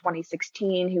July of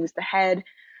 2016. He was the head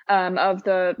of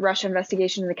the Russia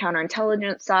investigation and the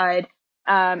counterintelligence side.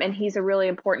 And he's a really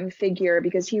important figure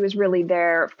because he was really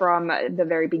there from the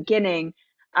very beginning,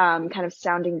 kind of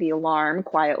sounding the alarm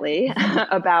quietly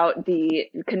about the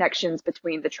connections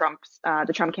between the Trump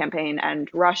campaign and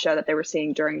Russia that they were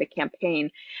seeing during the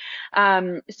campaign.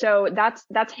 So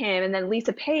that's him. And then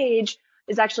Lisa Page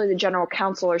is actually the general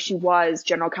counsel, or she was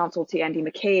general counsel to Andy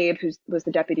McCabe, who was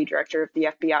the deputy director of the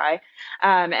FBI.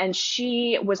 And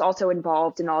she was also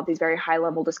involved in all of these very high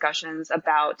level discussions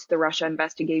about the Russia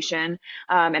investigation,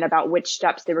 and about which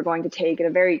steps they were going to take in a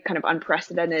very kind of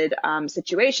unprecedented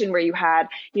situation where you had,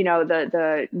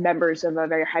 the members of a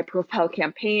very high profile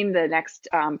campaign, the next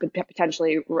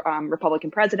potentially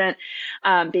Republican president,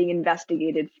 being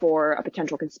investigated for a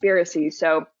potential conspiracy.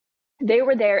 So they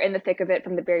were there in the thick of it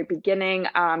from the very beginning.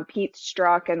 Pete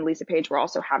Strzok and Lisa Page were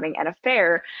also having an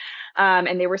affair,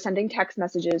 and they were sending text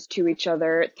messages to each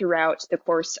other throughout the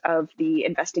course of the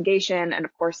investigation. And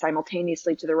of course,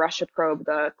 simultaneously to the Russia probe,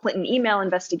 the Clinton email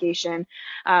investigation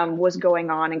was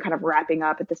going on and kind of wrapping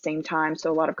up at the same time.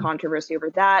 So a lot of controversy over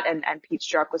that, and Pete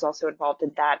Strzok was also involved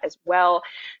in that as well.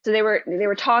 So they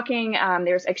were talking.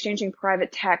 They were exchanging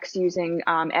private texts using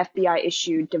FBI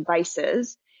issued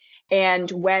devices.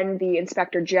 And when the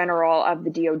Inspector General of the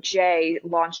DOJ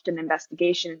launched an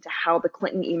investigation into how the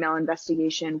Clinton email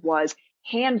investigation was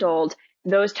handled,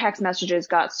 those text messages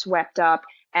got swept up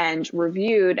and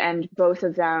reviewed, and both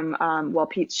of them, while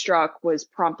Pete Strzok was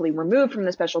promptly removed from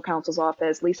the special counsel's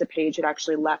office, Lisa Page had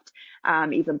actually left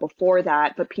even before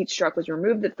that, but Pete Strzok was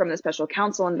removed from the special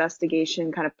counsel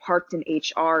investigation, kind of parked in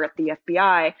HR at the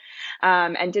FBI,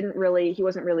 and he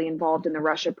wasn't really involved in the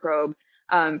Russia probe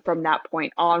from that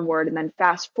point onward. And then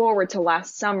fast forward to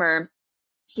last summer,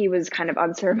 he was kind of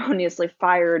unceremoniously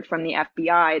fired from the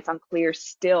FBI. It's unclear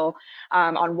still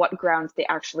on what grounds they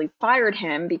actually fired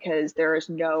him, because there is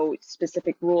no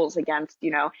specific rules against,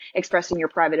 expressing your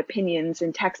private opinions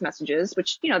in text messages,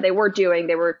 which, they were doing.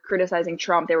 They were criticizing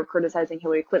Trump. They were criticizing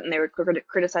Hillary Clinton. They were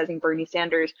criticizing Bernie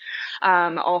Sanders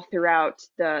all throughout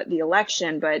the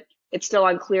election. But it's still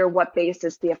unclear what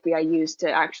basis the FBI used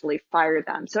to actually fire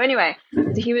them. So anyway,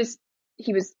 he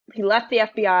left the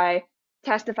FBI,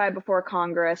 testified before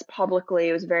Congress publicly.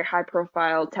 It was a very high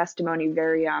profile testimony,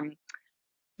 very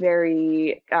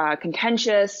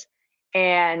contentious.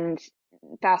 And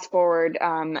fast forward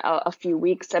a few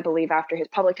weeks, I believe, after his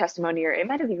public testimony, or it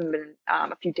might have even been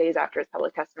a few days after his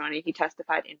public testimony, he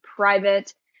testified in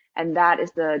private. And that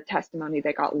is the testimony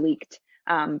that got leaked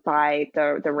by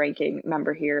the ranking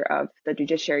member here of the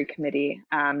Judiciary Committee.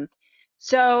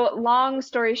 So long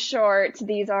story short,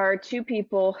 these are two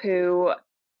people who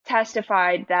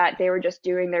testified that they were just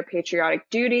doing their patriotic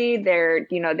duty.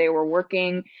 They were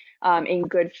working in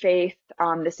good faith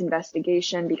on this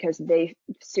investigation because they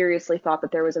seriously thought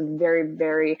that there was a very,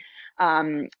 very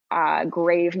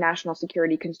grave national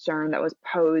security concern that was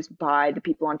posed by the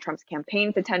people on Trump's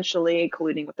campaign, potentially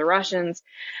colluding with the Russians.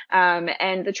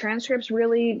 And the transcripts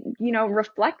really,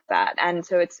 reflect that. And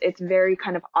so it's very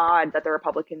kind of odd that the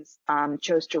Republicans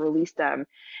chose to release them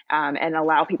and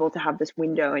allow people to have this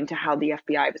window into how the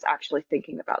FBI was actually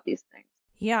thinking about these things.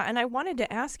 Yeah, and I wanted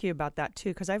to ask you about that,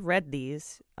 too, because I've read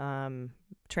these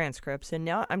transcripts, and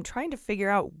now I'm trying to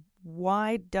figure out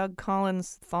why Doug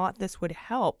Collins thought this would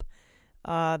help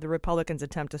the Republicans'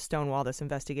 attempt to stonewall this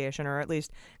investigation, or at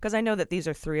least, because I know that these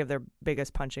are three of their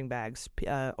biggest punching bags,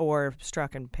 or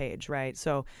Strzok and Page, right?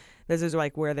 So this is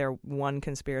like where their one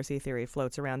conspiracy theory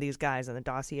floats around, these guys in the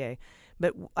dossier.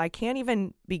 But I can't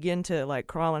even begin to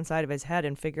crawl inside of his head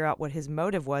and figure out what his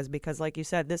motive was, because like you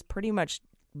said, this pretty much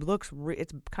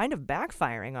it's kind of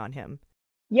backfiring on him.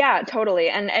 Yeah, totally.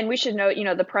 And we should note,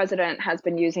 the president has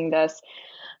been using this.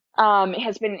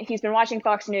 He's been watching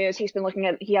Fox News. He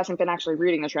hasn't been actually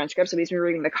reading the transcripts, so he's been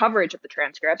reading the coverage of the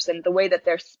transcripts. And the way that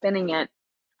they're spinning it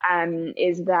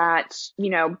is that,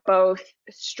 both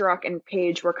Strzok and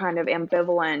Page were kind of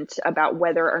ambivalent about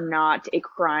whether or not a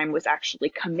crime was actually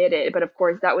committed. But of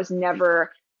course, that was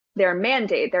never their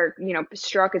mandate.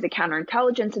 Strzok is a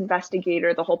counterintelligence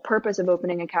investigator. The whole purpose of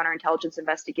opening a counterintelligence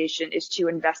investigation is to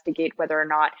investigate whether or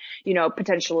not,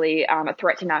 potentially a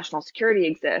threat to national security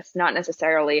exists, not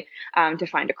necessarily to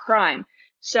find a crime.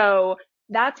 So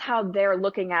that's how they're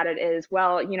looking at it is,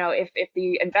 well, if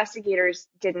the investigators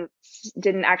didn't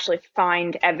actually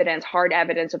find hard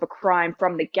evidence of a crime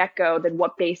from the get-go, then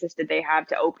what basis did they have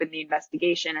to open the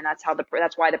investigation? And that's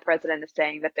why the president is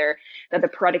saying that the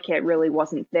predicate really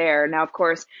wasn't there. Now, of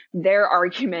course, their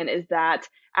argument is that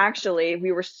actually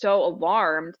we were so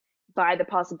alarmed by the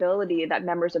possibility that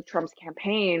members of Trump's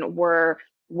campaign were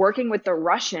working with the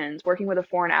Russians, working with a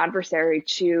foreign adversary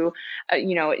to,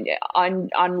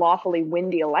 unlawfully win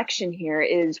the election here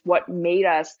is what made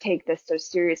us take this so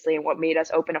seriously and what made us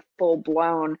open a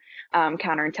full-blown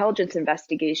counterintelligence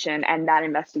investigation. And that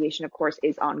investigation, of course,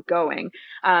 is ongoing.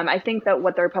 I think that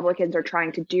what the Republicans are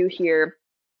trying to do here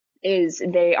is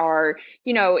they are,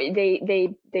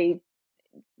 they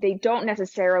don't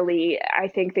necessarily, I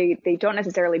think they don't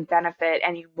necessarily benefit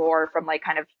anymore from like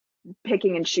kind of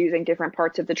picking and choosing different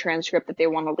parts of the transcript that they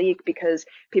want to leak, because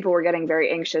people were getting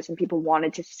very anxious and people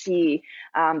wanted to see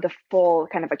the full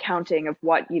kind of accounting of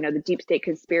what, the deep state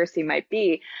conspiracy might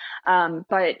be.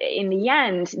 But in the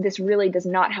end, this really does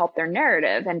not help their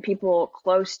narrative. And people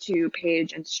close to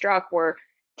Page and Strzok were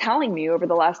telling me over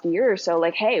the last year or so,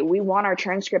 like, hey, we want our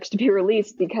transcripts to be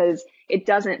released because it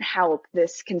doesn't help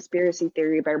this conspiracy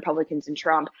theory by Republicans and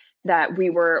Trump that we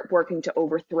were working to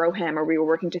overthrow him or we were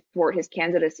working to thwart his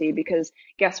candidacy, because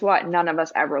guess what? None of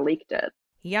us ever leaked it.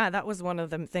 Yeah, that was one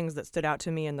of the things that stood out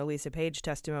to me in the Lisa Page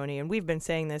testimony. And we've been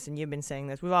saying this and you've been saying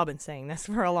this. We've all been saying this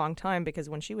for a long time, because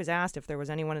when she was asked if there was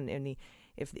anyone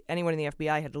if anyone in the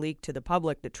FBI had leaked to the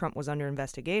public that Trump was under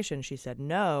investigation, she said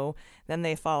no. Then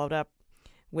they followed up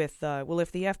with, well,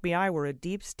 if the FBI were a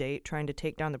deep state trying to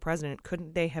take down the president,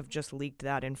 couldn't they have just leaked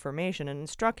that information? And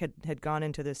Strzok had gone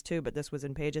into this too, but this was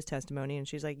in Page's testimony, and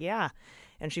she's like, yeah.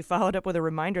 And she followed up with a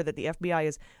reminder that the FBI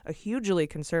is a hugely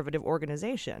conservative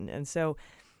organization. And so,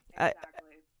 I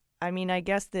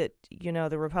guess that,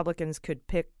 the Republicans could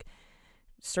pick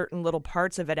certain little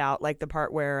parts of it out, like the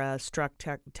part where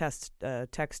Strzok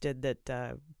texted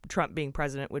that Trump being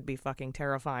president would be fucking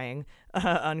terrifying,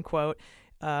 unquote.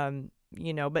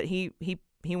 But he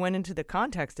went into the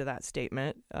context of that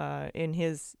statement in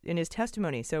his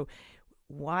testimony. So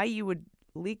why you would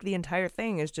leak the entire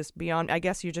thing is just beyond. I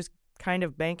guess you're just kind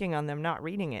of banking on them not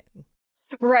reading it.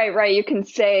 Right. You can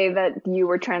say that you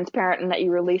were transparent and that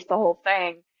you released the whole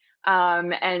thing,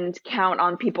 and count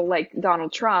on people like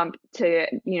Donald Trump to,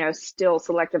 still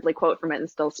selectively quote from it and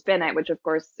still spin it, which of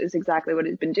course is exactly what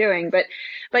he's been doing. But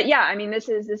yeah, this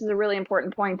is a really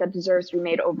important point that deserves to be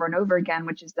made over and over again,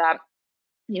 which is that,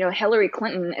 Hillary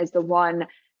Clinton is the one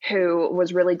who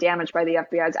was really damaged by the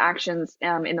FBI's actions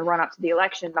in the run-up to the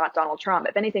election, not Donald Trump.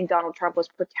 If anything, Donald Trump was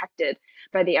protected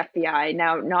by the FBI.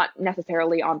 Now, not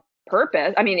necessarily on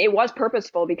purpose. It was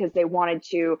purposeful because they wanted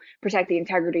to protect the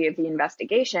integrity of the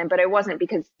investigation, but it wasn't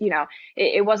because,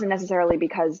 it wasn't necessarily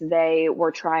because they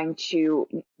were trying to,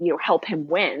 help him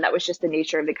win. That was just the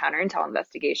nature of the counterintel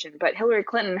investigation. But Hillary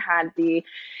Clinton had the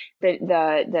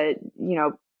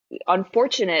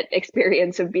unfortunate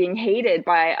experience of being hated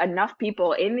by enough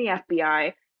people in the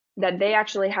FBI that they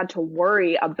actually had to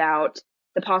worry about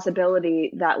the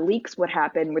possibility that leaks would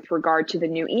happen with regard to the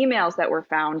new emails that were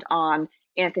found on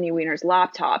Anthony Weiner's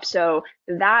laptop. So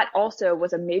that also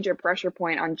was a major pressure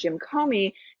point on Jim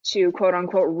Comey to, quote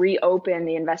unquote, reopen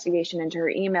the investigation into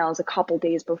her emails a couple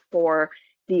days before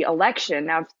the election.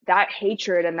 Now, if that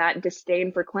hatred and that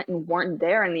disdain for Clinton weren't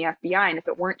there in the FBI, and if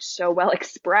it weren't so well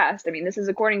expressed, this is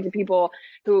according to people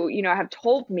who, have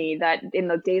told me that in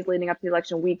the days leading up to the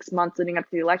election, weeks, months leading up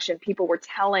to the election, people were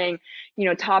telling,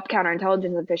 top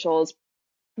counterintelligence officials,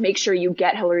 make sure you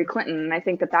get Hillary Clinton. And I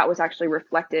think that was actually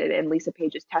reflected in Lisa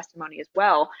Page's testimony as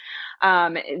well.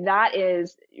 That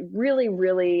is really,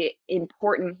 really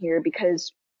important here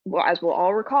because, well, as we'll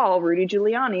all recall, Rudy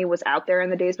Giuliani was out there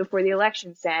in the days before the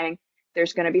election saying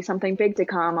there's going to be something big to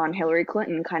come on Hillary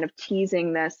Clinton, kind of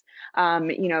teasing this,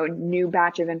 new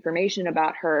batch of information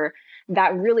about her.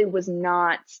 That really was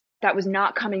not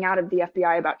coming out of the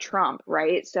FBI about Trump,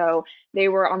 right? So they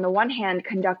were, on the one hand,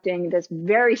 conducting this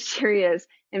very serious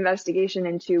investigation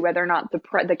into whether or not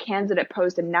the candidate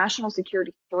posed a national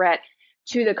security threat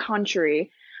to the country,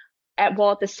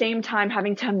 while at the same time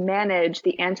having to manage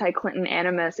the anti-Clinton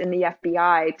animus in the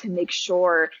FBI to make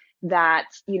sure that,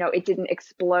 it didn't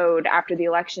explode after the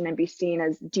election and be seen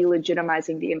as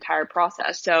delegitimizing the entire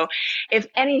process. So if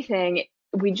anything,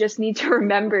 we just need to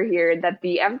remember here that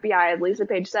the FBI, as Lisa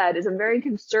Page said, is a very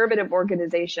conservative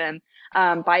organization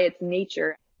by its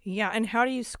nature. Yeah, and how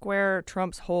do you square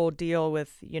Trump's whole deal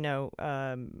with,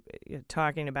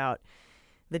 talking about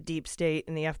the deep state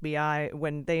and the FBI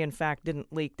when they, in fact,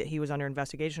 didn't leak that he was under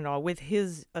investigation at all, with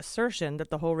his assertion that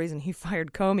the whole reason he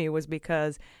fired Comey was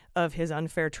because of his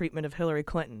unfair treatment of Hillary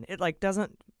Clinton? It,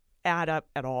 doesn't add up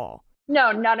at all.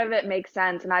 No, none of it makes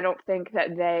sense, and I don't think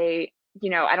that they...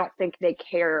 I don't think they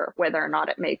care whether or not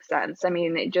it makes sense.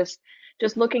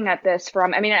 Just looking at this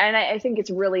from, and I think it's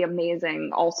really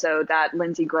amazing also that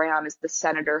Lindsey Graham is the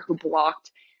senator who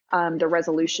blocked the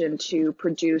resolution to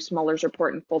produce Mueller's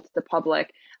report in full to the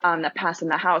public that passed in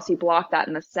the House. He blocked that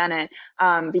in the Senate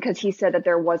because he said that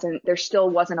there still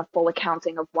wasn't a full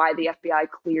accounting of why the FBI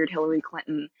cleared Hillary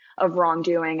Clinton of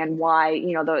wrongdoing and why,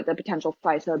 the potential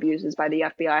FISA abuses by the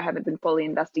FBI haven't been fully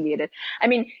investigated. I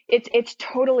mean, it's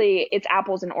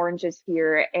apples and oranges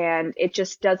here. And it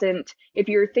just doesn't, if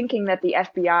you're thinking that the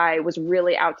FBI was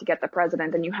really out to get the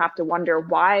president, then you have to wonder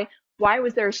why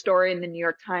was there a story in the New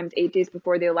York Times 8 days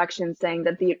before the election saying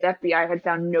that the FBI had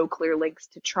found no clear links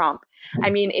to Trump?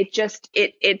 I mean,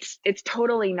 it's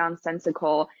totally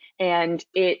nonsensical. And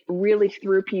it really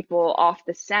threw people off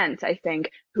the scent, I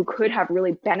think, who could have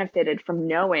really benefited from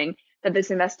knowing that this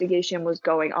investigation was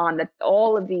going on, that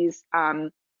all of these,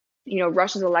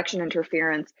 Russia's election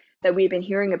interference that we've been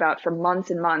hearing about for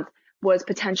months and months was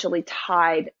potentially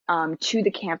tied to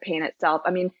the campaign itself.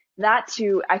 I mean, that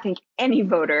to, I think, any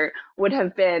voter would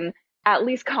have been at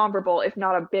least comparable, if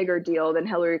not a bigger deal than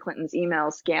Hillary Clinton's email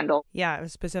scandal. Yeah, it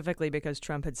was specifically because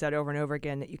Trump had said over and over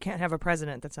again that you can't have a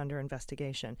president that's under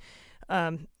investigation.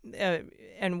 And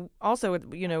also,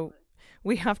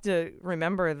 we have to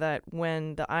remember that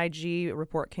when the IG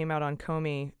report came out on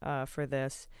Comey for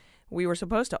this, we were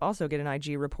supposed to also get an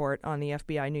IG report on the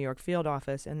FBI New York field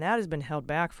office, and that has been held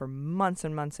back for months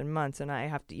and months and months, and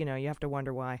you have to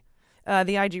wonder why.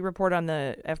 The IG report on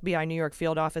the FBI New York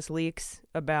field office leaks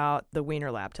about the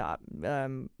Wiener laptop.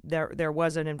 There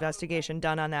was an investigation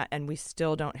done on that, and we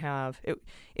still don't have it.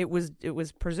 It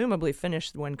was presumably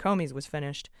finished when Comey's was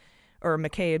finished, or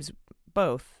McCabe's,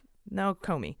 both. No,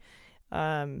 Comey,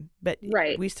 but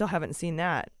right. We still haven't seen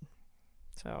that.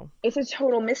 So it's a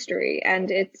total mystery, and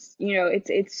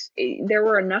there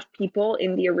were enough people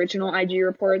in the original IG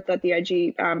report that the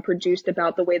IG produced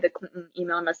about the way the Clinton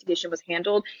email investigation was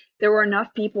handled. There were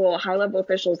enough people, high-level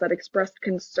officials, that expressed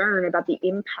concern about the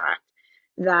impact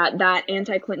that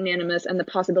anti-Clinton animus and the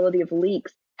possibility of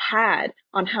leaks had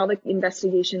on how the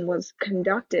investigation was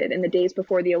conducted in the days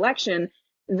before the election,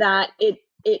 that it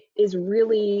is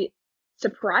really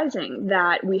surprising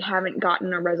that we haven't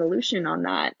gotten a resolution on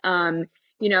that.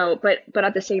 But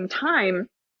at the same time,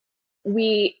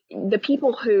 the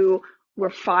people who were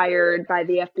fired by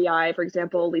the FBI, for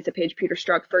example, Lisa Page, Peter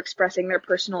Strzok, for expressing their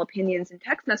personal opinions in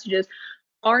text messages,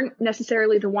 aren't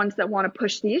necessarily the ones that want to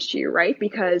push the issue, right?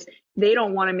 Because they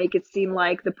don't want to make it seem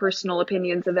like the personal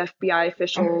opinions of FBI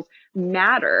officials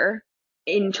matter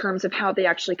in terms of how they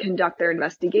actually conduct their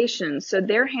investigations. So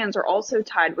their hands are also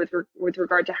tied with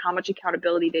regard to how much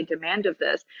accountability they demand of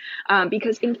this.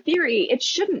 Because in theory, it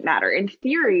shouldn't matter. In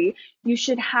theory, you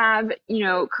should have,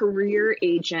 career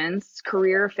agents,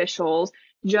 career officials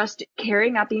just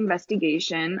carrying out the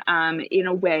investigation in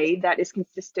a way that is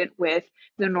consistent with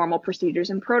the normal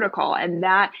procedures and protocol. And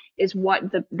that is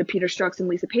what the Peter Strzok's and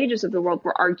Lisa Pages of the world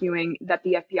were arguing that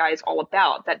the FBI is all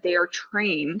about, that they are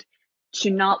trained to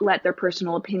not let their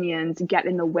personal opinions get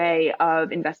in the way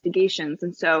of investigations.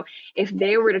 And so if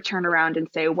they were to turn around and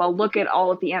say, well, look at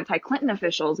all of the anti-Clinton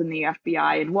officials in the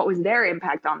FBI and what was their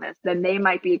impact on this, then they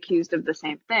might be accused of the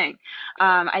same thing.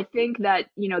 I think that,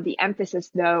 the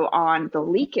emphasis, though, on the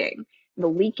leaking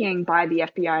by the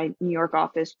FBI New York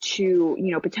office to,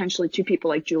 potentially to people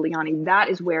like Giuliani, that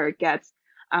is where it gets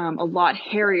a lot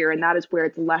hairier, and that is where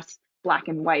it's less black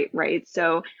and white, right?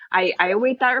 So I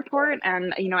await that report,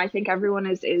 and I think everyone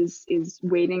is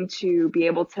waiting to be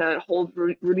able to hold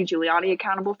Rudy Giuliani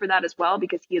accountable for that as well,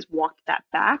 because he has walked that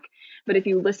back. But if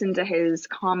you listen to his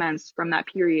comments from that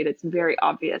period, it's very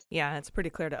obvious. Yeah, it's pretty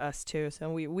clear to us too.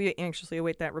 So we anxiously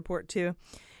await that report too.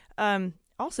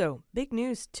 Also, big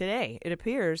news today. It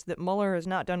appears that Mueller is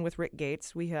not done with Rick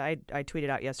Gates. I tweeted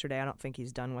out yesterday, I don't think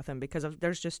he's done with him because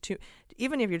there's just two.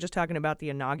 Even if you're just talking about the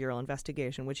inaugural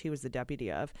investigation, which he was the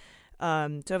deputy of.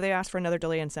 So they asked for another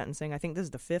delay in sentencing. I think this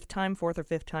is the fourth or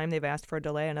fifth time they've asked for a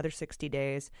delay, another 60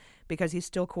 days, because he's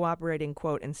still cooperating,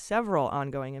 quote, in several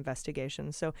ongoing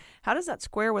investigations. So how does that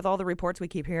square with all the reports we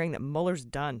keep hearing that Mueller's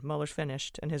done, Mueller's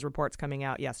finished, and his report's coming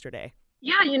out yesterday?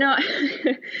 Yeah,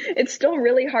 it's still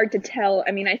really hard to tell.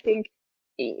 I mean, I think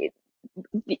the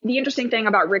interesting thing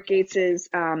about Rick Gates is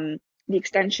the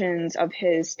extensions of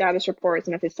his status reports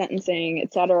and of his sentencing,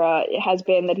 et cetera, has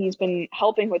been that he's been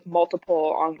helping with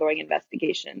multiple ongoing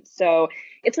investigations. So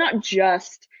it's not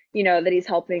just, that he's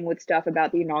helping with stuff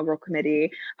about the inaugural committee,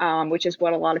 which is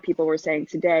what a lot of people were saying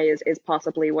today is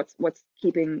possibly what's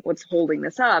holding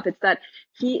this up. It's that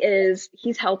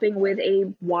he's helping with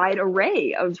a wide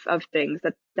array of things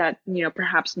that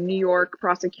perhaps New York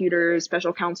prosecutors,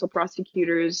 special counsel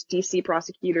prosecutors, DC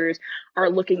prosecutors are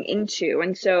looking into.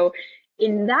 And so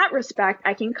in that respect,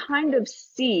 I can kind of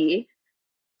see,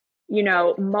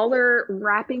 Mueller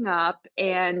wrapping up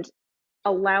and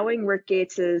allowing Rick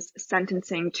Gates's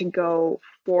sentencing to go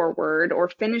forward, or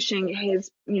finishing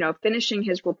his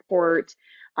report,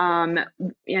 and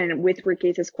with Rick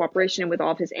Gates's cooperation and with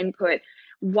all of his input,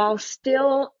 while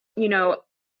still,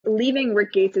 leaving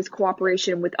Rick Gates's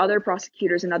cooperation with other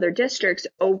prosecutors in other districts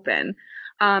open.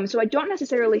 So I don't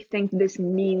necessarily think this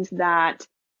means that,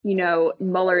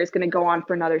 Mueller is going to go on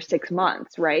for another 6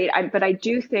 months, right? But I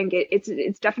do think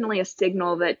it's definitely a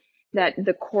signal that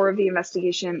the core of the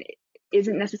investigation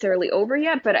isn't necessarily over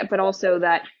yet, but also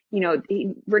that,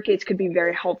 Rick Gates could be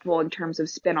very helpful in terms of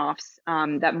spinoffs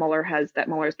that Mueller has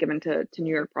given to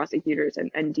New York prosecutors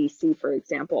and DC, for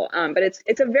example. But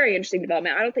it's a very interesting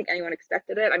development. I don't think anyone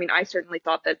expected it. I mean, I certainly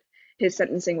thought that his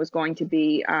sentencing was going to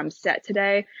be set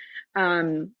today.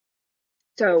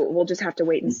 So we'll just have to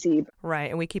wait and see. Right.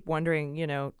 And we keep wondering,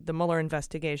 the Mueller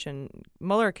investigation,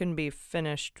 Mueller can be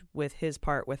finished with his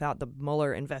part without the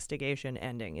Mueller investigation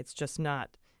ending. It's just not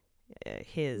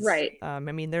his. Right. I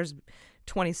mean, there's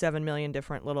 27 million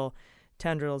different little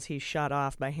tendrils he shot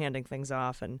off by handing things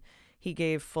off. And he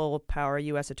gave full power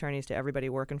U.S. attorneys to everybody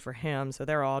working for him. So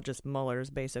they're all just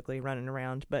Muellers basically running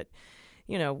around. But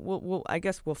I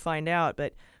guess we'll find out.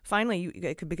 But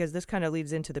finally, because this kind of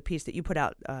leads into the piece that you put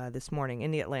out this morning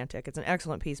in The Atlantic. It's an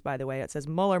excellent piece, by the way. It says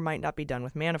Mueller might not be done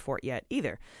with Manafort yet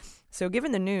either. So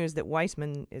given the news that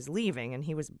Weissman is leaving, and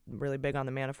he was really big on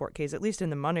the Manafort case, at least in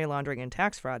the money laundering and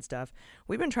tax fraud stuff,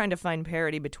 we've been trying to find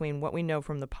parity between what we know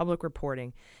from the public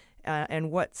reporting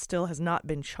and what still has not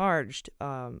been charged,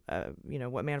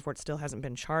 what Manafort still hasn't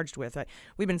been charged with.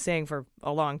 We've been saying for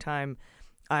a long time,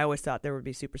 I always thought there would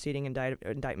be superseding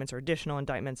indictments or additional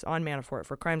indictments on Manafort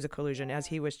for crimes of collusion, as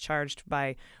he was charged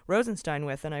by Rosenstein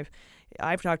with. And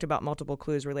I've talked about multiple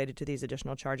clues related to these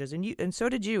additional charges, and so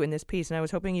did you in this piece. And I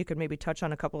was hoping you could maybe touch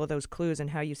on a couple of those clues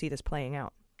and how you see this playing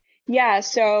out. Yeah,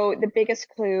 so the biggest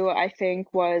clue, I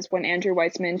think, was when Andrew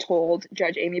Weissman told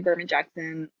Judge Amy Berman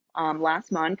Jackson last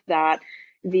month that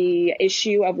the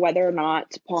issue of whether or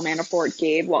not Paul Manafort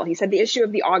he said the issue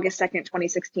of the August 2nd,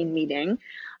 2016 meeting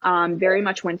very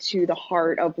much went to the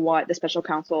heart of what the special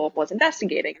counsel was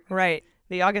investigating. Right.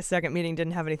 The August 2nd meeting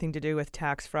didn't have anything to do with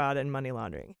tax fraud and money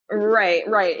laundering. Right.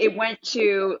 It went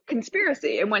to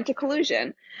conspiracy. It went to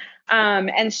collusion.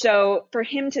 And so for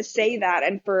him to say that,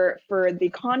 and for the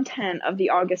content of the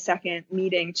August 2nd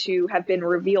meeting to have been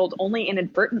revealed only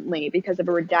inadvertently because of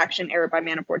a redaction error by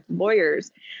Manafort's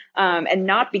lawyers, and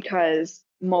not because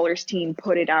Mueller's team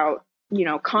put it out,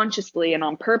 consciously and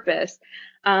on purpose,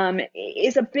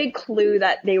 is a big clue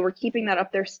that they were keeping that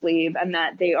up their sleeve and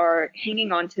that they are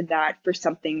hanging on to that for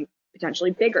something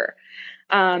potentially bigger.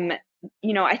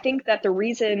 I think that the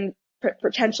reason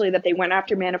potentially that they went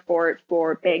after Manafort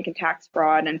for bank and tax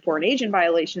fraud and foreign agent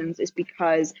violations is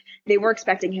because they were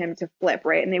expecting him to flip,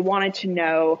 right? And they wanted to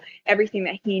know everything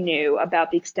that he knew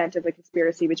about the extent of the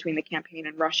conspiracy between the campaign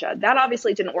and Russia. That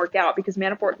obviously didn't work out because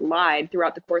Manafort lied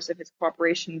throughout the course of his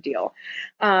cooperation deal.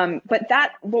 But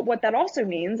what that also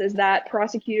means is that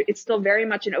it's still very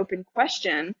much an open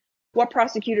question what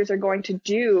prosecutors are going to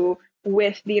do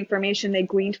with the information they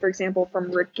gleaned, for example,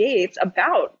 from Rick Gates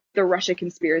about the Russia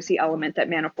conspiracy element that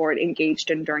Manafort engaged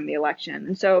in during the election.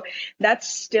 And so that's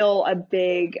still a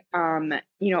big,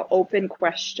 open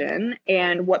question.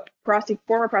 And what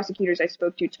former prosecutors I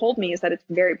spoke to told me is that it's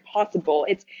very possible.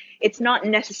 It's not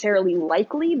necessarily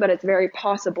likely, but it's very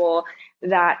possible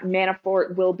that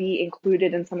Manafort will be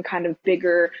included in some kind of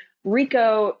bigger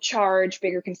RICO charge,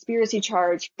 bigger conspiracy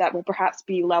charge that will perhaps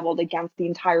be leveled against the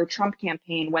entire Trump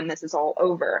campaign when this is all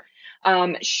over.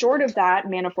 Short of that,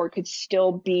 Manafort could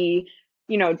still be,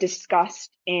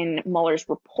 discussed in Mueller's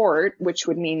report, which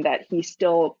would mean that he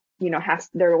still,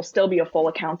 there will still be a full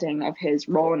accounting of his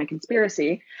role in a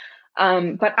conspiracy.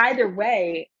 But either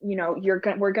way, we're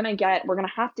going to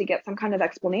have to get some kind of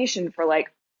explanation for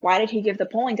why did he give the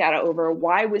polling data over?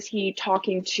 Why was he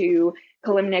talking to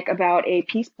Kalimnik about a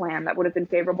peace plan that would have been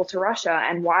favorable to Russia?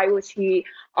 And why was he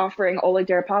offering Oleg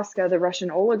Deripaska, the Russian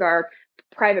oligarch,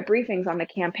 private briefings on the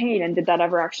campaign? And did that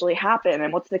ever actually happen?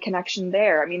 And what's the connection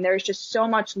there? I mean, there's just so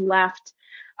much left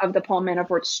of the Paul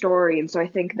Manafort story. And so I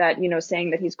think that,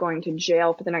 saying that he's going to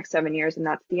jail for the next 7 years and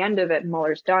that's the end of it, and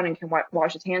Mueller's done and can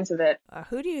wash his hands of it.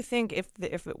 Who do you think, if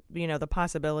the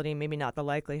possibility, maybe not the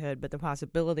likelihood, but the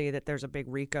possibility that there's a big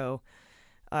RICO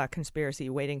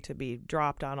conspiracy waiting to be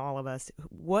dropped on all of us,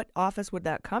 what office would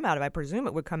that come out of? I presume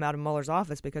it would come out of Mueller's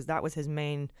office because that was his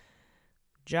main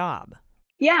job.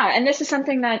 Yeah, and this is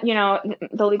something that,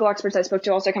 the legal experts I spoke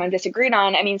to also kind of disagreed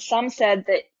on. I mean, some said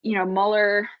that,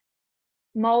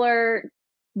 Mueller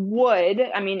would,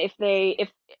 I mean, if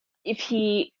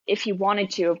if he wanted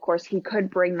to, of course, he could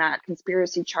bring that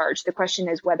conspiracy charge. The question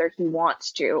is whether he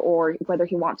wants to, or whether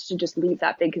he wants to just leave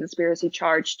that big conspiracy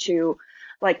charge to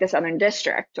like the Southern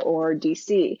District or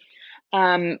DC.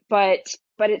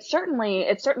 But it's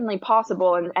certainly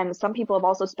possible. And some people have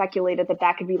also speculated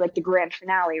that could be like the grand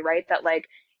finale, right? That like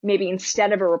maybe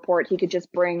instead of a report, he could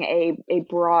just bring a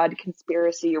broad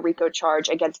conspiracy RICO charge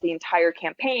against the entire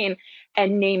campaign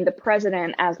and name the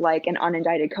president as like an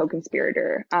unindicted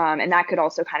co-conspirator. And that could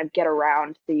also kind of get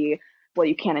around the, well,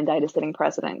 you can't indict a sitting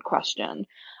president question.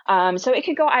 So it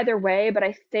could go either way, but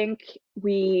I think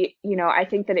I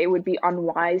think that it would be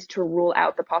unwise to rule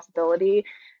out the possibility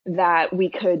that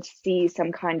we could see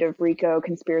some kind of RICO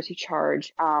conspiracy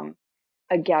charge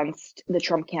against the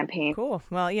Trump campaign. Cool.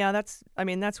 Well, yeah, that's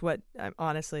what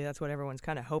everyone's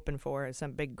kind of hoping for, is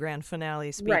some big grand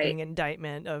finale speaking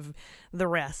indictment of the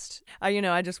rest.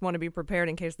 I just want to be prepared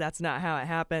in case that's not how it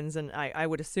happens. And I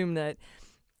would assume that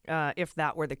if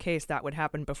that were the case, that would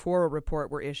happen before a report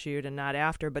were issued and not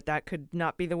after, but that could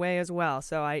not be the way as well.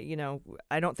 So I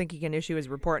don't think he can issue his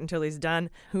report until he's done.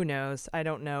 Who knows? I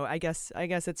don't know. I guess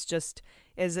it's just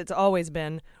as it's always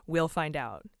been, we'll find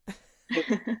out.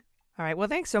 All right. Well,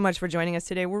 thanks so much for joining us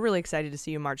today. We're really excited to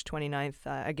see you March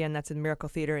 29th. Again, that's in Miracle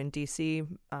Theater in D.C.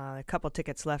 A couple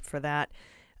tickets left for that.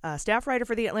 Staff writer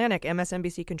for The Atlantic,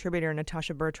 MSNBC contributor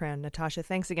Natasha Bertrand. Natasha,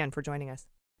 thanks again for joining us.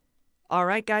 All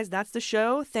right, guys, that's the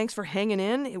show. Thanks for hanging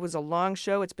in. It was a long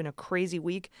show. It's been a crazy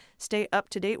week. Stay up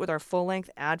to date with our full-length,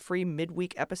 ad-free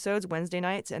midweek episodes Wednesday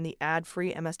nights and the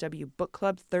ad-free MSW Book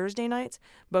Club Thursday nights.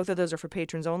 Both of those are for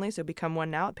patrons only, so become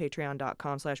one now at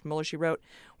patreon.com/MuellerSheWrote.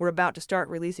 We're about to start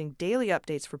releasing daily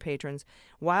updates for patrons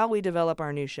while we develop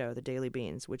our new show, The Daily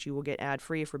Beans, which you will get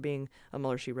ad-free for being a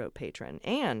Mueller, She Wrote patron.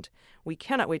 And we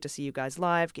cannot wait to see you guys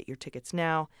live. Get your tickets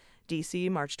now.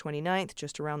 DC, March 29th,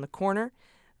 just around the corner.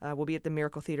 We'll be at the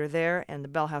Miracle Theater there, and the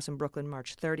Bell House in Brooklyn,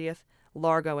 March 30th,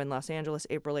 Largo in Los Angeles,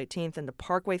 April 18th, and the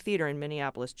Parkway Theater in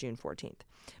Minneapolis, June 14th.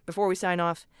 Before we sign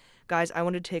off, guys, I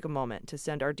wanted to take a moment to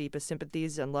send our deepest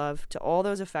sympathies and love to all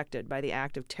those affected by the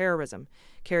act of terrorism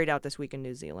carried out this week in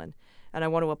New Zealand. And I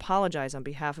want to apologize on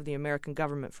behalf of the American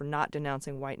government for not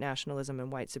denouncing white nationalism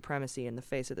and white supremacy in the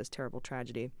face of this terrible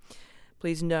tragedy.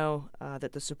 Please know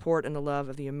that the support and the love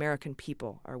of the American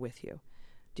people are with you.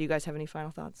 Do you guys have any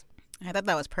final thoughts? I thought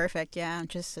that was perfect. Yeah,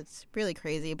 it's really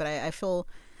crazy, but I feel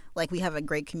like we have a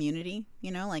great community,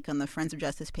 like on the Friends of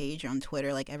Justice page or on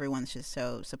Twitter, like everyone's just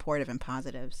so supportive and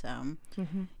positive. So,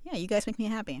 yeah, you guys make me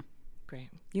happy. Great.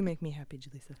 You make me happy,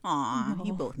 Jaleesa. Aw,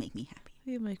 you both make me happy.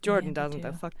 You make Jordan me happy doesn't,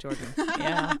 too. though. Fuck Jordan.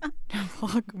 Yeah.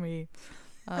 Fuck me.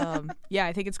 Yeah,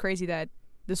 I think it's crazy that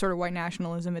the sort of white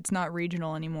nationalism, it's not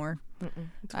regional anymore.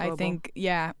 It's I global. think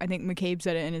McCabe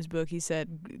said it in his book. He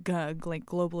said, like,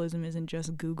 globalism isn't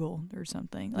just Google or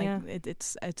something. Like,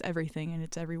 it's everything, and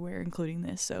it's everywhere, including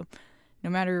this. So no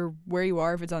matter where you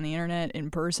are, if it's on the internet, in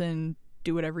person,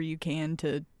 do whatever you can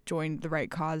to join the right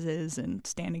causes and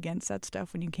stand against that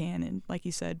stuff when you can. And like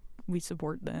you said, we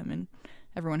support them, and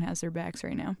everyone has their backs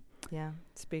right now. Yeah,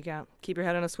 speak out. Keep your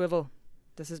head on a swivel.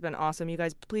 This has been awesome. You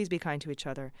guys, please be kind to each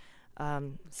other.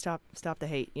 Stop the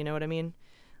hate. You know what I mean?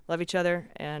 Love each other,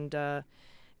 and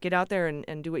get out there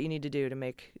and do what you need to do to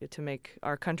make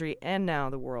our country and now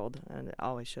the world, and it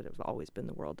always should have always been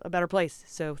the world, a better place.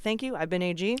 So thank you. I've been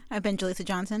AG. I've been Jaleesa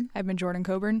Johnson. I've been Jordan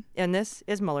Coburn. And this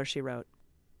is Mueller, She Wrote.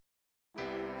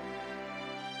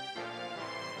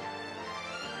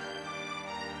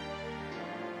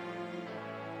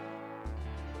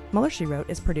 Mueller, She Wrote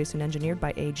is produced and engineered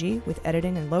by AG with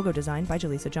editing and logo design by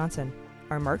Jaleesa Johnson.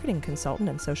 Our marketing consultant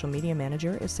and social media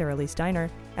manager is Sarah Lee Steiner,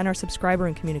 and our subscriber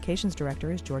and communications director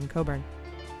is Jordan Coburn.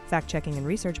 Fact-checking and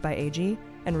research by AG,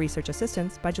 and research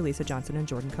assistance by Jaleesa Johnson and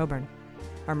Jordan Coburn.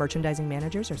 Our merchandising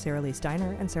managers are Sarah Lee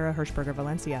Steiner and Sarah Hirschberger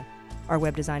Valencia. Our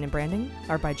web design and branding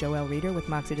are by Joelle Reeder with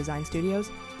Moxie Design Studios,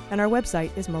 and our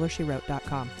website is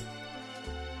MuellerSheWrote.com.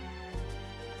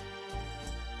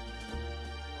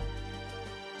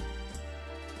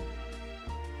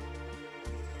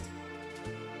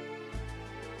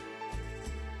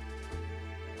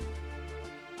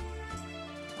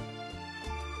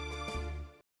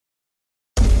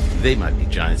 They Might Be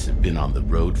Giants have been on the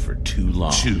road for too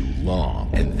long. Too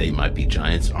long. And They Might Be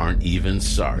Giants aren't even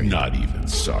sorry. Not even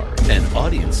sorry. And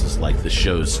audiences like the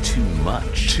shows too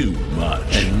much. Too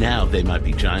much. And now They Might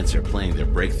Be Giants are playing their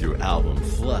breakthrough album,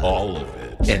 Flood. All of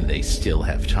it. And they still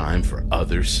have time for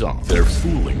other songs. They're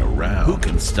fooling around. Who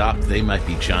can stop They Might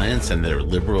Be Giants and their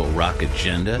liberal rock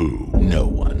agenda? Who? No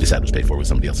one. This ad was paid for with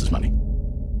somebody else's money.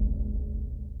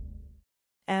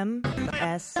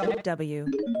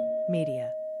 MSW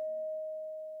Media.